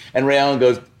me, and Ray Allen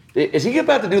goes, "Is he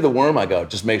about to do the worm?" I go,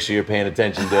 "Just make sure you're paying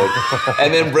attention, dude."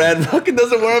 And then Brad fucking does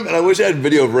the worm, and I wish I had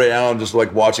video of Ray Allen just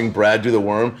like watching Brad do the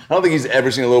worm. I don't think he's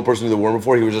ever seen a little person do the worm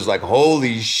before. He was just like,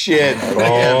 "Holy shit!" Like,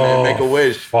 yeah, man, make a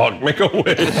wish. Fuck, make a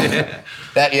wish.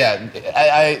 That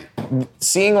I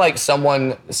seeing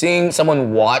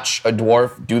someone watch a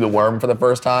dwarf do the worm for the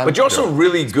first time. But you're also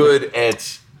really good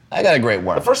at. I got a great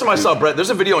worm. The first time I saw Brad, there's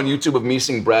a video on YouTube of me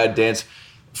seeing Brad dance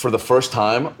for the first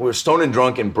time. We were stoned and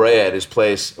drunk in Brea at his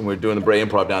place, and we were doing the Brea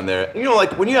Improv down there. And you know,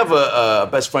 like when you have a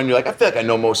best friend, you're like, I feel like I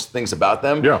know most things about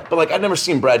them. Yeah. But like I'd never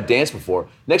seen Brad dance before.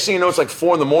 Next thing you know, it's like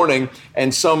 4 a.m,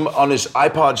 and some on his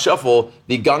iPod Shuffle,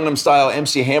 the Gangnam Style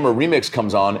MC Hammer remix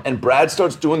comes on, and Brad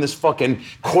starts doing this fucking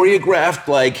choreographed,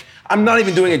 like, I'm not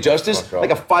even doing it justice,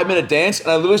 like a 5-minute dance, and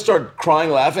I literally start crying,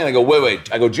 laughing, and I go,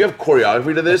 wait. I go, do you have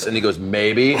choreography to this? And he goes,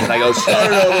 maybe. And I go,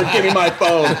 start it over, give me my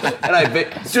phone. And I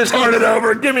just Start it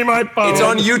over, give me my phone. It's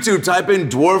on YouTube. Type in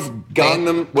dwarf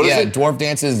Gangnam. What is it? Dwarf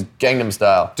dances Gangnam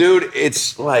Style, Dude,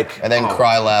 it's like. and then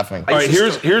cry laughing. All right,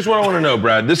 here's what I want to know,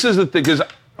 Brad. This is the thing, because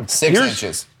 6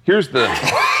 inches. Here's the.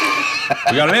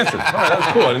 We got an answer. All right, that was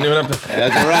cool. I didn't even have to.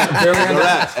 That's a wrap. That's a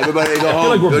wrap. Everybody go I feel home.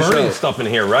 like we're Good burning show. stuff in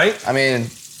here, right? I mean,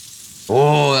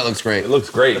 oh, that looks great. It looks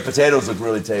great. The potatoes look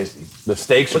really tasty. The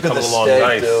steaks Look are at coming the along steak,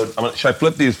 nice. dude. Should I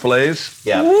flip these fillets?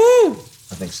 Yeah. Woo!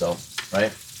 I think so.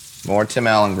 Right? More Tim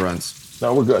Allen grunts.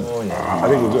 No, we're good. Oh, yeah. I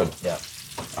think we're good. Yeah.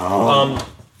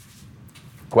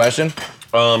 Question?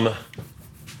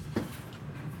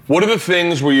 What are the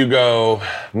things where you go,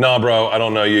 nah, bro, I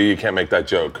don't know you. You can't make that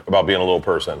joke about being a little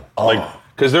person. Like,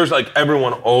 because there's like,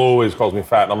 everyone always calls me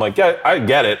fat. And I'm like, yeah, I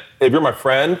get it. If you're my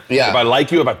friend, if I like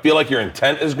you, if I feel like your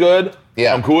intent is good,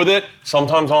 I'm cool with it.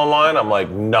 Sometimes online, I'm like,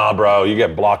 nah, bro, you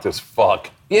get blocked as fuck.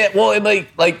 Yeah, well,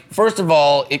 like first of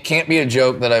all, it can't be a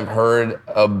joke that I've heard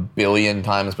a billion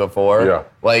times before. Yeah.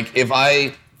 Like, if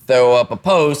I throw up a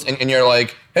post and you're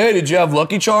like, hey, did you have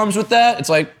Lucky Charms with that? It's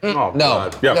like, no,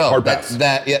 Yeah, no, hard pass.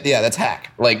 that's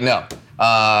hack. Like, no.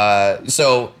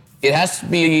 So it has to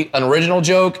be an original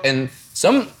joke, and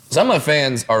some of my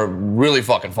fans are really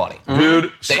fucking funny.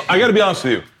 Dude, I gotta be honest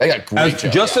with you. They got great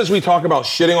jokes. Just as we talk about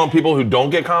shitting on people who don't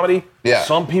get comedy,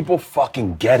 some people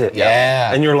fucking get it.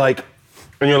 Yeah. And you're like,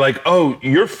 oh,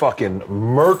 you're fucking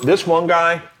this one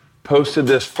guy posted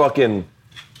this fucking,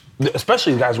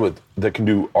 especially guys that can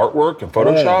do artwork and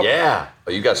Photoshop. Yeah.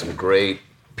 Oh, you got some great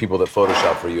people that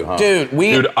Photoshop for you, huh? Dude,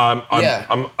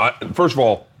 First of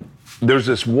all, there's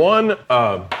this one.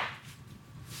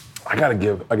 I gotta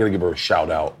give her a shout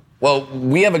out. Well,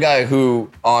 we have a guy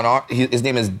who his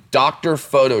name is Dr.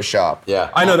 Photoshop. Yeah.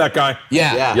 I know that guy.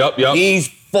 Yeah. Yep. He's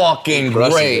fucking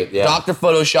crushes great. it, yeah. Dr.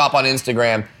 Photoshop on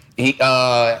Instagram. He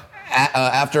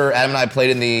after Adam and I played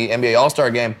in the NBA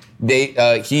All-Star game,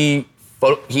 he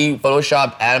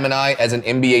photoshopped Adam and I as an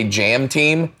NBA Jam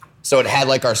team. So it had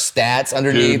like our stats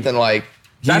underneath. Dude. And like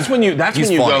That's when you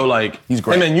funny. go like, he's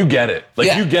great. Hey man, you get it.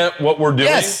 Like you get what we're doing.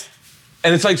 Yes.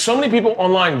 And it's like so many people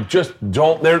online just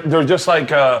don't. They're just like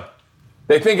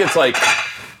they think it's like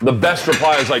the best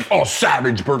reply is like, oh,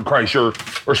 savage Bert Kreischer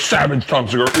or savage Tom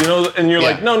Segura, you know. And you're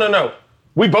like, no.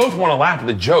 We both want to laugh at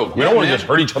the joke. We don't want to just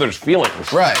hurt each other's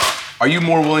feelings. Right. Are you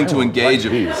more willing to engage?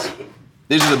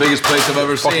 These are the biggest plates I've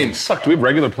ever seen. Suck. Do we have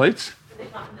regular plates?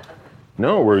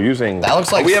 No, we're using. That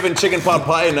looks like Are we having chicken pot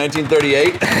pie in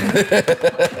 1938?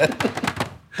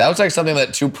 that looks like something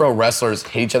that two pro wrestlers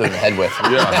hit each other in the head with.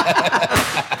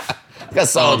 Yeah. Got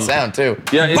solid sound too.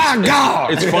 Yeah. My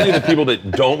God! It's funny the people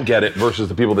that don't get it versus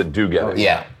the people that do get it.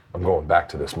 Yeah. I'm going back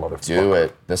to this motherfucker. Do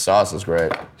it. The sauce is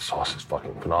great. Sauce is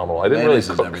fucking phenomenal. I didn't Mayonnaise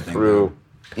really is cook everything, through.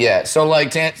 Yeah, so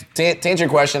like to answer your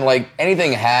question, like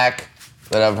anything hack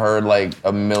that I've heard like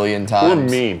a million Or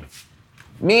times. mean.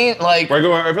 Me, like, I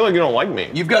feel like you don't like me.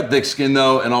 You've got thick skin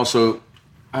though, and also,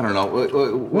 I don't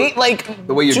know. me, like,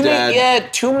 The way your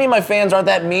dad- too many of my fans aren't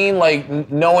that mean. Like,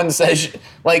 no one says,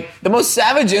 like, the most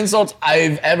savage insults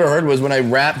I've ever heard was when I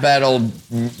rap battled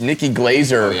Nikki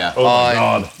Glazer Oh, my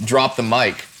on God. Drop the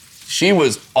Mic. She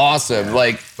was awesome.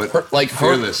 Like, But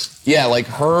fearless.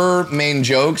 her main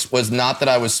jokes was not that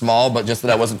I was small, but just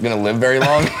that I wasn't gonna live very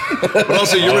long. But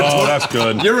also, your retort, that's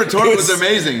good. Your retort was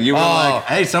amazing. You were like,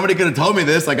 "Hey, somebody could have told me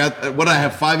this. Like, I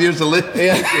have 5 years to live."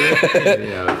 Yeah.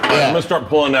 I'm gonna start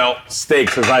pulling out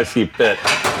steaks as I see fit.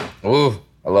 Ooh,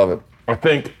 I love it. I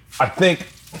think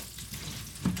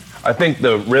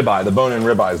the ribeye, the bone-in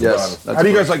ribeye is Yes, done. that's How do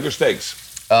you guys great. like your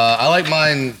steaks? I like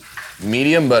mine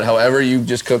medium, but however you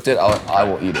just cooked it, I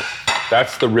will eat it.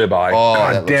 That's the ribeye. Oh, that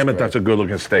God looks damn it, great. that's a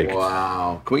good-looking steak.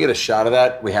 Wow. Can we get a shot of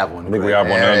that? We have one. I think we have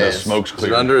one There there. it The is. smoke's Is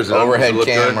clear. it under? Is it under? Overhead Does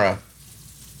it look good?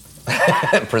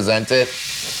 camera. Present it.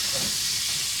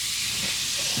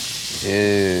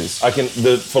 Is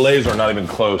The fillets are not even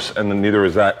close, and then neither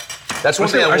is that. That's one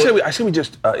I thing say we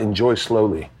just enjoy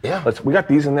slowly. Yeah. We got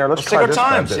these in there. Let's take try our this.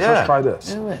 times, Let's yeah. try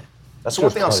this. That's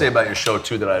one thing I'll say about your show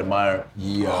too that I admire.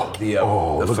 The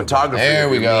look at photography. there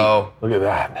of we your go. Look at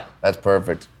that. Is That's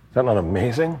perfect. that not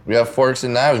amazing? We have forks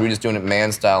and knives. We just doing it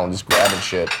man style and just grabbing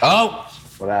shit. Oh,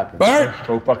 meat. What happened? Bert,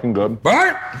 So fucking good.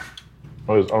 Bert.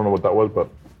 I don't know what that was, but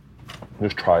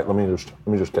just try it. Let me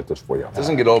just get this for you. It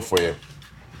doesn't get old for you,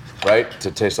 right?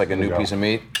 To taste like a new go. piece of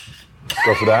meat.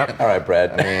 Go for that. All right,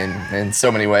 Brad. I mean, in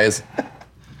so many ways.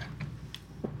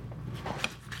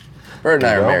 Bert and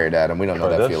I you are go. married, Adam. We don't know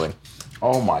Try that this. feeling.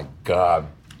 Oh my God.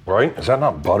 Right? Is that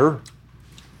not butter?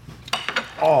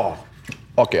 Oh,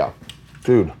 Fuck yeah.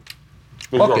 Dude.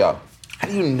 Fuck yeah. how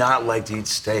do you not like to eat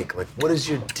steak? Like, what is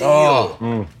your deal?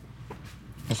 Oh.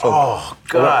 Oh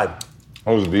God.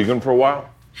 I was vegan for a while.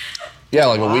 Yeah,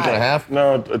 like a week and a half.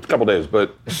 No, a couple days,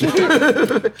 but it's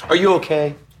Are you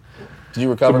okay? Did you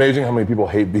recover? amazing how many people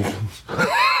hate vegans.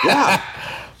 Yeah.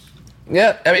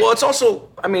 Yeah. I mean, Well, it's also,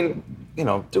 I mean, you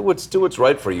know, do what's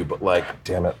right for you, but like,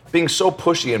 Damn it. being so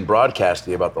pushy and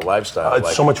broadcasty about the lifestyle. It's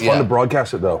like, so much fun yeah. to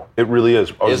broadcast it, though. It really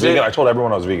is. I was Is it? vegan. I told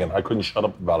everyone I was vegan. I couldn't shut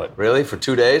up about it. Really? For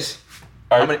 2 days?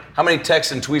 I- How many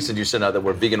texts and tweets did you send out that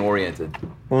were vegan oriented?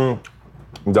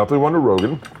 Definitely went to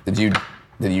Rogan. did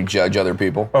you judge other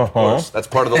people? Uh-huh. That's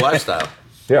part of the lifestyle.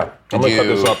 Yeah. I'm going to cut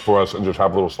you- this up for us and just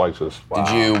have little slices. Did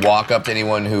you walk up to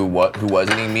anyone who was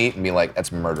eating meat and be like,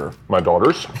 "That's murder"? My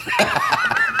daughters.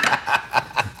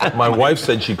 My wife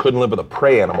said she couldn't live with a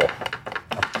prey animal.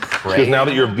 Because now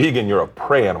that you're vegan, you're a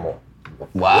prey animal.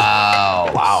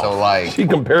 Wow. So like, She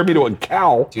compared me to a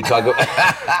cow. Do you talk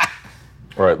about?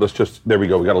 All right, let's just, there we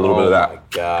go. We got a little bit of Oh my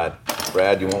that. God,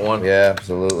 Brad, you want one? yeah,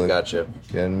 absolutely. Gotcha.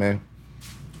 Kidding me?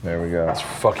 There we go. It's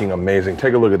fucking amazing.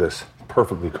 Take a look at this.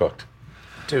 Perfectly cooked.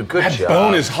 Dude, good That job.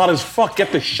 bone is hot as fuck.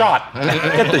 Get the shot.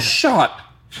 Get the shot.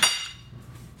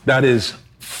 That is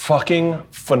fucking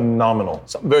phenomenal.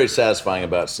 Something very satisfying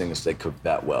about seeing a steak cooked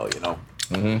that well, you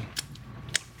know?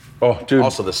 Oh, dude.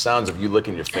 Also, the sounds of you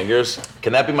licking your fingers.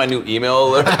 Can that be my new email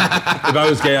alert? If I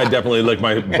was gay, I'd definitely lick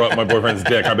my boyfriend's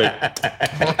dick. I bet.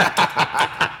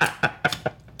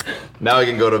 Now I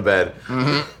can go to bed.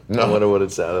 I wonder what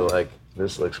it sounded like.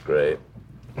 This looks great.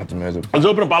 That's amazing. Let's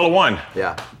open a bottle of wine.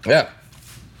 Yeah. Yeah.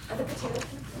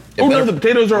 Oh no, the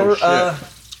potatoes are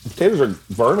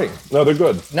burning. No, they're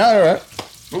good. No, all right.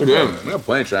 We're good. We have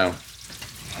plenty of time.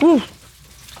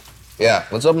 Yeah,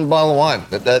 let's open a bottle of wine.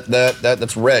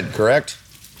 That's red, correct?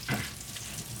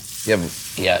 You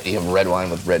have red wine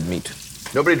with red meat.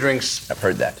 Nobody drinks I've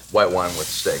heard that. white wine with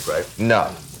steak, right? No,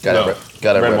 got No. a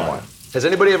Red red wine. wine. Has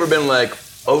anybody ever been like,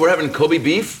 oh, we're having Kobe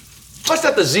beef? Bust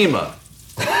out the Zima.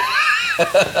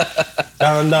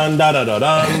 Dun dun da da da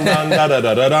dun dun da da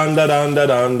da da dun da dun da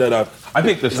dun da da. I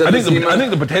think this. that I think the Zima? I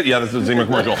think the potato. Yeah, that's the Zima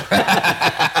commercial.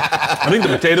 I think the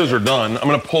potatoes are done. I'm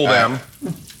gonna pull them.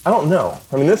 I don't know.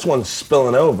 I mean, this one's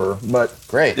spilling over, but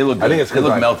Great. They look good. I think it's they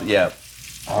look 'cause I- melted. Yeah.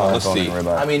 let's see.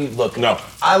 I mean, look. No.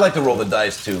 I like to roll the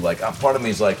dice too. Like, part of me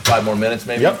is like 5 more minutes,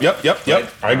 maybe. Yep.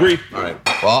 I agree. All right.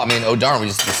 Well, I mean, oh darn, we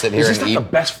just sit here Is this and not eat.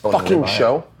 the best Fucking fucking buy it.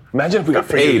 show? Imagine if we got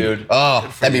For you, paid. dude.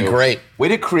 Oh, that'd be you. great. Way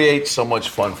to create so much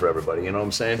fun for everybody. You know what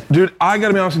I'm saying? Dude, I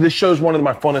gotta be honest with you, this show's one of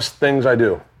my funnest things I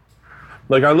do.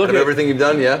 Like, I look Of at everything you've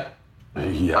done, yeah.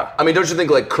 Yeah. I mean, don't you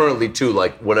think like currently too,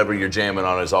 like whatever you're jamming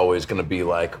on is always going to be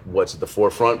like what's at the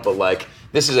forefront? But like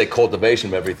this is a cultivation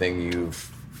of everything you've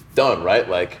done, right?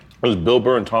 Like It was Bill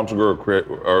Burr and Tom Segura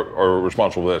are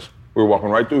responsible for this. We were walking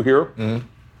right through here,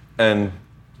 and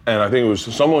I think it was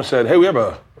someone said, "Hey, we have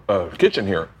a kitchen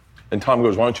here," and Tom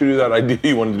goes, "Why don't you do that idea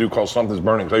you wanted to do called Something's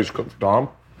Burning?" Because I used to cook for Tom.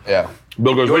 Yeah.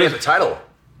 Bill goes, you "What already is have it?" the title.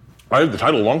 I had the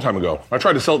title a long time ago. I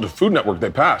tried to sell it to Food Network. They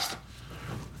passed.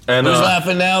 And Who's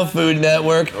laughing now, Food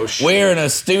Network? We're in a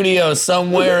studio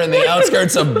somewhere in the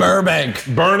outskirts of Burbank.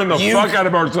 burning the You- fuck out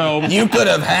of ourselves. You could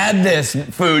have had this,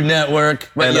 Food Network,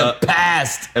 but And, you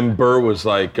passed. And Burr was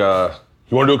like, "You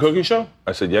want to do a cooking show?"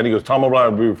 I said, "Yeah." And he goes, "Tom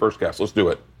O'Brien will be your first guest. Let's do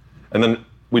it." And then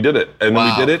we did it. And then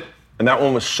Wow. we did it. And that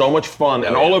one was so much fun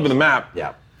and all over the map.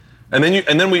 Yeah. And then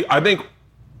I think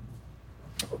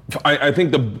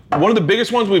one of the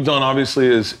biggest ones we've done obviously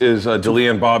is D'Elia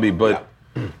and Bobby, but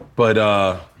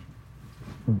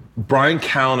Brian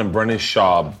Callen and Brennan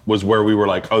Schaub was where we were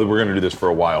like, oh, we're gonna do this for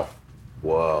a while.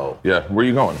 Whoa. Yeah, where are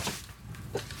you going?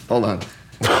 Hold on.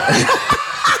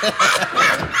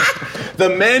 The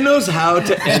man knows how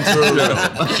to enter a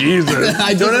room. Jesus.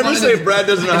 I Don't ever wanted say to- Brad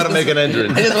doesn't know how to make an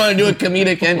entrance. I just want to do a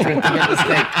comedic entrance to get the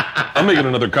steak. I'm making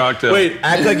another cocktail. Wait,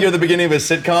 act like you're the beginning of a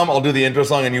sitcom. I'll do the intro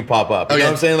song and you pop up. You know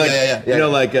Okay. what I'm saying? Like, Yeah. you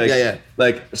know, like, Yeah.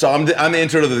 like. So I'm the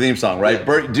intro to the theme song, right? Yeah.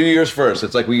 Bert, do yours first.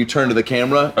 It's like when you turn to the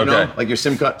camera, you know, Okay. like your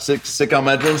sitcom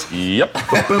entrance. Yep.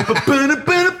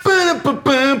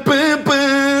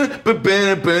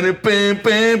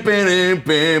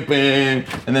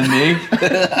 And then me.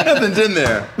 Nothing's in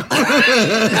there.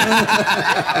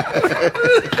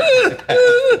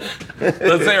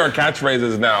 Let's say our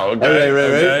catchphrases now. Okay.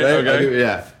 Right. Okay.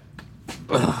 Yeah.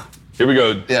 Here we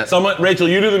go. Yeah. Someone, Rachel,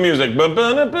 you do the music.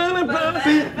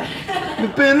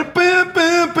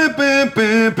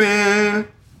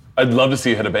 I'd love to see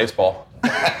you hit a baseball.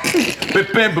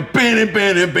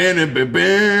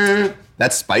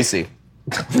 That's spicy.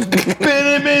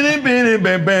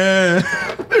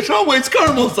 There's always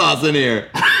caramel sauce in here.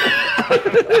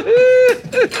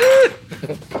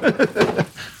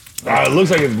 It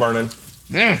looks like it's burning.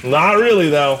 Not really,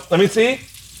 though. Let me see.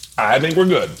 I think we're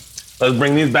good. Let's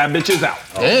bring these bad bitches out.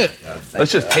 Yeah.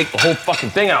 Let's just take the whole fucking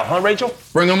thing out, huh, Rachel?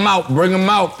 Bring them out. Bring them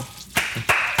out.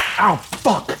 Ow,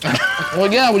 fuck.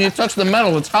 Well, yeah, when you touch the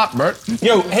metal, it's hot, Bert.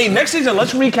 Yo, hey, next season,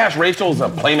 let's recast Rachel as a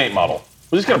Playmate model.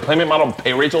 We're just gonna Playmate model and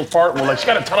pay Rachel's part. We're like, she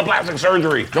got a ton of plastic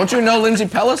surgery. Don't you know Lindsay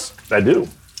Pellis? I do.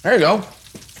 There you go.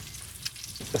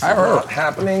 I heard.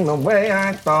 Happening the way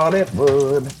I thought it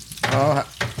would. Oh,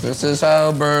 this is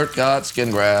how Bert got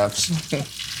skin grafts.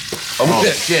 Oh,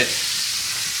 shit.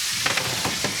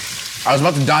 I was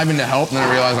about to dive in to help, and then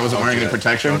I realized I wasn't wearing any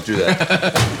protection. Don't do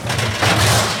that.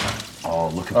 Oh,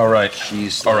 look at All right.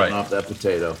 cheese All sliding right. off that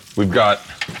potato. We've got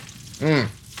The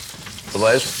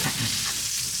Blaze?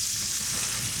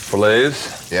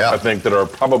 fillets. Yeah. I think that are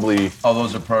probably, Oh,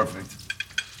 those are perfect.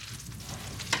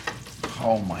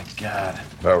 Oh my God.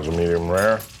 that was a medium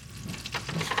rare.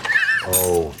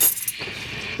 Oh,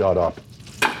 shut up.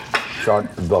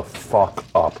 Shut the fuck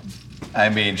up. I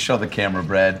mean, show the camera,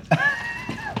 Brad.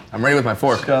 I'm ready with my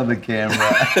fork. Show the camera.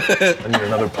 I need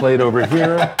another plate over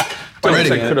here.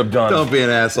 Things I could have done. Don't be an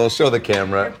asshole. Show the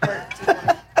camera.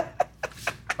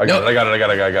 I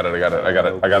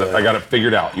got it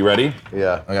figured out. You ready?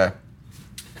 Yeah. Okay.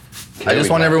 I just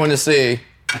want everyone to see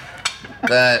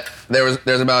that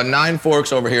there's about 9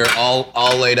 forks over here,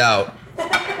 all laid out.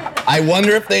 I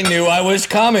wonder if they knew I was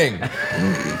coming.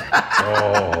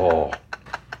 Oh.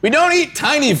 We don't eat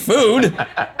tiny food.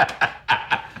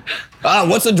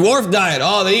 What's a dwarf diet?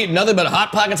 Oh, they eat nothing but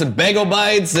Hot Pockets and Bagel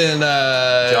Bites and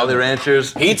Jolly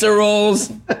Ranchers. pizza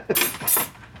rolls.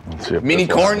 Let's see if Mini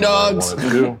this one corn is what I dogs. wanted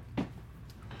to do.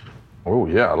 Oh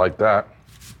yeah, I like that.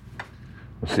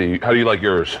 Let's see. How do you like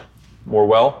yours? More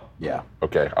well? Yeah.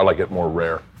 Okay, I like it more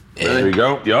rare. There you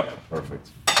go. Yep. Perfect.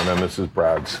 And then this is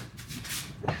Brad's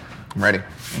I'm ready.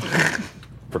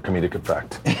 for comedic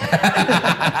effect.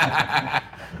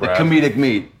 The comedic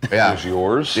meat. Yeah. Here's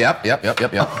yours. Yep.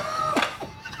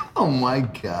 Oh my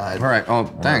God. All right. Oh,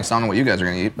 thanks. I don't know what you guys are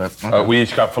gonna eat, but We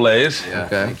each got fillets. Yeah,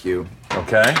 Okay. thank you.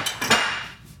 Okay.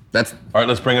 that's All right,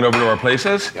 let's bring it over to our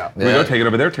places. Yeah. Here we go. Take it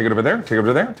over there. Take it over there. Take it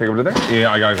over there. Take it over there.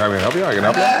 Yeah, I can help you. I can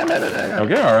help you.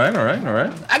 Okay. All right.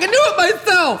 I can do it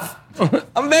myself.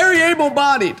 I'm very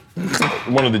able-bodied.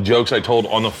 One of the jokes I told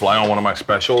on the fly on one of my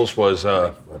specials was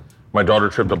my daughter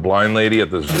tripped a blind lady at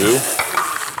the zoo,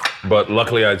 but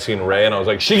luckily I'd seen Ray and I was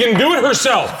like, she can do it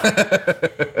herself.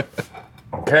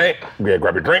 Okay, grab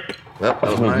your drink. Yep, that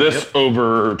was Move mine. this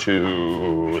over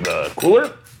to the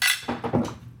cooler.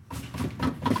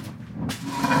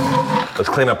 Let's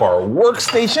clean up our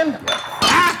workstation.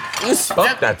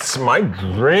 Oh, that's my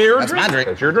drink. That's my drink.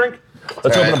 That's your drink.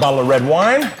 Let's All open right. a bottle of red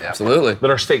wine. Absolutely. Let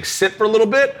our steak sit for a little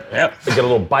bit. Yep. Get a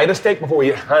little bite of steak before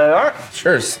we eat. Oh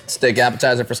Sure. Steak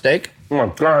appetizer for steak. my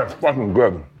God, it's fucking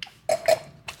good.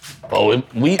 Oh,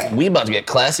 we about to get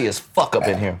classy as fuck up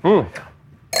in here.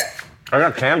 I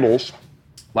got candles.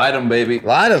 Light them, baby.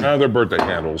 Light 'em. They're birthday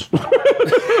candles. Over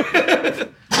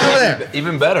there.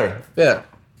 Even better. Yeah.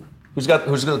 Who's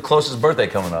the closest birthday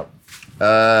coming up?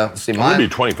 Let's see, I'm gonna be mine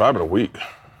 25 in a week.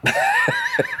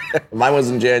 was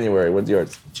in January. What's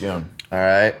yours? June. All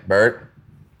right, Bert.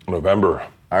 November.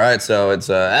 All right, so it's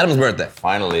Adam's birthday.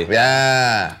 Finally.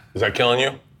 Yeah. Is that killing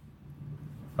you?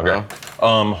 Okay.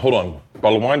 Hold on.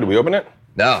 Bottle of wine. Do we open it?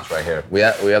 No. It's right here. We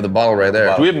have the bottle right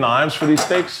there. Do we have knives for these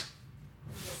steaks?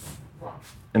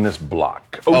 In this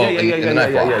block. Oh, in the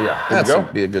knife block. Here That we go.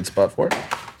 would be a good spot for it.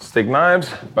 Steak knives.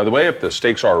 By the way, if the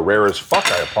steaks are rare as fuck,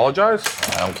 I apologize.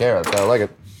 I don't care. That's how I like it.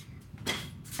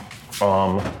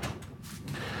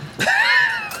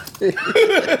 Yeah,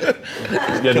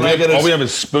 I get a- all we have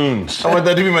is spoons. I want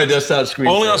that to be my desktop screen.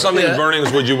 Only on something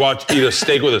burnings would you eat a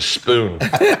steak with a spoon.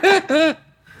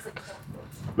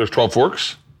 There's 12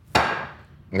 forks.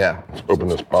 Yeah. Open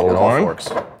this bottle of All wine. forks.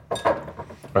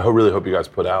 Really hope you guys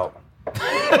put out.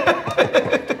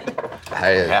 I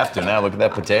have to now. Look at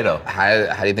that potato.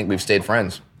 How do you think we've stayed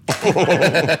friends?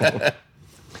 If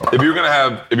you're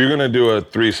gonna do a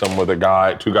threesome with a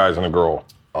guy, 2 guys and a girl.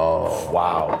 Oh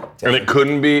wow! And it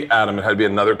couldn't be Adam. It had to be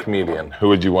another comedian. Who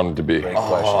would you want it to be?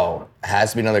 Oh,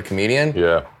 has to be another comedian?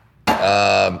 Yeah.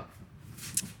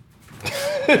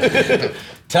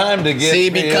 Time to get. See,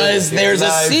 because there's a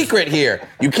secret here.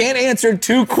 You can't answer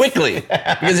too quickly.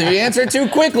 Because if you answer too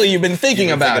quickly, you've been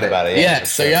thinking about it. yeah, Yeah,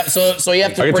 so you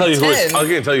have to I can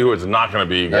pretend. tell you who it's not gonna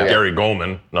be. Gary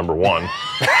Goldman, number 1.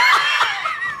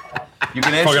 You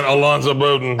can answer. Fucking Alonzo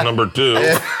Bowden, number 2.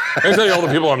 I can tell you all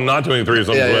the people I'm not doing threesomes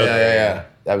with. Yeah.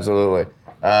 Absolutely.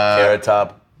 Carrot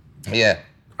Top. Yeah.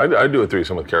 I'd do a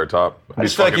threesome with Carrot Top. I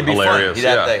just feel like he'd be hilarious.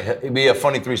 funny. It'd be a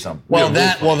funny threesome. Well,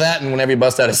 that, and whenever you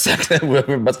bust out a sex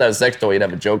toy, you'd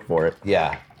have a joke for it.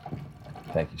 Yeah.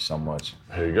 Thank you so much.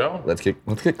 Here you go. Let's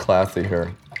get classy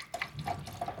here.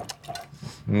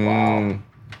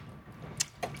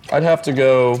 I'd have to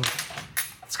go.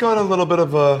 It's got a little bit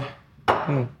of a.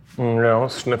 Yeah,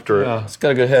 let's sniff through it. It's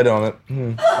got a good head on it.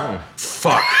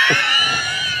 Fuck.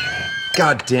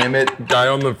 God damn it. Guy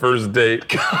on the first date.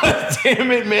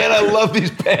 Damn it, man. I love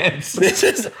these pants. This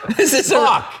is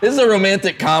a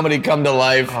romantic comedy come to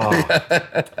life.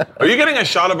 Are you getting a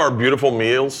shot of our beautiful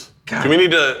meals? Do we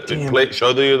need to show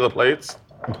you the plates?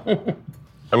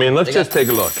 I mean, let's just take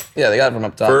a look. Yeah, they got it from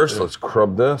up top. First, let's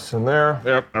crub this in there.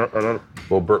 Yep.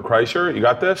 Little Bert Kreischer, you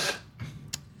got this?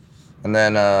 And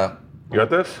then You got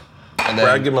this? And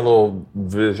Brad, then give him a little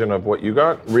vision of what you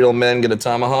got. real men get a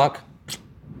tomahawk.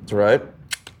 That's right.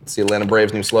 It's the Atlanta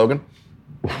Braves' new slogan.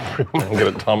 I'm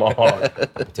gonna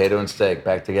tomahawk. Potato and steak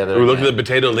back together. We looked at the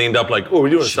potato, leaned up like, oh, we're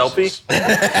doing a selfie?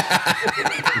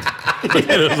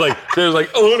 Potato's like,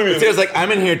 oh, look at me. Potato's like,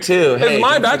 I'm in here too. It's Hey,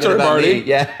 my don't forget bachelor about party. me.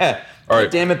 Yeah. All right.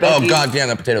 Damn it, Becky. Oh, God damn,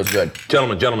 that potato's good.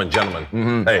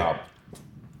 Gentlemen. Hey,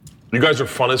 you guys are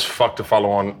fun as fuck to follow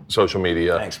on social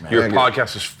media. Thanks, man. Your Thank you.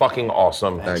 podcast is fucking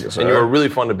awesome. Thank you, sir. And you are really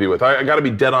fun to be with. I gotta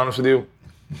be dead honest with you.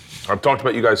 I've talked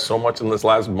about you guys so much in this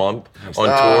last month on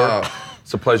tour.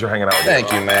 It's a pleasure hanging out with you.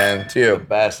 Thank you, man. To you.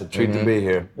 Best, a treat to be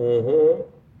here. Oh,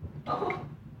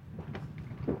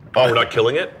 we're not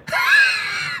killing it?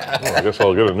 I guess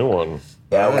I'll get a new one.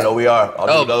 Yeah, no, we are. I'll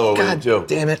do another one God with you too.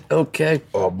 damn it. Okay.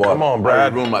 Oh boy. Come on, I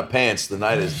Brad. ruined my pants. The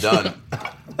night is done.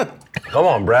 Come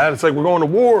on, Brad. It's like we're going to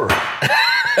war.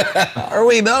 Are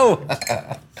we though?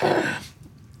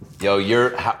 Yo,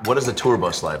 what is the tour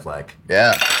bus life like?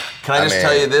 Yeah. Can I just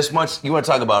tell you this much? You want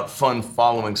to talk about fun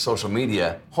following social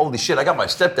media? Holy shit, I got my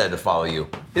stepdad to follow you.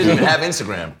 He doesn't even have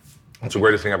Instagram. It's the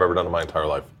greatest thing I've ever done in my entire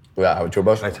life. Yeah, how tour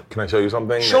bus? Can I show you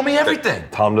something? Show me everything.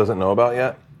 Tom doesn't know about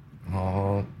yet.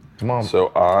 Come on. So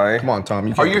Come on, Tom.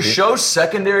 You Are can't your compete. shows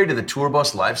secondary to the tour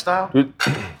bus lifestyle? Dude,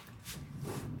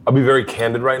 I'll be very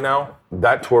candid right now.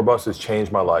 That tour bus has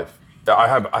changed my life. I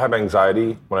have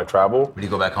anxiety when I travel. When you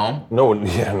go back home? No.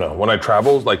 When I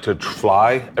travel, like to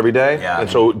fly every day. Yeah. And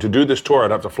so to do this tour, I'd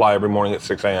have to fly every morning at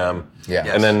 6 a.m.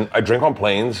 Yeah. And then I drink on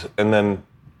planes, and then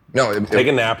No, take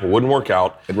a nap. It wouldn't work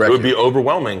out. It wreck would be you.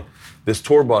 overwhelming. This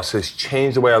tour bus has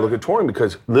changed the way I look at touring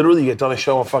because literally you get done a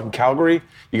show in fucking Calgary,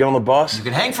 you get on the bus. You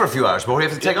can hang for a few hours, but we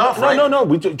have to take off, No, right? no.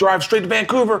 We drive straight to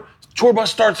Vancouver. Tour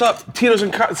bus starts up. Tito's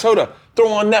and soda. Throw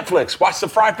on Netflix. Watch the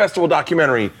Fry Festival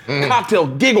documentary. Cocktail,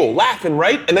 giggle, laughing,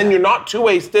 right? And then you're not too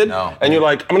wasted. No. And you're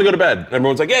like, I'm gonna go to bed. And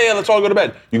everyone's like, yeah, let's all go to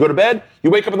bed. You go to bed.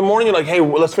 You wake up in the morning. You're like, hey,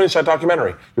 let's finish that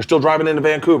documentary. You're still driving into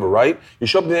Vancouver, right? You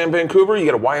show up in Vancouver. You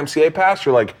get a YMCA pass.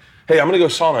 You're like, hey, I'm gonna go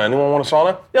sauna. Anyone want a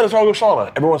sauna? Yeah, let's all go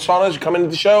sauna. Everyone's saunas. You come into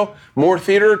the show. More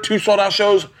theater. 2 sold-out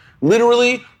shows.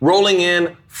 Literally rolling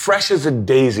in fresh as a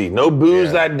daisy. No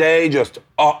booze that day. Just,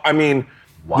 dude,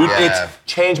 it's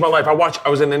changed my life. I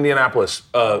was in Indianapolis.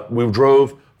 We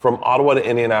drove from Ottawa to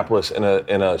Indianapolis in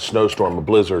a snowstorm, a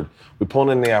blizzard. We pull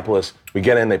in Indianapolis. We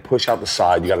get in. They push out the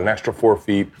side. You got an extra 4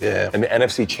 feet. Yeah. And the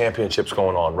NFC Championship's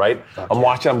going on, right? I'm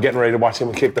watching. I'm getting ready to watch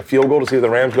him kick the field goal to see the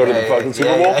Rams go to the fucking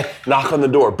Super Bowl. Yeah. Knock on the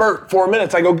door. Bert, 4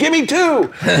 minutes. I go, give me 2.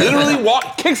 Literally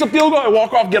kicks a field goal. I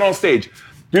walk off, get on stage.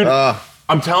 Dude,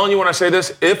 I'm telling you when I say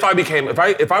this, if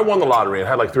I won the lottery and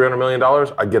had like $300 million,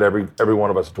 I'd get every one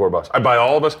of us a tour bus. I'd buy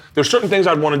all of us. There's certain things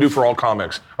I'd want to do for all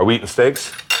comics. Are we eating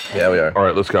steaks? Yeah, we are. All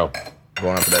right, let's go.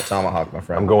 Going up for that tomahawk, my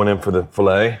friend. I'm going in for the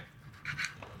filet.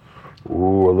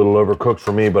 Ooh, a little overcooked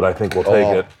for me, but I think we'll take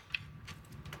it.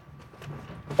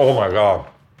 Oh my God.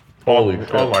 Holy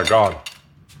shit. Oh my God.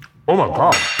 Oh my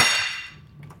God.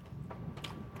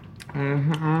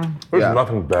 There's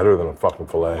nothing better than a fucking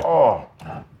filet. Oh.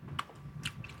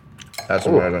 That's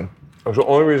amazing. That's the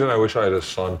only reason I wish I had a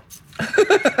son.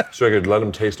 So I could let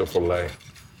him taste a filet.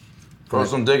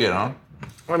 Girls don't dig it, huh?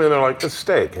 I mean, they're like, it's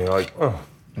steak. And you're like, oh.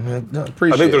 No, I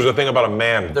appreciate think there's a thing about a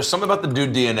man. There's something about the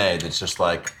dude DNA that's just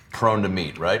like prone to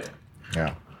meat, right?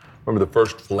 Yeah. Remember the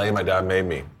first filet my dad made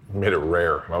me? He made it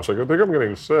rare. And I was like, I think I'm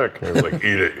getting sick. And he was like,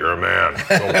 eat it, you're a man.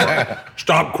 Don't cry.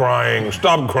 Stop crying,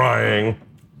 stop crying.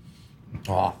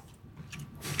 Oh.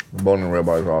 Bone and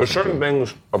ribeye is awesome. There's certain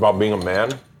things about being a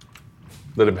man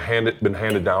that have been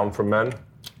handed down from men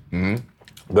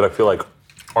that I feel like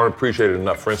aren't appreciated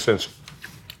enough. For instance,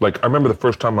 like I remember the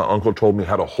first time my uncle told me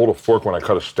how to hold a fork when I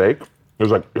cut a steak. He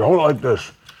was like, you hold it like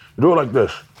this, you do it like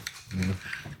this.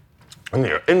 And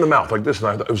you're in the mouth like this. And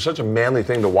I thought it was such a manly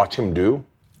thing to watch him do.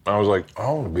 I was like,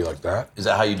 I want to be like that. Is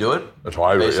that how you do it? That's how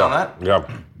I do it. Based on that?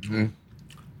 Yeah.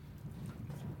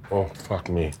 Oh, fuck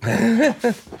me. I'm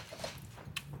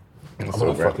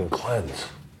gonna fucking cleanse.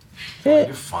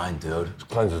 You're fine, dude. This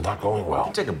cleanse is not going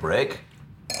well. Take a break.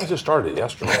 I just started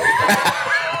yesterday.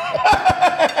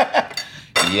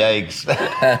 Yikes.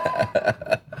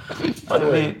 We just stick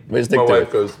My to wife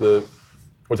it. goes,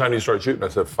 what time do you start shooting? I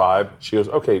said 5. She goes,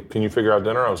 okay, can you figure out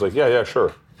dinner? I was like, yeah,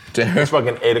 sure. It's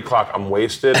fucking 8 o'clock. I'm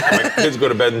wasted. My kids go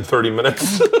to bed in 30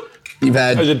 minutes. You've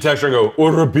had I should text her and go,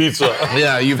 order a pizza.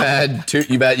 yeah, you've had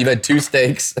 2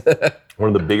 steaks. One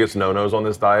of the biggest no-nos on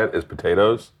this diet is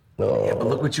potatoes. Yeah, but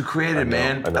look what you created,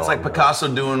 man. I know, That's like I know. Picasso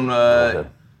doing a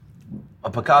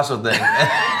Picasso thing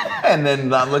and then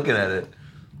not looking at it.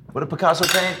 What did Picasso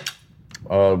paint?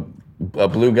 A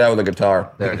blue guy with a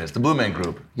guitar. There it is, the Blue Man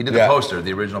Group. He did Yeah. the poster,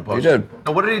 the original poster. did.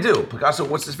 No, what did he do? Picasso,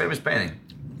 what's his famous painting?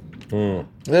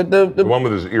 The one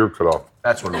with his ear cut off.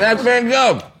 That's what it That's was. Van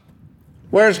Gogh.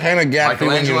 Where's Hannah Gadsby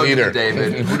when you Michelangelo need did her? the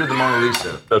David. Who did the Mona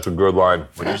Lisa? That's a good line.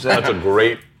 What did you say? That's a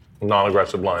great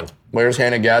non-aggressive line. Where's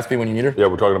Hannah Gadsby when you need her? Yeah,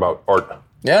 we're talking about art.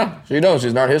 Yeah, she knows.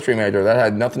 She's an art history major. That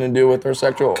had nothing to do with her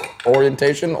sexual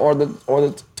orientation or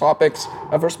the topics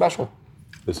of her special.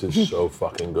 This is so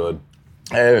fucking good.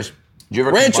 It is. Did you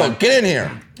ever Rachel, combine, get in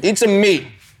here. Eat some meat.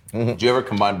 do you ever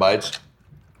combine bites?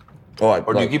 Oh,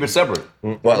 Or do you keep it separate?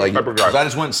 what, like, Pepper Because guy. I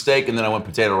just went steak and then I went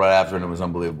potato right after and it was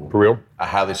unbelievable. For real? I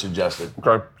highly suggest it.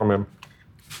 Okay, I'm in.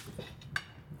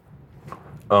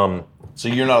 So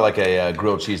you're not like a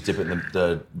grilled cheese dip it in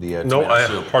the No, tomato I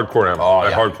soup. hardcore am. Oh, I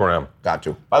yeah. hardcore am. got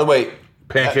to. By the way,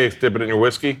 Pancakes, dip it in your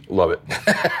whiskey. Love it.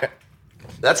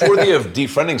 that's worthy of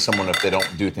defriending someone if they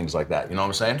don't do things like that. You know what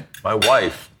I'm saying? My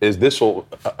wife is this whole.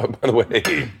 By the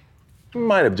way,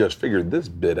 might have just figured this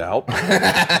bit out.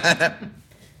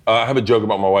 I have a joke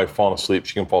about my wife falling asleep.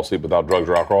 She can fall asleep without drugs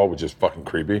or alcohol, which is fucking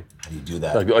creepy. How do you do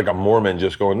that? Like a Mormon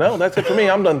just going, no, that's it for me.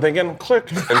 I'm done thinking.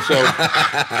 Click. And so,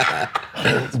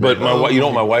 but you know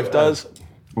what my wife does?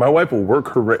 My wife will work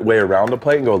her way around the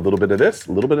plate and go a little bit of this,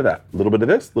 a little bit of that, a little bit of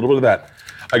this, a little bit of that.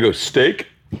 I go steak,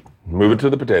 move it to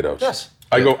the potatoes. Yes.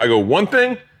 I go one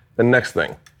thing, the next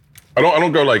thing. I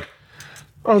don't go like,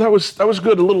 oh, that was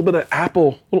good. A little bit of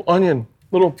apple, little onion,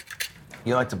 little.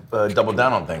 You like to double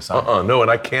down on things, huh? No, and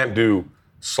I can't do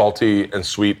salty and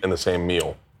sweet in the same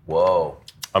meal. Whoa.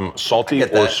 I'm salty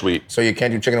get or that. sweet. So you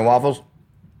can't do chicken and waffles?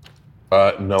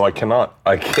 No, I cannot.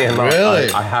 I cannot. Really?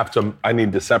 I have to. I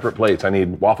need the separate plates. I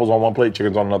need waffles on one plate,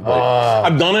 chickens on another plate.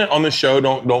 I've done it on the show.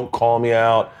 Don't call me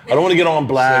out. I don't want to get on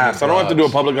blast. I don't have to do a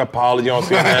public apology on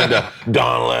CNN to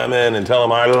Don Lemon and tell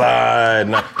him I lied.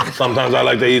 And sometimes I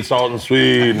like to eat salt and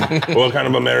sweet. And what kind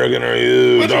of American are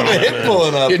you, Don Lemon?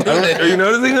 Pulling up. Are you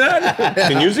noticing that?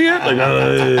 Can you see it?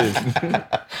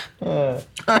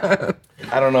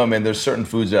 I don't know, man. There's certain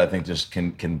foods that I think just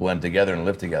can blend together and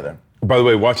live together. By the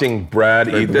way, watching Brad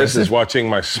eat this is watching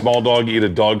my small dog eat a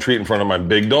dog treat in front of my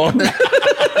big dog.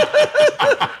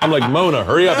 I'm like, Mona,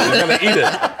 hurry up, he's gonna eat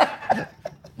it.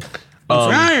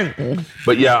 Trying.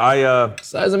 But yeah,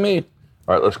 Size of me.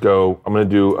 all right, let's go. I'm gonna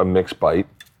do a mixed bite.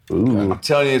 Ooh. I'm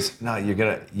telling you,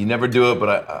 you never do it,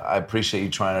 but I appreciate you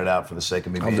trying it out for the sake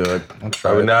of me. I'll do it. I'll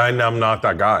try I mean, it. I'm not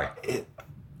that guy.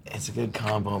 It's a good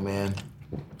combo, man.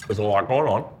 There's a lot going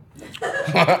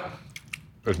on.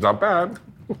 It's not bad.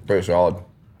 Pretty solid.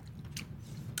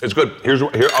 It's good. Here,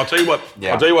 I'll tell you what.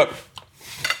 Yeah. I'll tell you what.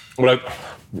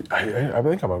 I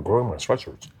think I'm outgrowing my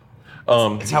sweatshirts.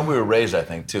 It's how we were raised, I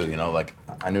think, too. You know, like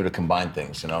I knew to combine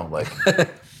things. You know, like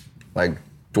Like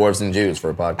dwarves and Jews for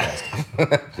a podcast.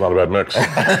 It's not a bad mix.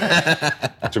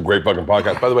 It's a great fucking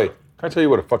podcast. By the way, can I tell you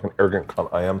what a fucking arrogant cunt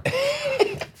I am?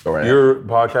 Go right ahead. Your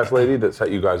podcast lady that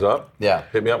set you guys up, Yeah.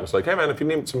 hit me up and was like, hey man, if you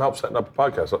need some help setting up a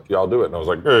podcast, yeah, I'll do it. And I was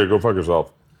like, hey, go fuck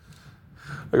yourself.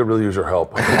 I could really use your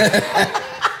help.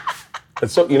 And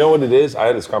so, you know what it is? I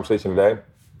had this conversation today.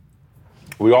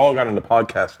 We all got into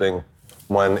podcasting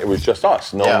when it was just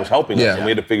us. No Yeah. one was helping Yeah. us, and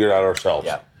we had to figure it out ourselves.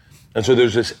 Yeah. And so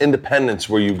there's this independence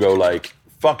where you go like,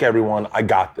 fuck everyone, I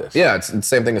got this. Yeah, it's the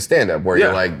same thing as stand-up, where Yeah.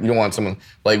 you're like, you don't want someone,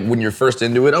 like when you're first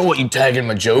into it, I want you tagging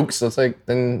my jokes. So it's like,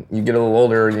 then you get a little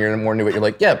older and you're more into it, you're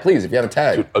like, yeah, please, if you have a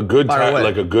tag. A good fire tag, away.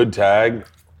 like a good tag.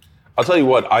 I'll tell you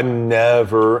what, I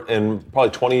never, in probably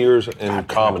 20 years in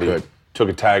comedy, good. took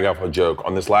a tag off a joke.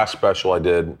 On this last special I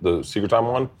did, the Secret Time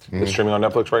one, Mm-hmm. it's streaming on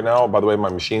Netflix right now. By the way, my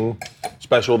Machine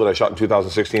special that I shot in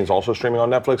 2016 is also streaming on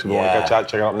Netflix. If you want to catch that,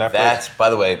 check it out on Netflix. That's, by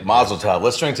the way, Mazel Tov.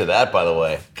 Let's drink to that, by the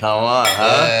way. Come on,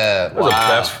 huh? Yeah. That's the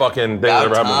best fucking thing that About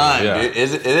ever happened to time, me.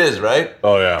 dude. It is, right?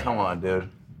 Oh, yeah. Come on, dude.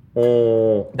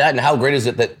 Oh. That and how great is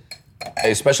it that,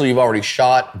 especially you've already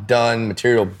shot, done,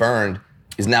 material burned,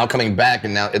 is now coming back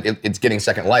and now it's getting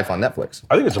second life on Netflix.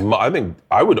 I think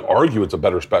I would argue it's a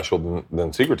better special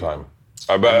than Secret Time.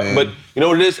 But you know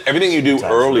what it is? Everything you do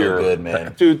Time's earlier, real good,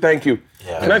 man. Dude. Thank you.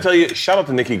 Yeah. Can I tell you? Shout out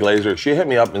to Nikki Glazer. She hit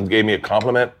me up and gave me a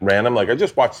compliment, random. Like I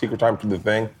just watched Secret Time through the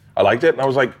thing. I liked it, and I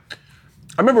was like,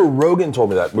 I remember Rogan told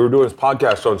me that we were doing his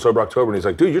podcast on Sober October, and he's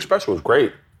like, dude, your special was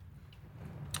great.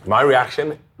 My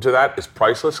reaction to that is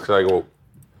priceless because I go,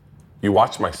 you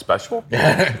watched my special?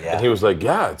 And he was like,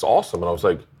 yeah, it's awesome. And I was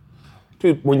like,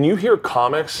 dude, when you hear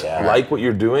comics like what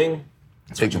you're doing,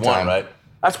 That's what you want, right?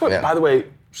 that's what, Yeah. by the way,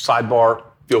 sidebar,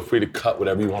 feel free to cut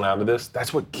whatever you want out of this.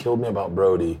 That's what killed me about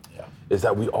Brody, is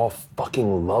that we all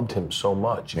fucking loved him so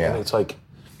much. Yeah. And it's like,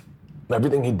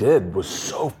 everything he did was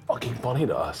so fucking funny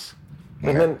to us.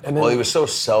 And then Well, he was so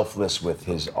selfless with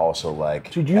his also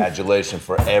like adulation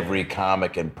for every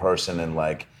comic and person and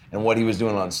like and what he was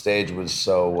doing on stage was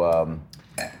so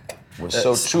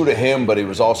true to him, but it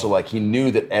was also like he knew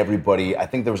that everybody. I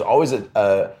think there was always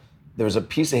there was a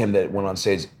piece of him that went on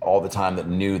stage all the time that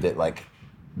knew that like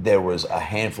there was a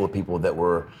handful of people that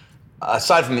were,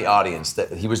 aside from the audience,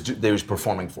 that he was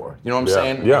performing for. You know what I'm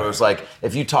saying? Yeah. It was like,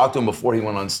 if you talked to him before he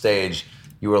went on stage,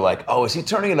 you were like, oh, is he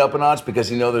turning it up a notch because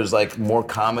there's like more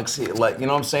comics? Like, you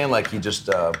know what I'm saying? Like he was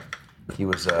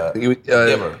a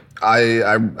giver. I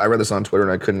read this on Twitter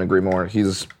and I couldn't agree more.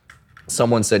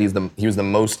 Someone said he was the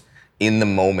most in the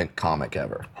moment comic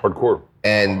ever. Hardcore.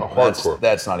 And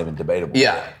that's not even debatable.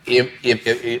 Yeah,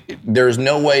 if there's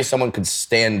no way someone could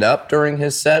stand up during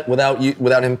his set without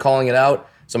him calling it out.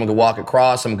 Someone could walk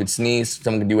across, someone could sneeze,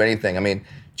 someone could do anything. I mean,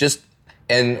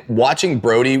 and watching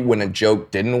Brody when a joke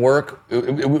didn't work,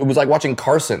 it was like watching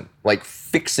Carson, like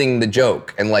fixing the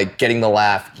joke and like getting the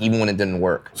laugh even when it didn't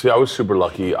work. See, I was super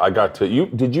lucky. I got to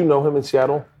Did you know him in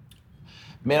Seattle?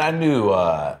 Man, I knew.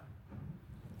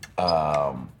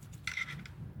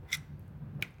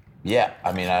 Yeah,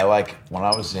 I mean, when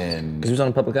I was in... Because he was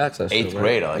on public access. 8th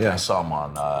grade, I saw him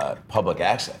on public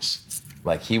access.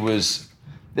 Like, this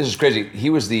is crazy, he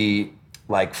was the,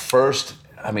 first,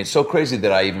 I mean, it's so crazy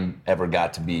that I even ever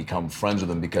got to become friends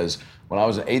with him because when I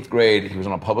was in 8th grade, he was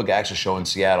on a public access show in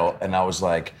Seattle, and I was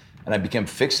like, and I became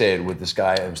fixated with this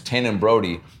guy, it was Tannen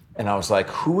Brody, and I was like,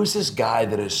 who is this guy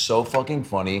that is so fucking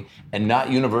funny and not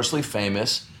universally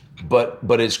famous,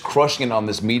 but is crushing it on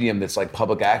this medium that's like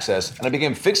public access, and I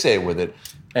became fixated with it.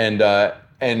 And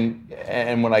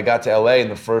when I got to LA,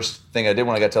 and the first thing I did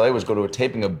when I got to LA was go to a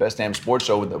taping of Best Damn Sports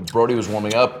Show with Brody was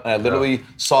warming up, and I literally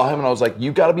saw him, and I was like,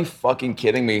 "You got to be fucking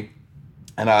kidding me!"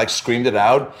 And I screamed it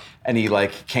out, and he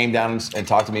came down and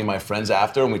talked to me and my friends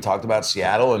after, and we talked about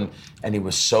Seattle, and he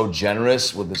was so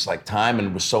generous with this time, and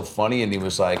it was so funny, and he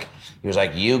was like,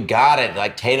 "You got it,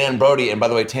 like Tannen Brody." And by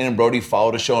the way, Tannen Brody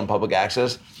followed a show on public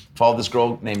access. Followed this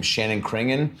girl named Shannon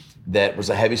Kringen that was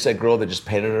a heavyset girl that just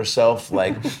painted herself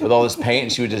with all this paint,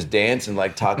 and she would just dance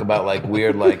and talk about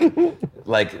weird ahead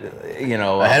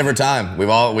of her time. We've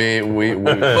all we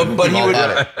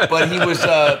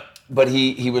but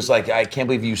he was like, I can't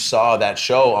believe you saw that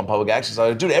show on public access. I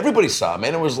was like, dude, everybody saw it,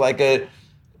 man. It was it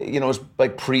was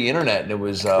like pre-internet, and it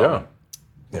was Yeah.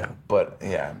 But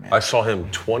yeah, man. I saw him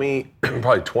probably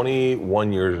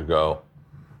 21 years ago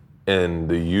in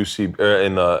the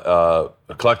in the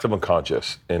Collective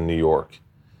Unconscious in New York,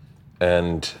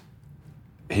 and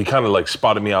he kind of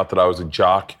spotted me out that I was a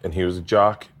jock and he was a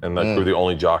jock, and we were the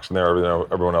only jocks in there.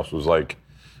 Everyone else was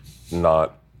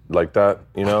not like that,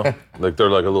 they're a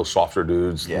little softer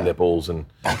dudes, nipples and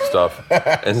stuff,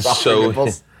 and so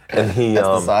nipples. And he That's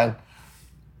the sign.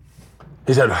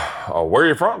 He said, "Oh, where are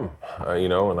you from?"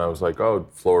 And I was like, "Oh,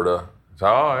 Florida."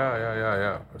 Oh,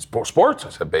 yeah. Sports? I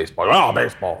said baseball. Oh,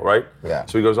 baseball, right? Yeah.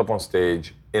 So he goes up on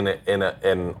stage in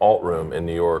an alt room in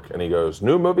New York, and he goes,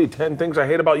 "New movie, 10 Things I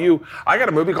Hate About You. I got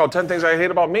a movie called 10 Things I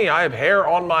Hate About Me. I have hair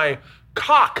on my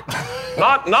cock.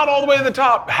 Not all the way to the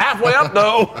top, halfway up,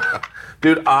 though."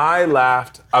 Dude, I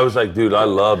laughed. I was like, dude, I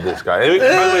love this guy. And by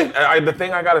the way, the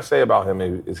thing I got to say about him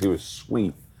is he was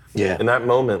sweet. Yeah. In that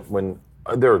moment when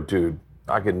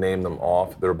I could name them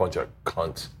off. They're a bunch of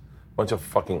cunts. Bunch of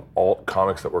fucking alt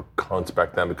comics that were cunts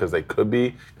back then because they could be,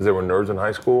 because they were nerds in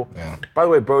high school. Yeah. By the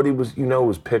way, Brody was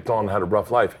picked on, had a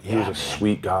rough life. He was a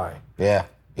sweet guy. Yeah.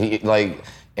 And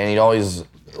he'd always,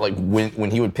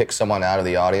 when he would pick someone out of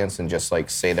the audience and just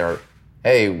say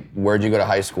hey, where'd you go to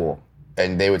high school?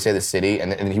 And they would say the city,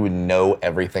 and he would know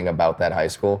everything about that high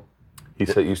school. He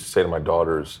used to say to my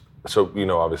daughters, so,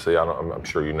 obviously, I'm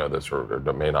sure you know this or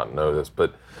may not know this,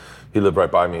 but he lived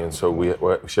right by me, and so we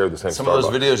shared the same Some Starbucks.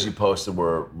 of those videos you posted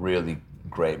were really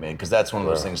great, man, because that's one of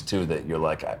those things, too, that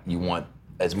you're you want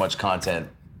as much content,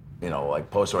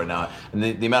 posted right now. And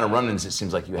the amount of run-ins it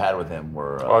seems like you had with him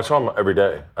were... I saw him every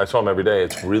day.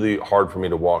 It's really hard for me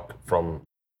to walk to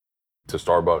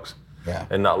Starbucks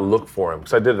and not look for him,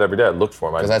 because I did it every day. I looked for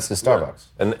him. Because that's the Starbucks.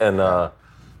 Yeah.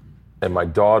 And my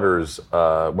daughters,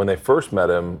 when they first met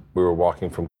him, we were walking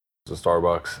from to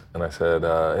Starbucks, and I said,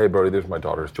 "Hey, Brody, there's my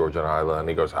daughters, George and Isla." And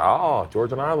he goes, "Oh,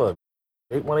 George and Isla,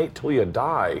 818 till you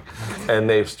die." And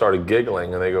they started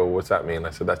giggling, and they go, "What's that mean?"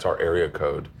 I said, "That's our area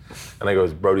code." And I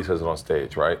goes, "Brody says it on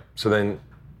stage, right?" So then,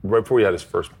 right before he had his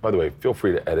first, by the way, feel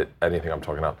free to edit anything I'm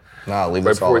talking about. No, leave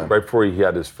this all in. Right before he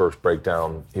had his first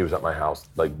breakdown, he was at my house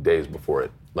days before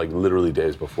it, literally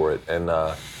days before it. And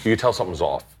you could tell something was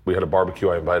off. We had a barbecue,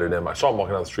 I invited him. I saw him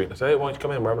walking down the street, and I said, "Hey, why don't you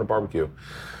come in, we're having a barbecue."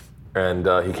 And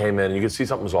he came in, and you could see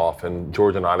something was off, and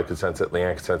George and Ida could sense it,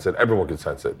 Leanne could sense it, everyone could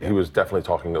sense it. Yeah. He was definitely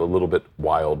talking a little bit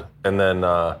wild. And then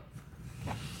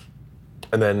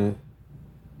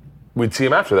we'd see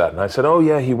him after that, and I said, "Oh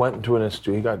yeah, he went into an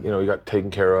institute. He got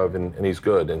taken care of, and he's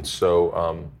good." And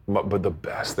so, but the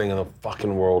best thing in the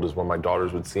fucking world is when my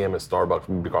daughters would see him at Starbucks,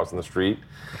 we'd be crossing the street.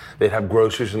 They'd have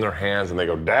groceries in their hands, and they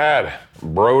go, "Dad,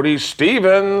 Brody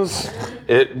Stevens."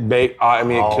 It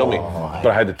killed me. But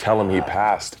I had to tell him he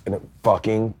passed, and it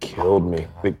fucking killed me.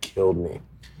 It killed me.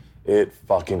 It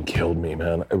fucking killed me,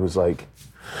 man. It was like.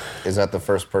 Is that the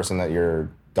first person that your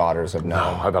daughters have known? No,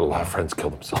 I've had a lot of friends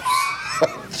kill themselves.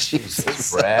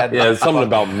 Jesus. Brad. Yeah, it's something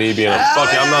about me being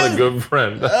I'm not a good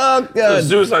friend. Oh, good.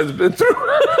 Suicide's been through. He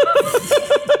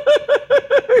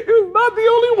was not the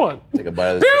only one. Take a bite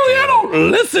of this. Apparently I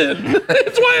don't listen.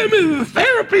 That's why I'm in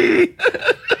therapy.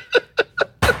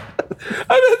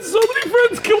 I've had so many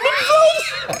friends kill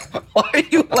themselves. Why are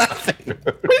you laughing?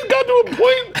 It got to a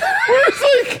point where it's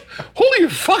like, holy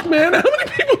fuck, man, how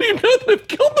many people do you know that have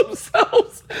killed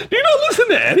themselves? Do you not listen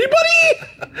to anybody?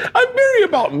 I'm very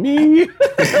about me.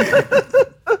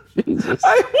 Jesus.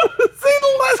 I want to say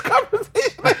the last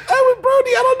conversation I had with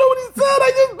Brody. I don't know what he said.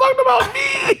 I just talked about me.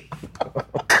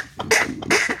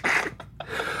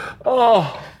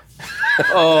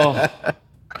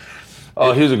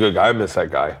 Oh, he's a good guy. I miss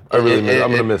that guy. I'm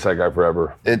gonna miss that guy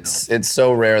forever. It's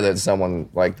so rare that someone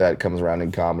like that comes around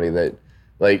in comedy that,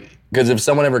 like, because if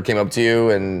someone ever came up to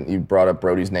you and you brought up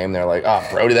Brody's name, they're like, "Oh,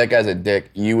 Brody, that guy's a dick."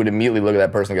 You would immediately look at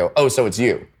that person and go, "Oh, so it's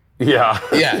you." Yeah.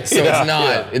 Yeah. So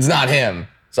it's not him.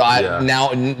 So now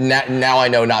I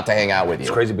know not to hang out with you.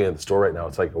 It's crazy being at the store right now.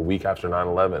 It's like a week after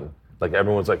 9/11. Like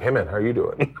everyone's like, "Hey man, how are you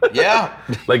doing?" Yeah.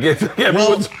 Like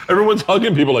everyone's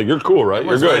hugging people like, "You're cool, right?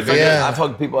 You're good." Yeah. I've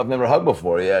hugged people I've never hugged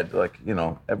before. Yeah, like,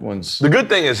 everyone's. The good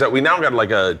thing is that we now got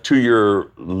like a 2-year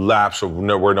lapse of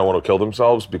where no one will kill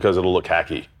themselves because it'll look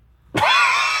hacky.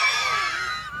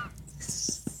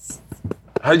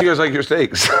 How did you guys like your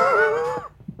steaks?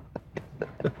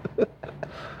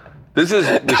 This is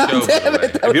the show. damn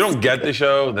it, If you don't get the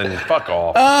show, then fuck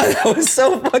off. That was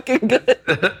so fucking good.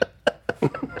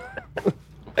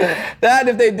 That,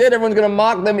 if they did, everyone's gonna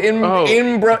mock them in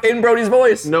Brody's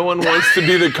voice. No one wants to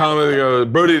be the comic that goes,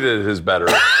 Brody did his better.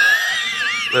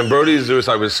 And Brody's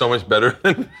suicide was so much better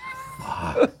than...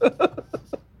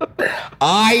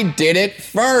 I did it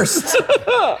first.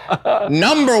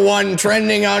 #1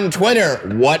 trending on Twitter.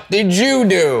 What did you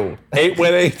do?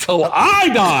 818 till I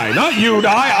die. Not you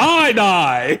die, I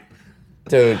die.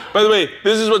 Dude. By the way,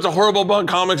 this is what's horrible about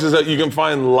comics is that you can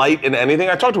find light in anything.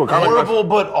 I talked to a comic. Horrible,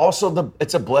 but also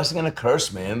it's a blessing and a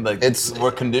curse, man. Like, It's-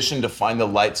 we're conditioned to find the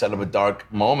lights out of a dark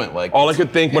moment. Like, All I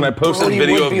could think when I posted a Brody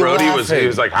video would of be Brody was he laughing.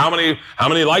 was like, how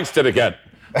many likes did it get?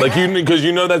 Like because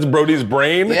that's Brody's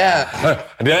brain. Yeah.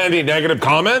 Any negative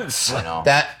comments? you know.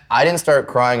 That I didn't start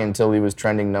crying until he was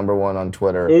trending #1 on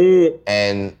Twitter.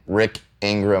 And Rick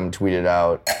Ingram tweeted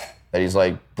out that he's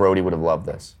like, Brody would have loved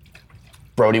this.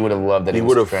 Brody would have loved that he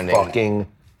Would was have trending. fucking.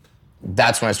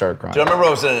 That's when I started crying. I remember I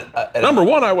was at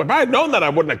 #1, if I had known that, I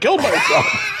wouldn't have killed myself.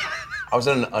 I was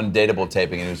at an Undateable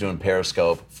taping and he was doing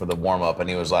Periscope for the warm up and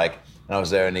he was like, and I was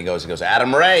there and he goes,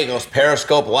 Adam Ray, he goes,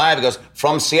 Periscope Live, he goes,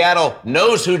 from Seattle,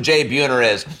 knows who Jay Buhner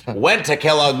is, went to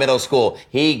Kellogg Middle School,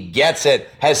 he gets it,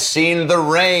 has seen the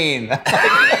rain.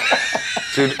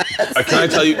 Dude,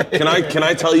 can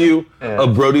I tell you a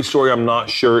Brody story I'm not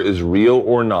sure is real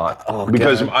or not?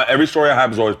 Because every story I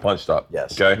have is always punched up.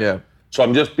 Yes. Okay? Yeah. So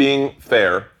I'm just being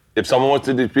fair. If someone wants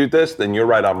to dispute this, then you're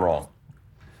right, I'm wrong.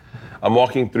 I'm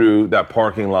walking through that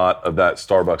parking lot of that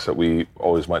Starbucks that we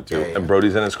always went to, and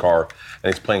Brody's in his car,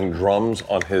 and he's playing drums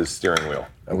on his steering wheel.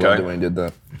 I loved it when he did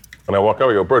that. And I walk over,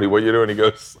 I go, Brody, what are you doing? He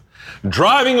goes,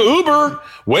 driving Uber,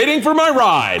 waiting for my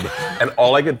ride. And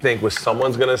all I could think was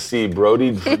someone's gonna see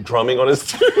Brody drumming on his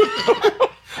steering wheel.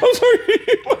 I'm sorry,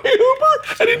 my Uber?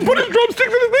 And he put his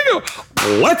drumsticks in his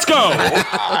thing. Let's go.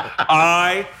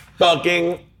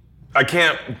 I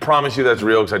can't promise you that's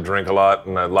real because I drink a lot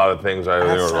and a lot of things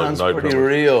That sounds pretty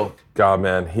real. God,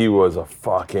 man, he was a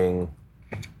fucking...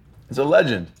 It's a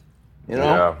legend. You know?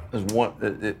 Yeah. There's one,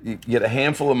 you get a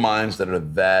handful of minds that are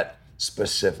that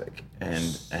specific.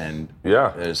 And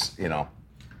Yeah. there's, You're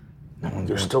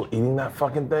still eating that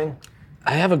fucking thing?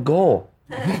 I have a goal.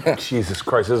 Jesus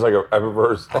Christ, this is like an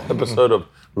episode of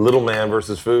Little Man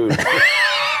versus Food.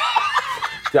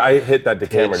 Yeah, I hit that to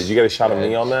camera. Did you get a shot of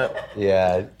me on that?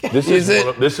 yeah. This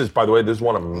is, by the way, this is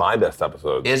one of my best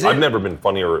episodes. Is it? I've never been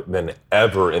funnier than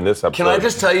ever in this episode. Can I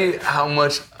just tell you how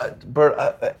much, Bert,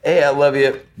 I love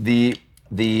you.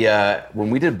 When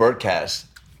we did Bertcast,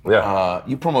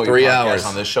 you promote your 3 podcast hours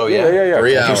on this show, Yeah.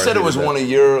 3 You hours. said it was one of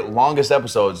your longest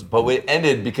episodes, but we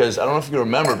ended because, I don't know if you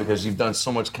remember, because you've done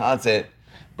so much content,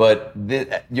 but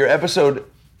your episode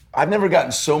I've never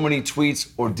gotten so many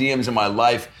tweets or DMs in my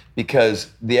life because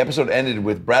the episode ended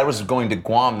with Brad was going to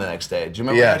Guam the next day. Do you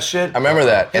remember that shit? I remember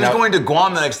that. He was going to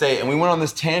Guam the next day, and we went on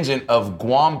this tangent of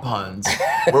Guam puns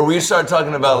where we started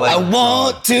talking about like, I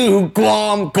want to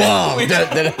Guam. Oh my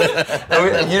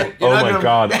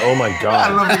God. Oh my God. I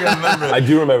don't know if you remember it. I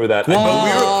do remember that. Guam, we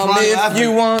were crying if laughing.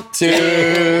 you want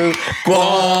to,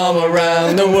 Guam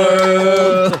around the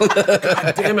world.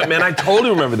 God damn it, man. I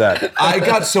totally remember that. I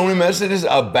got so many messages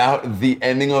about the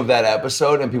ending of that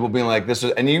episode and people being like, this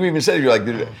was, and you even said, you're like,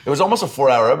 dude, it was almost a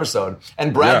 4-hour episode.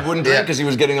 And Brad wouldn't drink because he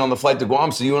was getting on the flight to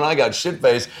Guam, so you and I got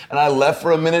shit-faced, and I left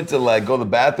for a minute to like go to the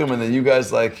bathroom, and then you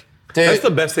guys like... Dude, That's the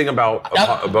best thing about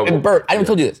and Bert, I haven't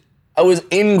told you this. I was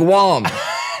in Guam,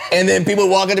 and then people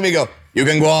would walk up to me and go, you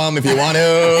can Guam if you want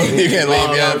to. You can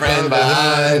leave your friends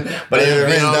behind. But if your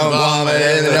friends don't Guam,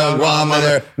 and they don't Guam,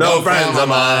 they're no friends of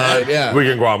mine. Yeah. We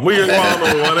can Guam. We can Guam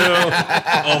if we want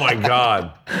to. Oh my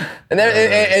God. And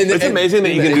It's amazing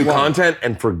that you can do content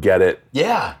and forget it.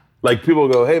 Yeah. Like people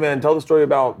go, hey man, tell the story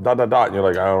about ... And you're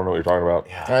like, I don't know what you're talking about.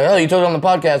 Like, oh, you told it on the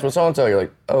podcast with so-and-so. You're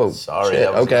like, oh, Sorry, shit,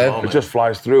 that was a okay. moment. It just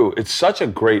flies through. It's such a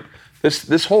great,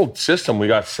 this whole system we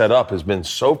got set up has been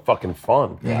so fucking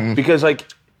fun. Yeah. Because like,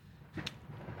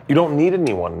 you don't need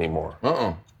anyone anymore.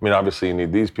 I mean, obviously you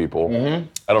need these people.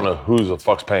 I don't know who the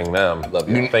fuck's paying them.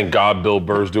 Thank God Bill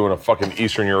Burr's doing a fucking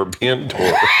Eastern European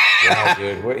tour. Yeah,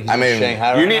 dude. He's I mean, in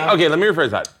Shanghai You right need, now? okay, let me rephrase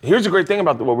that. Here's the great thing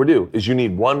about what we do is you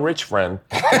need one rich friend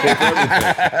to pay for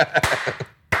everything.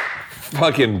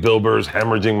 Fucking Bill Burr's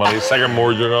hemorrhaging money, second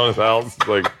mortgage on his house. It's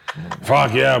like,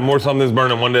 fuck yeah, more something's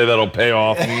burning one day that'll pay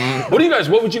off.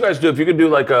 What would you guys do if you could do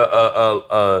like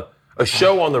a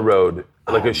show on the road,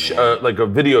 like like a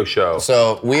video show?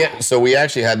 So we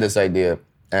actually had this idea,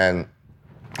 and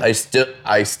I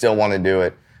still want to do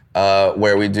it,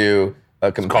 where we do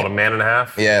a Called a man and a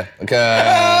half? Yeah.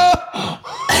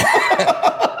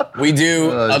 We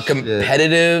do a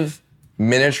competitive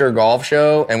miniature golf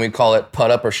show, and we call it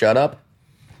Putt Up or Shut Up.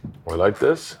 We like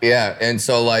this. Yeah, and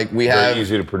so like we have Very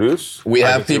easy to produce. we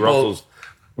I have can see people- Russell's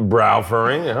brow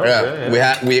furrowing. we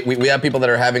have people that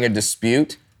are having a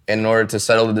dispute. And in order to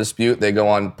settle the dispute, they go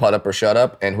on Putt Up or Shut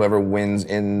Up, and whoever wins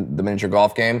in the miniature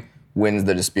golf game wins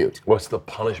the dispute. What's the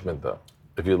punishment though?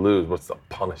 If you lose, what's the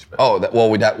punishment? Oh,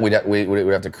 we'd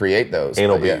have to create those.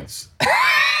 Anal but yeah. beads.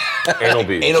 Anal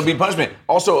beads. Anal bead punishment.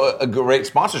 Also a great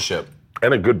sponsorship.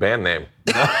 And a good band name.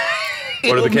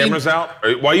 What are the cameras out?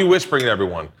 Why are you whispering to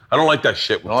everyone? I don't like that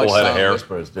shit with full head of hair.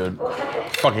 Whispers, dude.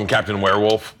 Fucking Captain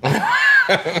Werewolf.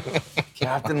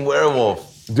 Captain Werewolf.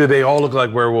 Dude, they all look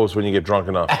like werewolves when you get drunk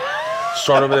enough.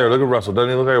 Start over there. Look at Russell. Doesn't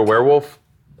he look like a werewolf?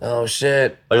 Oh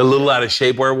shit! Like a little out of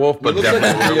shape werewolf, but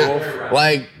definitely a werewolf.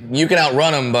 Like you can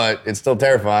outrun him, but it's still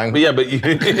terrifying. But yeah, but you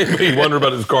wonder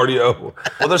about his cardio.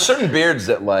 Well, there's certain beards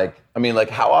that like, I mean,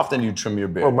 like how often do you trim your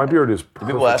beard? Oh, my beard is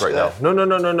perfect people ask right that? now.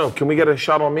 No. Can we get a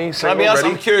shot on me? I Single, mean, ready?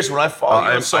 I'm curious. When I follow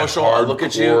you on social, I look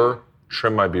at you. hardcore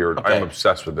trim my beard. Okay. I'm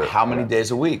obsessed with it. How many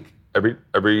days a week?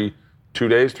 Every 2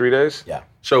 days, 3 days? Yeah.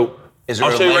 So Is there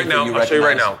I'll a show you right length now. that you I'll show you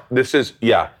right recognize? now. This is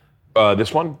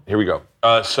this one. Here we go.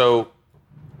 So,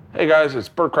 hey guys, it's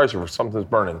Bert Kreischer for Something's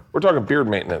Burning. We're talking beard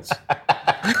maintenance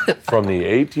from the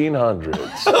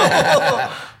 1800s.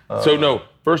 So no,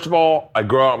 first of all, I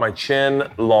grow out my chin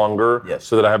longer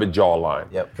so that I have a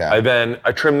jawline. Yep. Okay.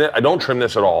 I trim it. I don't trim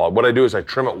this at all. What I do is I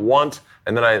trim it once,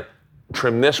 and then I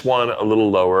trim this one a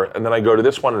little lower, and then I go to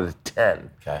this one at a 10.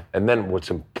 Okay. And then what's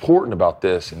important about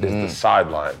this is the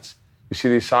sidelines. You see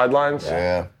these sidelines?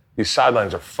 Yeah. These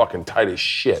sidelines are fucking tight as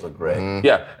shit. Look great.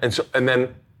 Yeah, and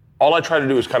then all I try to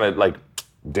do is kind of like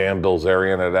Dan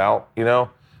Bilzerian it out, you know?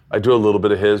 I do a little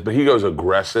bit of his, but he goes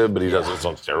aggressive, but he does this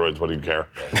on steroids. What do you care?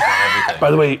 By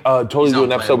the way, totally do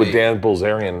an on episode with Plan Dan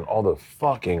Bilzerian, all the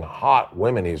fucking hot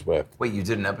women he's with. Wait, you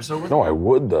did an episode with No, him? I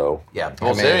would though. Yeah,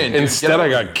 Bulgarian. dude. Instead, I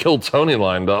got Kill Tony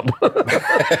lined up.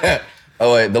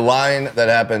 Oh wait, the line that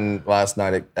happened last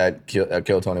night at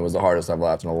Kill Tony was the hardest I've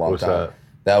laughed in a long What's time. that?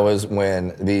 That was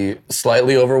when the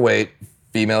slightly overweight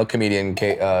female comedian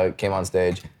came on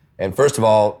stage, and first of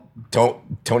all,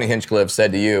 Tony Hinchcliffe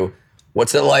said to you,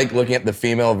 "What's it like looking at the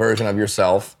female version of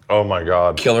yourself?" Oh my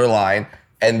God. Killer line,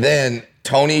 and then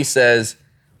Tony says,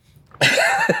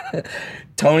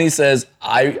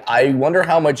 I wonder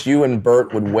how much you and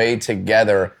Bert would weigh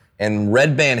together. And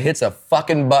Red Band hits a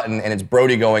fucking button, and it's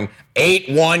Brody going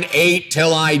 818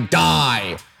 till I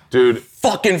die. Dude,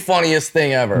 Fucking funniest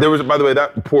thing ever. there was, by the way,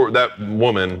 that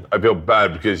woman, I feel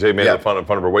bad because they made Yeah. fun of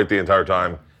her weight the entire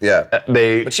time. Yeah.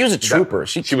 But she was a trooper.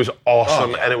 She was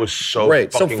awesome, Oh, yeah. and it was so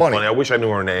Great, so fucking funny. funny. I wish I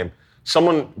knew her name.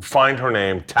 Someone find her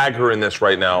name, tag her in this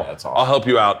right now. That's awesome. I'll help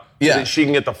you out. So Yeah. that she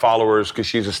can get the followers because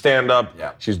she's a stand-up.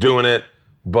 Yeah. She's doing it.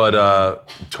 But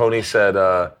Tony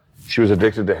said she was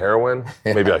addicted to heroin.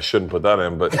 Maybe I shouldn't put that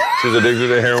in, but she was addicted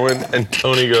to heroin. And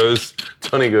Tony goes,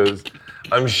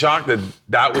 I'm shocked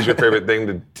that was your favorite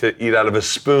thing to eat out of a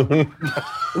spoon.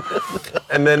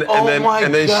 and then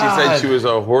she said she was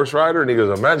a horse rider, and he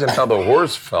goes, imagine how the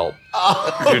horse felt.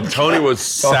 Dude, Tony was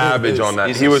savage on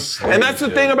that. He was, and that's the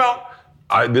thing about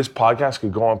this podcast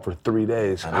could go on for 3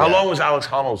 days. How long was Alex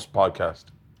Honnold's podcast,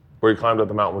 where he climbed up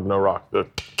the mountain with no rock?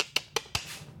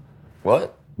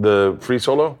 What? The free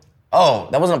solo? Oh,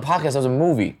 that wasn't a podcast. That was a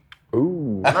movie.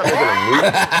 Ooh, I'm not making a movie.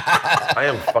 I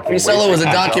am fucking Free Solo was a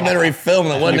documentary film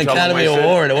that won an Academy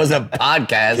Award. It wasn't a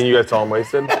podcast. Can you guys tell I'm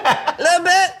wasted? A little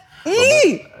bit.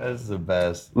 Yee. That's the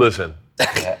best. Listen.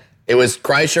 It was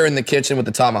Kreischer in the kitchen with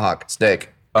the tomahawk steak.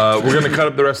 We're going to cut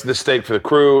up the rest of the steak for the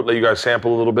crew, let you guys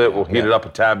sample a little bit. We'll heat it up a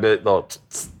tad bit.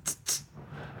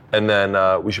 And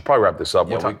then we should probably wrap this up.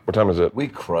 What time is it? We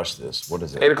crushed this. What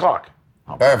is it? 8 o'clock.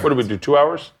 Perfect. What did we do, 2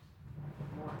 hours?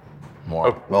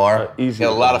 More. Easy.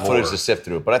 A lot of footage to sift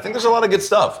through, but I think there's a lot of good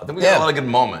stuff. I think we got a lot of good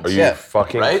moments. Are you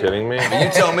fucking Right? kidding me? You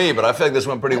tell me, but I feel like this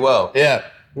went pretty well. Yeah.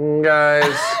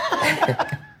 Guys,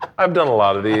 I've done a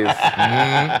lot of these.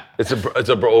 It's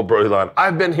a old Brody line.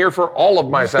 I've been here for all of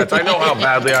my sets. I know how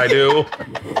badly I do.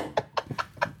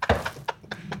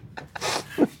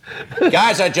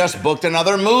 Guys, I just booked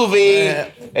another movie.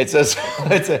 It's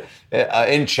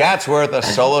in Chatsworth, a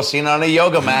solo scene on a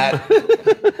yoga mat.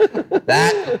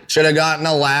 That should have gotten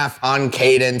a laugh on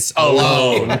Cadence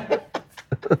alone.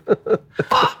 Yeah,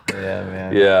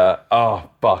 man. Yeah. Oh,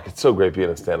 fuck. It's so great being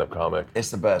a stand-up comic.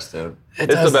 It's the best, dude.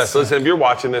 It's the best. Listen, if you're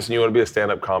watching this and you want to be a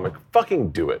stand-up comic, fucking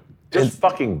do it. Just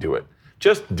fucking do it.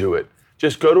 Just do it.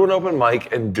 Just go to an open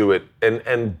mic and do it.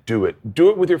 And do it. Do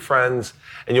it with your friends,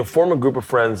 and you'll form a group of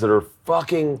friends that are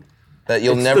fucking... That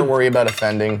you'll never worry about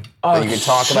offending. That you can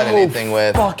talk about anything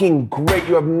with. Fucking great.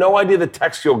 You have no idea the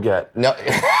texts you'll get. No.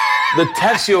 The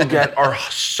texts you'll get are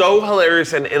so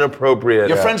hilarious and inappropriate.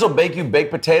 Your friends will bake you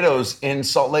baked potatoes in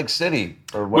Salt Lake City.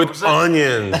 Or what was With it?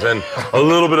 onions and a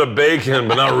little bit of bacon,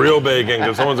 but not real bacon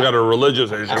because someone's got a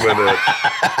religious issue with it.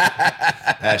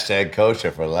 Hashtag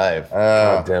kosher for life.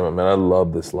 God damn it, man. I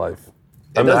love this life.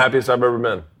 I'm the happiest I've ever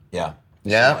been. Yeah.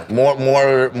 Yeah?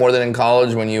 More than in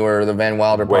college when you were the Van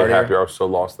Wilder Way partier? happier. I was so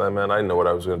lost then, man. I didn't know what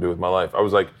I was going to do with my life. I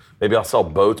was like, maybe I'll sell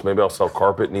boats. Maybe I'll sell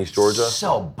carpet in East Georgia.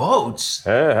 Sell boats?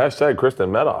 Hey, hashtag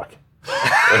Kristen Meddock.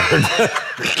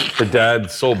 Her dad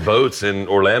sold boats in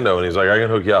Orlando, and he's like, I can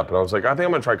hook you up. And I was like, I think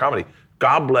I'm going to try comedy.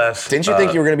 God bless. Didn't you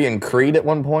think you were going to be in Creed at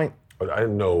one point? I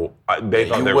didn't know. They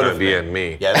thought they were going to be in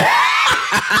me. Yeah.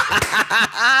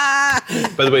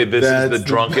 By the way, this is the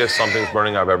drunkest Something's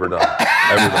Burning I've ever done.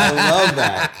 I love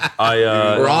that.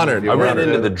 We're honored. I ran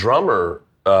into the drummer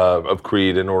of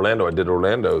Creed in Orlando. I did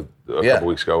Orlando a couple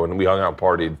weeks ago, and we hung out and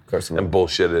partied and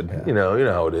bullshitted. Yeah. You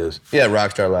know how it is. Yeah,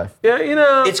 rockstar life. Yeah, you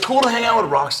know. It's cool to hang out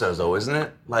with rock stars, though, isn't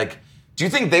it? Like, do you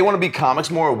think they want to be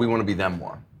comics more, or we want to be them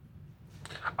more?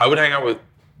 I would hang out with.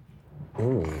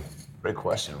 Great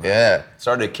question. Right? Yeah.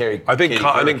 Started to carry. I think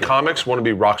comics want to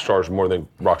be rock stars more than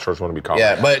rock stars want to be comics.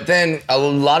 Yeah, but then a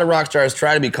lot of rock stars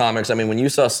try to be comics. I mean, when you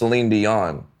saw Celine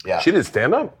Dion. Yeah. She did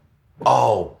stand up.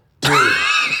 Oh, dude.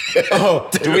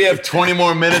 Do we have 20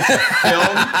 more minutes to film?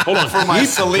 Hold on, For my keep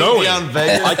Celine going. Dion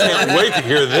Vegas. I can't wait to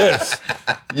hear this.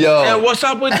 Yo. Yeah, what's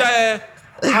up with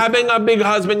having a big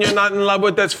husband you're not in love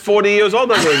with that's 40 years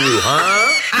older than you, huh?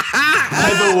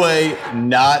 By the way,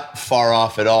 not far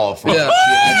off at all from what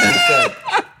she actually said.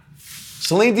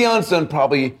 Celine Dion's done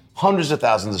probably hundreds of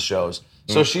thousands of shows.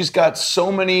 So she's got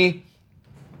so much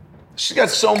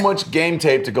game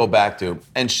tape to go back to.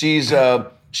 And she's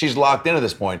locked in at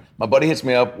this point. My buddy hits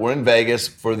me up. We're in Vegas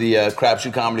for the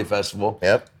Crapshoot Comedy Festival.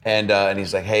 Yep. And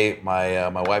he's like, hey,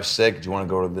 my wife's sick. Do you want to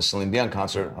go to the Celine Dion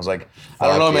concert? I was like, I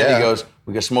don't know, man. yeah. He goes,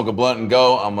 we can smoke a blunt and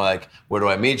go. I'm like, where do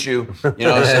I meet you? You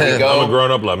know, so we go. I'm a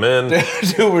grown-up lemon.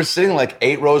 Dude, we're sitting like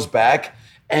 8 rows back,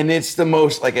 and it's the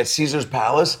most, like at Caesar's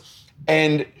Palace,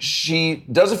 and she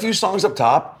does a few songs up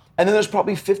top, and then there's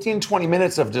probably 15, 20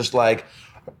 minutes of just like,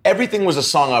 everything was a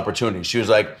song opportunity. She was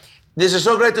like, this is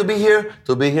so great to be here,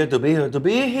 to be here, to be here, to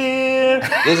be here.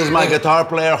 This is my guitar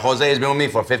player. Jose has been with me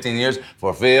for 15 years.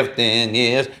 For 15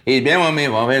 years. He's been with me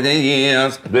for 15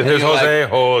 years. This is Jose.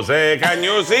 Jose, can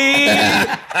you see?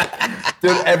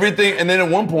 Dude, everything. And then at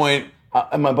one point,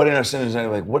 my buddy and I are sitting there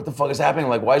like, what the fuck is happening?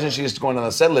 Like, why isn't she just going on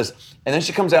the set list? And then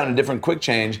she comes out in a different quick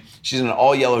change. She's in an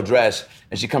all yellow dress.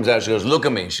 And she comes out, she goes, look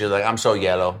at me. She's like, I'm so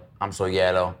yellow. I'm so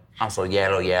yellow. I'm so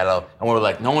yellow. And we're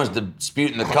like, no one's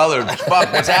disputing the color.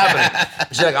 Fuck, what's happening?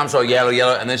 She's like, I'm so yellow.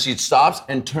 And then she stops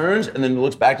and turns and then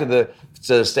looks back to the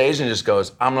stage and just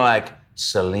goes, I'm like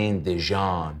Celine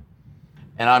Dion.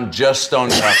 and I'm just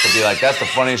stoned enough to be like, that's the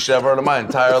funniest shit I've heard in my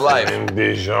entire life.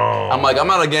 Dijon. I'm like, I'm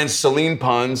not against Celine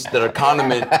puns that are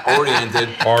condiment-oriented.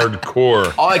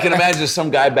 Hardcore. All I can imagine is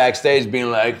some guy backstage being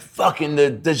like, fucking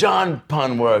the Dijon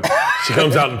pun work. She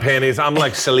comes out in panties. I'm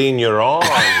like, Celine, you're on. No.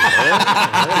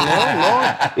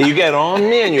 You get on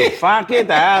me and you fuck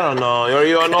it? I don't know.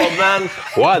 You're an old man?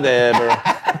 Whatever.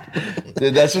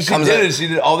 Dude, that's what she did. She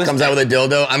did all this. Comes out with a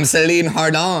dildo. I'm Celine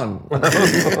Hardon.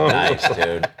 Nice,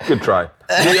 dude. Good try.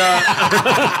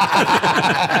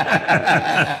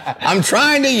 I'm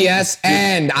trying to yes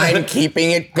and I'm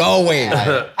keeping it going.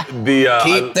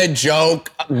 Keep the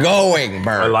joke going,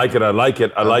 Bert. I like it. I like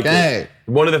Okay. it.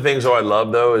 One of the things though I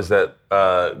love though is that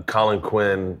Colin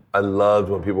Quinn, I loved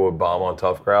when people would bomb on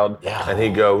Tough Crowd. Yeah. And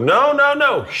he'd go,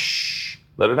 no, shh,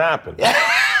 let it happen. Yeah.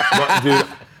 But, dude,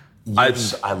 I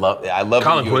love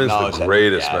Colin Quinn's acknowledge the that.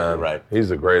 greatest, Yeah, man. right. He's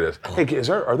the greatest. Hey,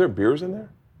 are there beers in there?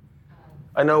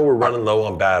 I know we're running low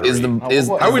on battery.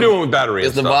 How are we doing with battery?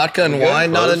 Is the stuff? vodka and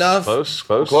wine not enough? Close.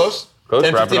 10, Wrap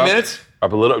it 15 up. minutes?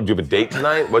 Up a little. Do you have a date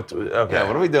tonight? Okay. Yeah,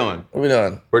 what are we doing? What are we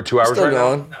doing? We're 2 hours Still right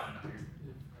going. now.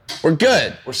 We're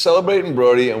good. We're celebrating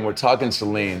Brody and we're talking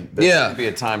Celine. There's Yeah. going to be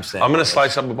a timestamp. I'm gonna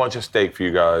slice up a bunch of steak for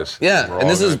you guys. Yeah, We're and all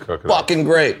this is gonna cook it up. fucking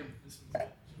great.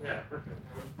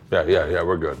 Yeah.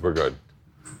 We're good.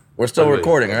 We're still Okay.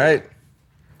 recording, right?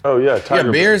 Oh yeah, You Tiger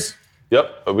got beers?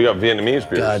 Yep, we got Vietnamese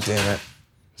beers. God damn it.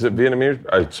 Is it Vietnamese?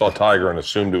 I saw Tiger and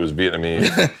assumed it was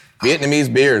Vietnamese.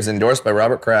 Vietnamese beers endorsed by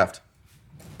Robert Kraft.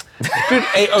 Dude,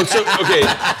 okay.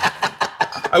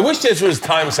 I wish this was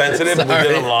time sensitive. We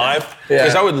did them live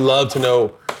because Yeah. I would love to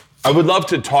know. I would love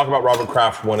to talk about Robert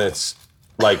Kraft when it's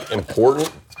like important,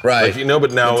 Right. Like,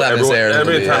 but now The time this airs,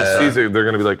 every it'll be, time sees it, they're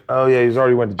gonna be like, oh yeah, he's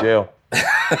already went to jail.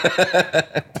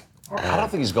 I don't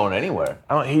think he's going anywhere.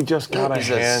 He just got a He's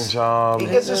hand job.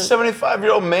 He's a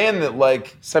 75-year-old man that,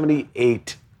 like,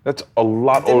 78. That's a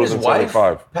lot didn't older his than wife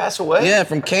 75. pass away? Yeah,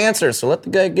 from cancer. So let the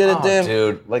guy get a damn.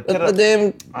 Dude, like, Let the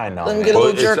damn. I know, Let him man. get a Well,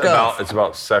 little jerk off. it's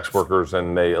about sex workers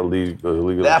and they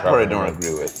illegally that part I traffic don't women.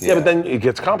 agree with. Yeah, but then it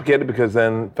gets complicated because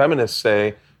then feminists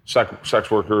say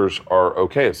sex workers are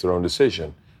okay, it's their own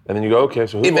decision. And then you go, okay,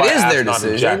 so who If do it I is ask their not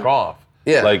to decision. jack off?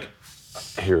 Yeah. Like,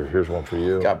 here's one for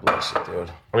you. God bless you,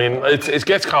 dude. I mean, it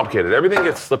gets complicated. Everything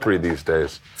gets slippery these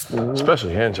days,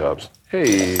 especially hand jobs.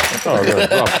 Hey, skipper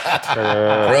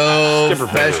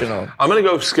Professional. fingers. I'm gonna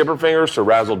go skipper fingers to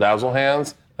razzle dazzle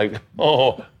hands. Like,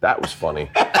 oh, that was funny.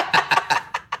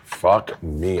 Fuck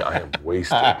me, I am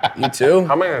wasted. You too?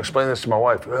 How am I gonna explain this to my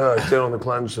wife? I stayed on the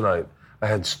cleanse tonight. I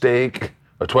had steak,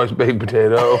 a twice baked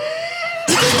potato.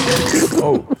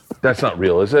 Oh, that's not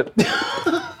real, is it?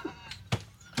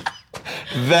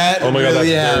 That Oh my God, really that's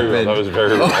very real. happened. That was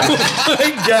very real. Oh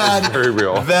my God. Very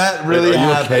real. That really Are you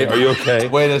happened. okay? Are you okay?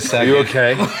 Wait a second. Are you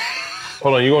okay?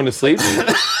 Hold on, you going to sleep?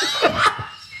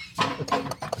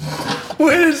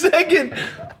 Wait a second.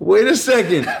 Wait a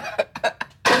second.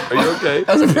 Are you okay?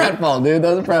 That was a pratfall, dude.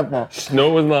 That was a pratfall. No,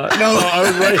 it was not. No. I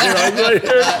was right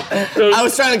here. I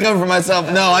was trying to cover for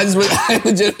myself. No, I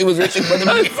legitimately was reaching for the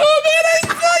I saw that. I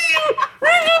saw you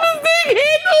reach for the thing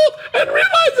handle and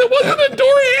realize it wasn't a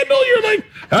door handle. You're like,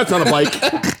 that's not a bike.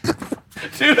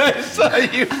 Dude, I saw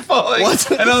you falling. What?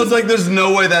 And I was like, there's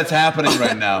no way that's happening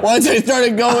right now. Once I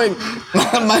started going,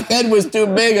 my head was too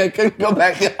big. I couldn't go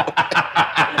back down.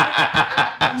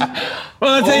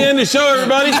 Well, that's the end of the show,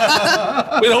 everybody.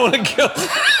 We don't want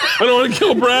to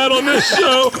kill Brad on this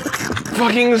show.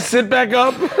 Fucking sit back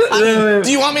up. Do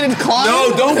you want me to climb?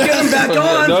 No, don't get him back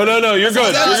on. No, you're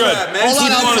good. That's You're good. right, man. Hold on,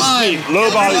 Keep I'll him on his climb. feet.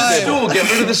 Low body Right. sit. Stool. Get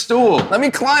rid of the stool. Let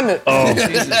me climb it.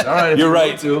 Jesus. All right. if You're you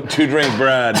right. want to. 2 drink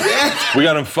Brad. We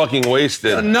got him fucking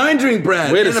wasted. A 9-drink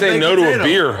Brad. We had to and say baked no to a potato.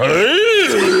 beer.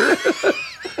 Hey!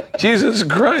 Jesus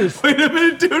Christ. Wait a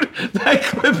minute, dude. That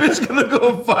clip is gonna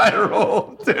go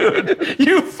viral, dude.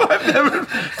 I've never,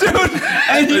 dude. And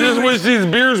I just wish these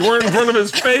beers weren't in front of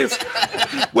his face.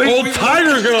 Old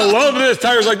Tiger's gonna love this.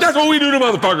 Tiger's like, that's what we do to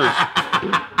motherfuckers.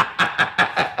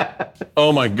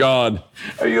 Oh my God.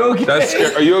 Are you okay? That's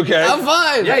scary. Are you okay? I'm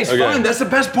fine. Yeah, he's Okay. fine. That's the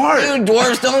best part. Dude,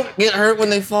 dwarves don't get hurt when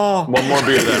they fall. One more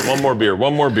beer then. One more beer.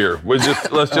 Let's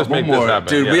just make this happen.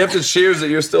 Dude, Yeah. we have to cheers that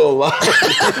you're still alive.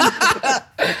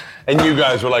 And you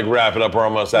guys were like, wrap it up. We're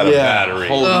almost out of battery.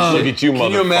 Holy Look shit. at you, motherfuckers.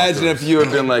 Can you imagine if you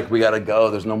had been like, we gotta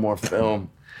go, there's no more film.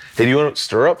 Hey, do you want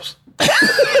stirrups?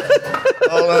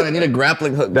 Hold on, I need a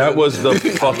grappling hook. That dude. was the Love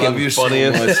fucking you so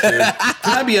funniest. much, dude.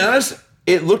 Can I be honest?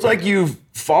 It looked like you've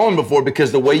fallen before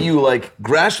because the way you like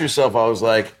grasped yourself, I was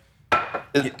like,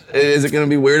 Is it gonna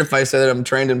be weird if I say that I'm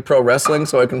trained in pro wrestling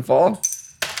so I can fall?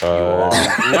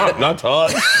 Not to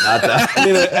us. Not that. I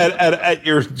mean, at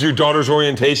your daughter's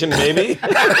orientation, maybe.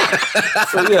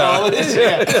 Yeah.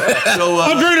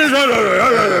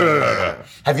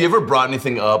 Have you ever brought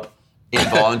anything up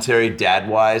involuntary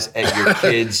dad-wise at your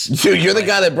kids? Dude, you're the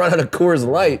guy that brought out a Coors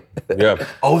Light. Yeah.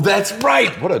 Oh, that's right.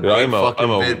 What a great I'm fucking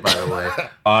a- bit, by the way.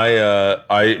 I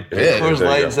Coors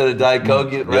Light instead of Diet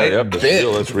Coke, right? Yeah, that's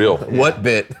real. That's real. What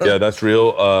bit? Yeah, that's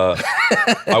real.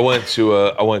 I went to a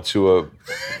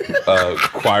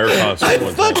choir concert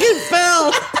one time. Fucking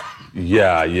fell.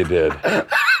 Yeah, you did. I'm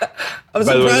By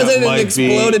the way, surprised that I didn't might explode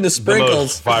be into the sprinkles.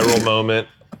 most viral moment.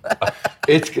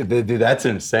 Dude, that's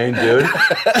insane, dude.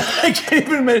 I can't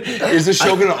even imagine. Is the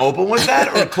show gonna open with that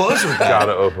or close with that?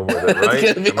 Gotta open with it, right?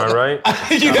 gonna be- Am I right?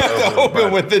 You have to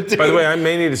open with it, dude. By the way, I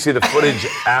may need to see the footage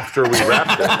after we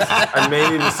wrap this. I may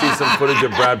need to see some footage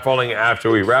of Brad falling after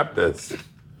we wrap this.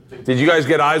 Did you guys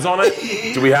get eyes on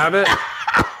it? Do we have it?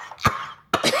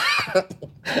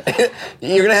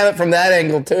 You're gonna have it from that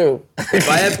angle too. If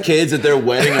I have kids at their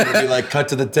wedding, I'm gonna be like, cut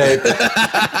to the tape.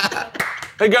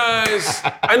 Hey guys,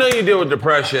 I know you deal with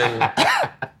depression.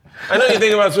 I know you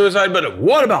think about suicide, but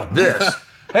what about this?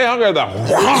 Hey, I'll get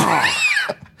that.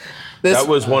 That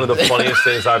was one of the funniest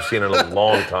things I've seen in a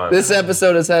long time. This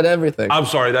episode has had everything. I'm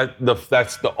sorry,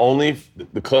 that's the only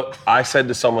clip I said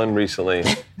to someone recently.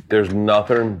 There's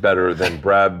nothing better than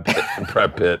Brad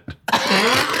Pitt.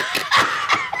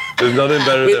 There's nothing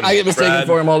better than I get mistaken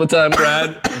for him all the time.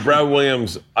 Brad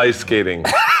Williams ice skating.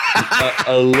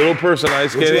 A little person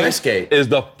ice skating ice skate? is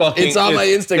the fucking. It's on my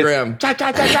Instagram.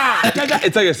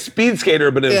 It's like a speed skater,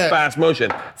 but in Yeah. fast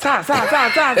motion.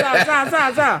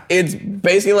 It's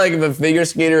basically like if a figure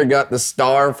skater got the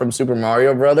star from Super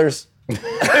Mario Brothers.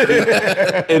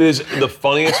 It is the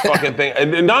funniest fucking thing,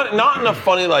 and not in a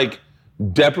funny like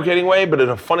deprecating way, but in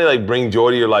a funny like bring joy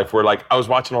to your life. Where like I was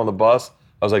watching on the bus.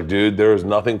 I was like, dude, there is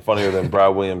nothing funnier than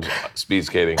Brad Williams speed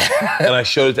skating. And I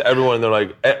showed it to everyone, and they're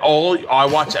like, I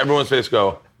watched everyone's face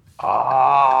go,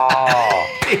 ah.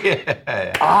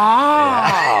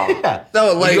 Ah.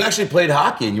 No, like You actually played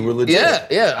hockey and you were legit.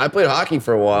 yeah. I played hockey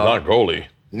for a while. Not goalie.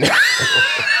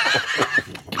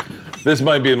 This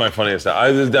might be my funniest.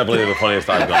 This is definitely the funniest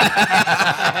I've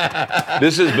done.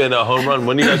 This has been a home run.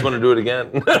 When do you guys want to do it again?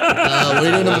 What are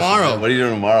you doing tomorrow? What are you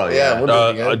doing tomorrow? Yeah, we'll do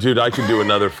it again. Dude, I could do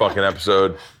another fucking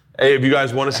episode. Hey, if you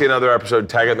guys want to see another episode,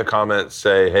 tag it in the comments.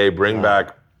 Say, hey, bring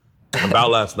back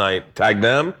About Last Night. Tag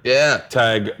them. Yeah.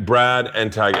 Tag Brad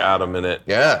and tag Adam in it.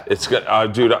 Yeah. It's good.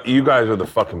 Dude, you guys are the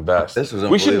fucking best. This was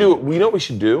We should do. unbelievable. You know what we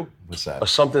should do? What's that? A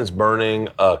Something's Burning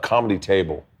comedy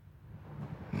table.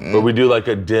 Where we do like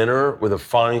a dinner with a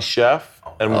fine chef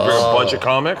and we bring a bunch of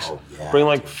comics. Bring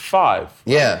like 5.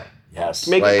 Yeah. Yes.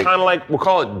 Make it Like- kind of like, we'll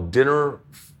call it dinner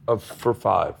for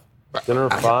 5. Dinner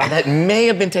of 5? That may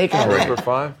have been taken Dinner already. for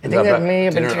 5? I think that may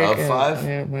have been Dinner of taken. 5?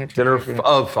 Yeah, Dinner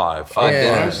of 5. 5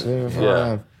 dinners.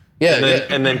 Yeah. Yeah.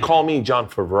 And then call me John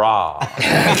Favreau.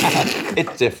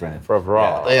 It's different.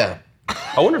 Favreau. Yeah.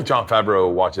 I wonder if John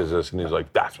Favreau watches this and he's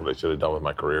like, that's what I should have done with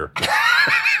my career.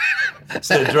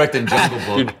 Instead of directing Jungle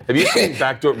Book. Dude, have you seen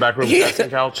Backroom Casting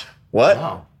Couch? What?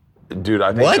 No. Dude,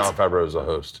 I think What? John Favreau is the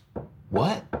host.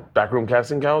 What? Backroom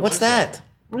Casting Couch? What's that?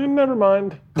 Never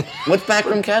mind. What's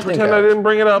backroom casting? Pretend I couch? didn't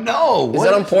bring it up. No. Is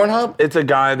that on Pornhub? It's a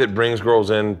guy that brings girls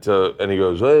in and he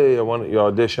goes, hey, I want you to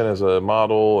audition as a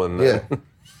model. And Yeah.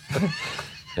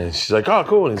 and she's like, oh,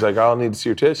 cool. And he's like, I'll need to see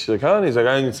your tits. She's like, huh? And he's like,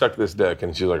 I need to suck this dick.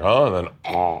 And she's like, huh? And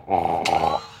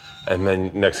then, and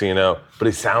then next thing you know, but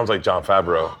he sounds like John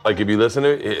Favreau. Like if you listen to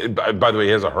it, by the way,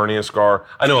 he has a hernia scar.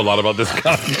 I know a lot about this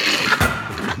guy.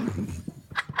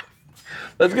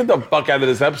 Let's get the fuck out of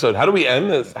this episode. How do we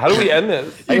end this?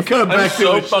 You come back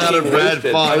to a shot of red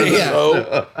wasted. fire. I'm Yeah.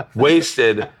 so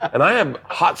wasted. And I have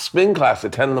hot spin class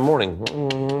at 10 in the morning.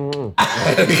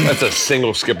 That's a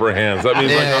single skipper hands. That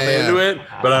means like Yeah, I'm yeah. into it,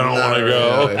 but I don't want to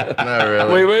go. Not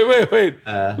really. Wait.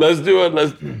 Let's do it.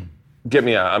 Let's get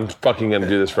me out. I'm fucking gonna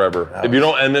do this forever. If you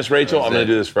don't end this, Rachel, I'm gonna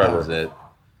do this forever. That was it.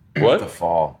 What? The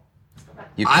fall.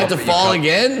 I have to fall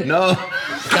again? No.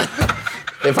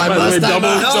 If I bust out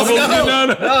my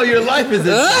No. No, your life is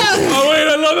insane. Oh wait,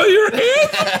 I love how your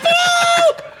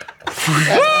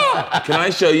hands. Can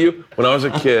I show you? When I was a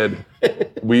kid,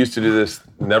 we used to do this.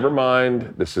 Never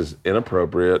mind, this is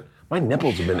inappropriate. My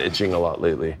nipples have been itching a lot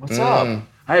lately. What's up?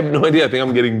 I have no idea. I think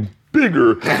I'm getting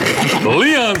bigger.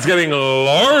 Leon's getting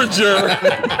larger.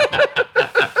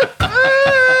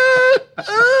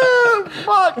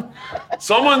 Fuck.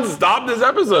 Someone stop this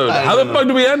episode. How the fuck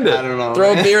do we end it? I don't know.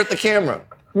 Throw a beer at the camera.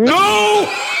 No!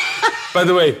 By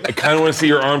the way, I kind of want to see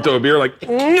your arm throw a beer like,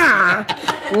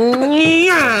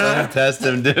 Test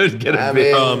him, dude. Get a I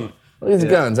beer. mean, These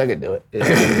guns, I could do it. You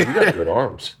got good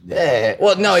arms. Yeah.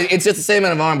 Well, no, it's just the same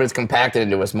amount of arm, but it's compacted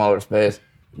into a smaller space.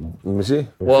 Let me see.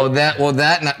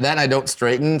 That I don't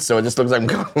straighten, so it just looks like I'm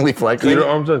constantly flexing. Your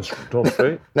arms don't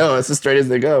straight? No, it's as straight as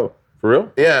they go. For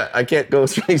real? Yeah, I can't go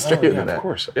straighter than that. Of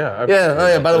course. Yeah. Yeah. Oh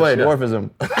yeah. By the way,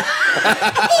 dwarfism. By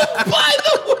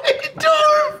the way,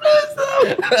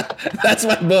 dwarfism. That's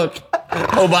my book.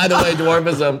 Oh, by the way,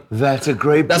 dwarfism. That's a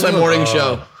great. That's my morning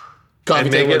show. Coffee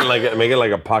And make table. it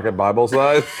like a pocket Bible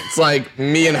size. It's like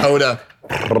me and Hoda.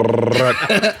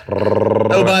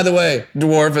 Oh, by the way,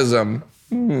 dwarfism.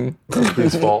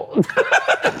 His fault.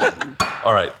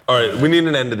 All right. We need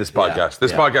an end to this podcast.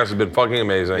 This podcast has been fucking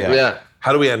amazing. Yeah.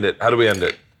 How do we end it?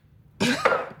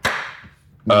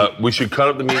 We should cut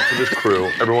up the meat for this crew.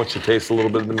 Everyone should taste a little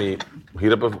bit of the meat.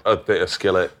 Heat up a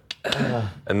skillet,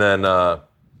 and then, I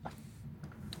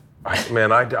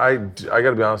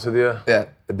gotta be honest with you. Yeah.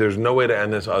 There's no way to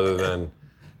end this other than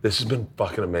this has been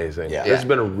fucking amazing. Yeah. This has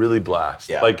been a really blast.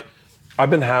 Yeah. Like,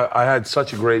 I had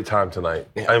such a great time tonight.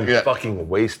 I am fucking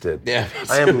wasted. Yeah.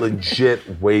 I am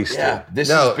legit wasted. Yeah. This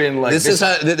has been like. This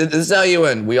is how you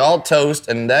end. We all toast,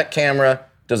 and that camera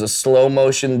does a slow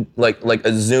motion, like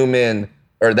a zoom in,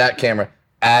 or that camera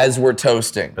as we're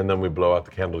toasting. And then we blow out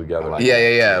the candle together.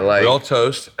 Yeah. Like We all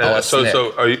toast. And snap.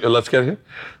 so are you? Let's get here.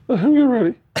 I'm getting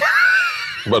ready.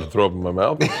 I'm about to throw up in my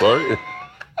mouth. Sorry.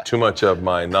 Too much of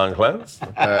my non-cleanse.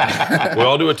 We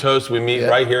all do a toast. We meet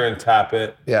right here and tap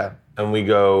it. Yeah. And we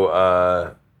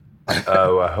go.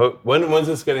 When's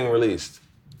this getting released?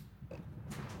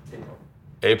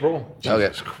 April?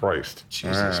 Jesus Christ.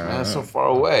 Jesus, man, that's so far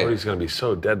away. He's gonna be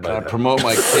so dead by I then. promote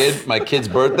my kid's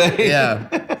birthday.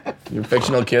 Yeah. Your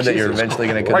fictional kid that you're eventually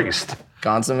gonna Christ.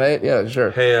 consummate. Yeah, sure.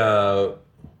 Hey,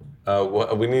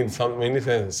 we need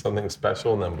something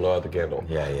special and then blow out the candle.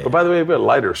 Yeah. But by the way, we've got a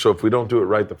lighter, so if we don't do it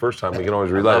right the first time, we can always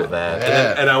relight it.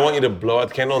 that. And I want you to blow out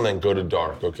the candle and then go to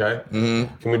dark, okay?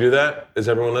 Mm-hmm. Can we do that? Is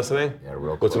everyone listening? Yeah,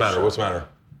 real What's the close. matter? What's the matter?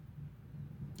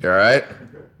 You all right?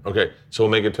 Okay, so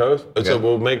we'll make a toast. So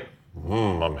we'll make.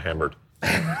 I'm hammered.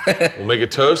 We'll make a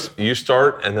toast. You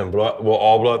start, and then we'll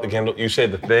all blow out the candle. You say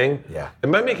the thing. Yeah.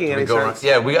 Am I making any Go sense?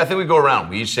 around. Yeah, I think we go around.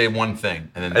 We each say one thing,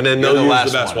 And then they'll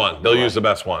use the best one. They'll use the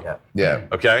best one. Yeah. Yeah.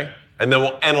 Okay? And then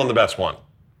we'll end on the best one.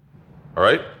 All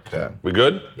right? Yeah. We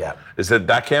good? Yeah. Is it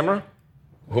that camera?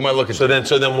 Who am I looking So to?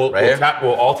 then we'll Right here?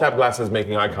 we'll all tap glasses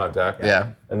making eye contact. Yeah.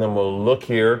 And then we'll look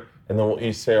here, and then we'll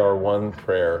each say our one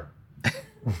prayer.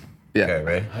 Yeah. Okay,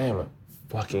 ready? I am a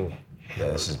fucking.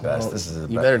 Yeah, this is best. This is the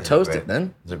You best. better This is toast great. it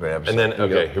then. This is a great episode. And then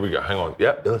okay, here we go. Hang on.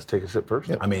 Yeah, let's take a sip first.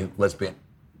 I mean, let's be.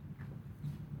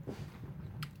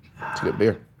 It's a good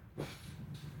beer.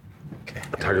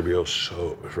 Tiger Beer is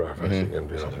so refreshing. And,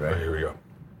 Right. right, here we go.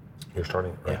 You're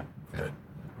starting? Right. Yeah. Okay.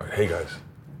 All right. Hey guys.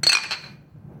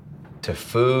 To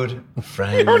food,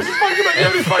 friends. You already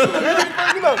fucking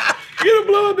up. You're gonna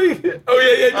blow it. Oh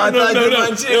yeah. I No. thought you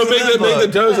meant cheers and then blow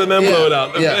Make the it. toast and then blow it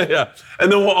out. Yeah.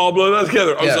 And then we'll all blow it out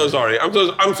together. I'm Yeah. so sorry. I'm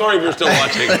sorry if you're still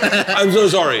watching. I'm so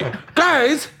sorry.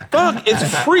 Guys, fuck, it's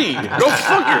free. Go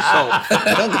fuck yourself.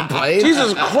 Don't complain.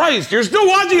 Jesus Christ, you're still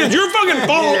watching. It's your fucking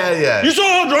fault. Yeah. You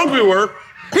saw how drunk we were.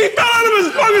 He fell out of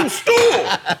his fucking stool.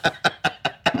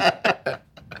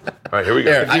 All right, here we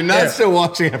go. Here, If you're not still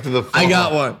watching after the I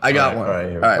got one. All right,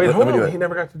 here we go. Wait, let hold me do on. it. He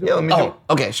never got to do Yeah, it. let me do it.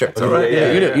 Oh, okay, sure. It's all Yeah, right.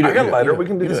 yeah, You do it. I got a lighter. We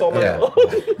can do this all night Yeah. long.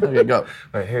 Okay, go. All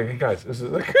right, here, guys. This is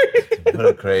What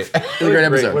a great. It's a great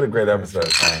episode. What a great episode.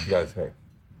 You guys, hey.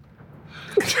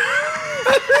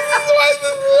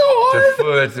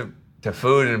 To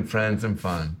food and friends and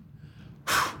fun.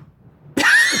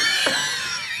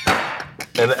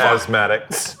 And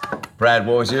asthmatics. Brad,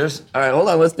 what was yours? All right, hold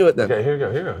on. Let's do it then. Okay, here you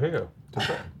go.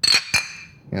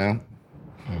 You know?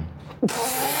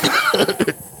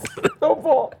 Don't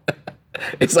fall.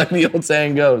 It's like the old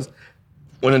saying goes,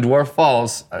 when a dwarf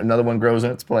falls, another one grows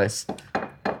in its place.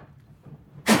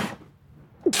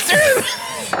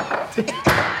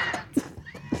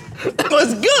 That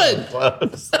was good.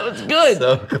 That was good.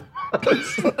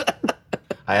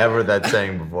 I have heard that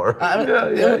saying before.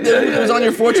 It was on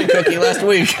your fortune cookie last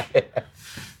week. All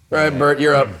right, Bert,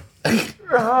 you're up.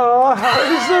 Oh,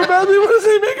 I so badly want to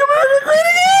say make America great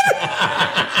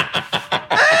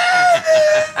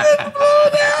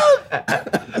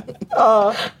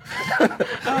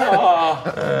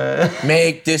again.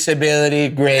 Make disability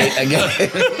great again.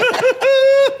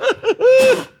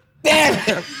 Damn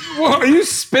it. Well, are you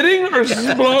spitting or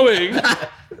blowing?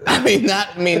 I mean,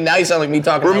 now you sound like me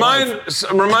talking. Remind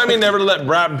me never to let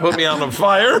Brad put me on the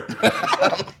fire.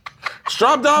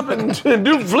 Strop up and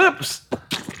do flips.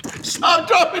 Stop,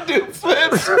 drop, and do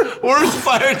flips. Worst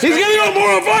fire. He's getting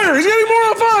more on fire. He's getting more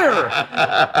on fire.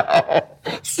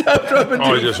 Stop, drop, and do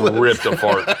Oh, I just ripped a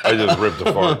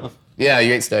fart. Yeah,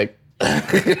 you ate steak. All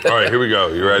right, here we go.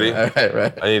 You ready? All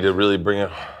right. I need to really bring it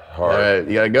hard. All right,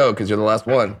 you gotta go because you're the last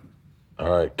one. All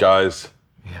right, guys.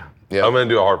 Yeah. I'm gonna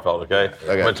do a heartfelt, okay?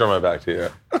 Okay. I'm gonna turn my back to you.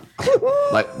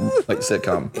 Like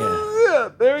sitcom. Yeah,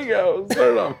 there we go.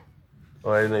 Turn it on.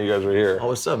 Oh, I didn't know you guys were here. Oh,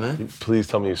 what's up, man? Please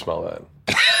tell me you smell that.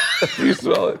 You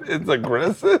smell it? It's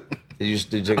aggressive. Did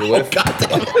you take a whiff? God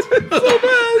damn it.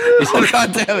 Oh,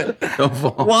 God damn it. Don't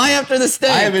fall. Why after the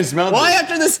steak? I haven't smelled Why it.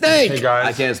 after the steak? Hey, guys.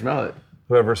 I can't smell it.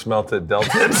 Whoever smelt it, Delta.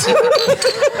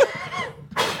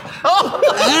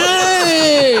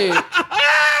 Hey!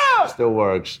 Still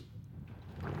works.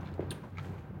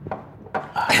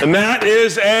 And that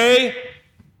is a...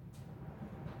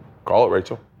 Call it,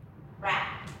 Rachel.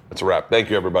 That's a wrap. Thank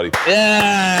you, everybody.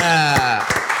 Yeah!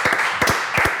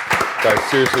 Guys,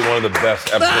 seriously, one of the best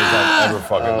episodes I've ever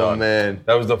fucking done. Oh, man.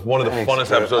 That was one of the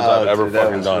funnest episodes I've ever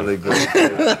fucking done. Really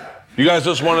good. You guys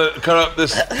just want to cut up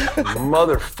this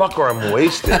motherfucker, I'm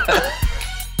wasted.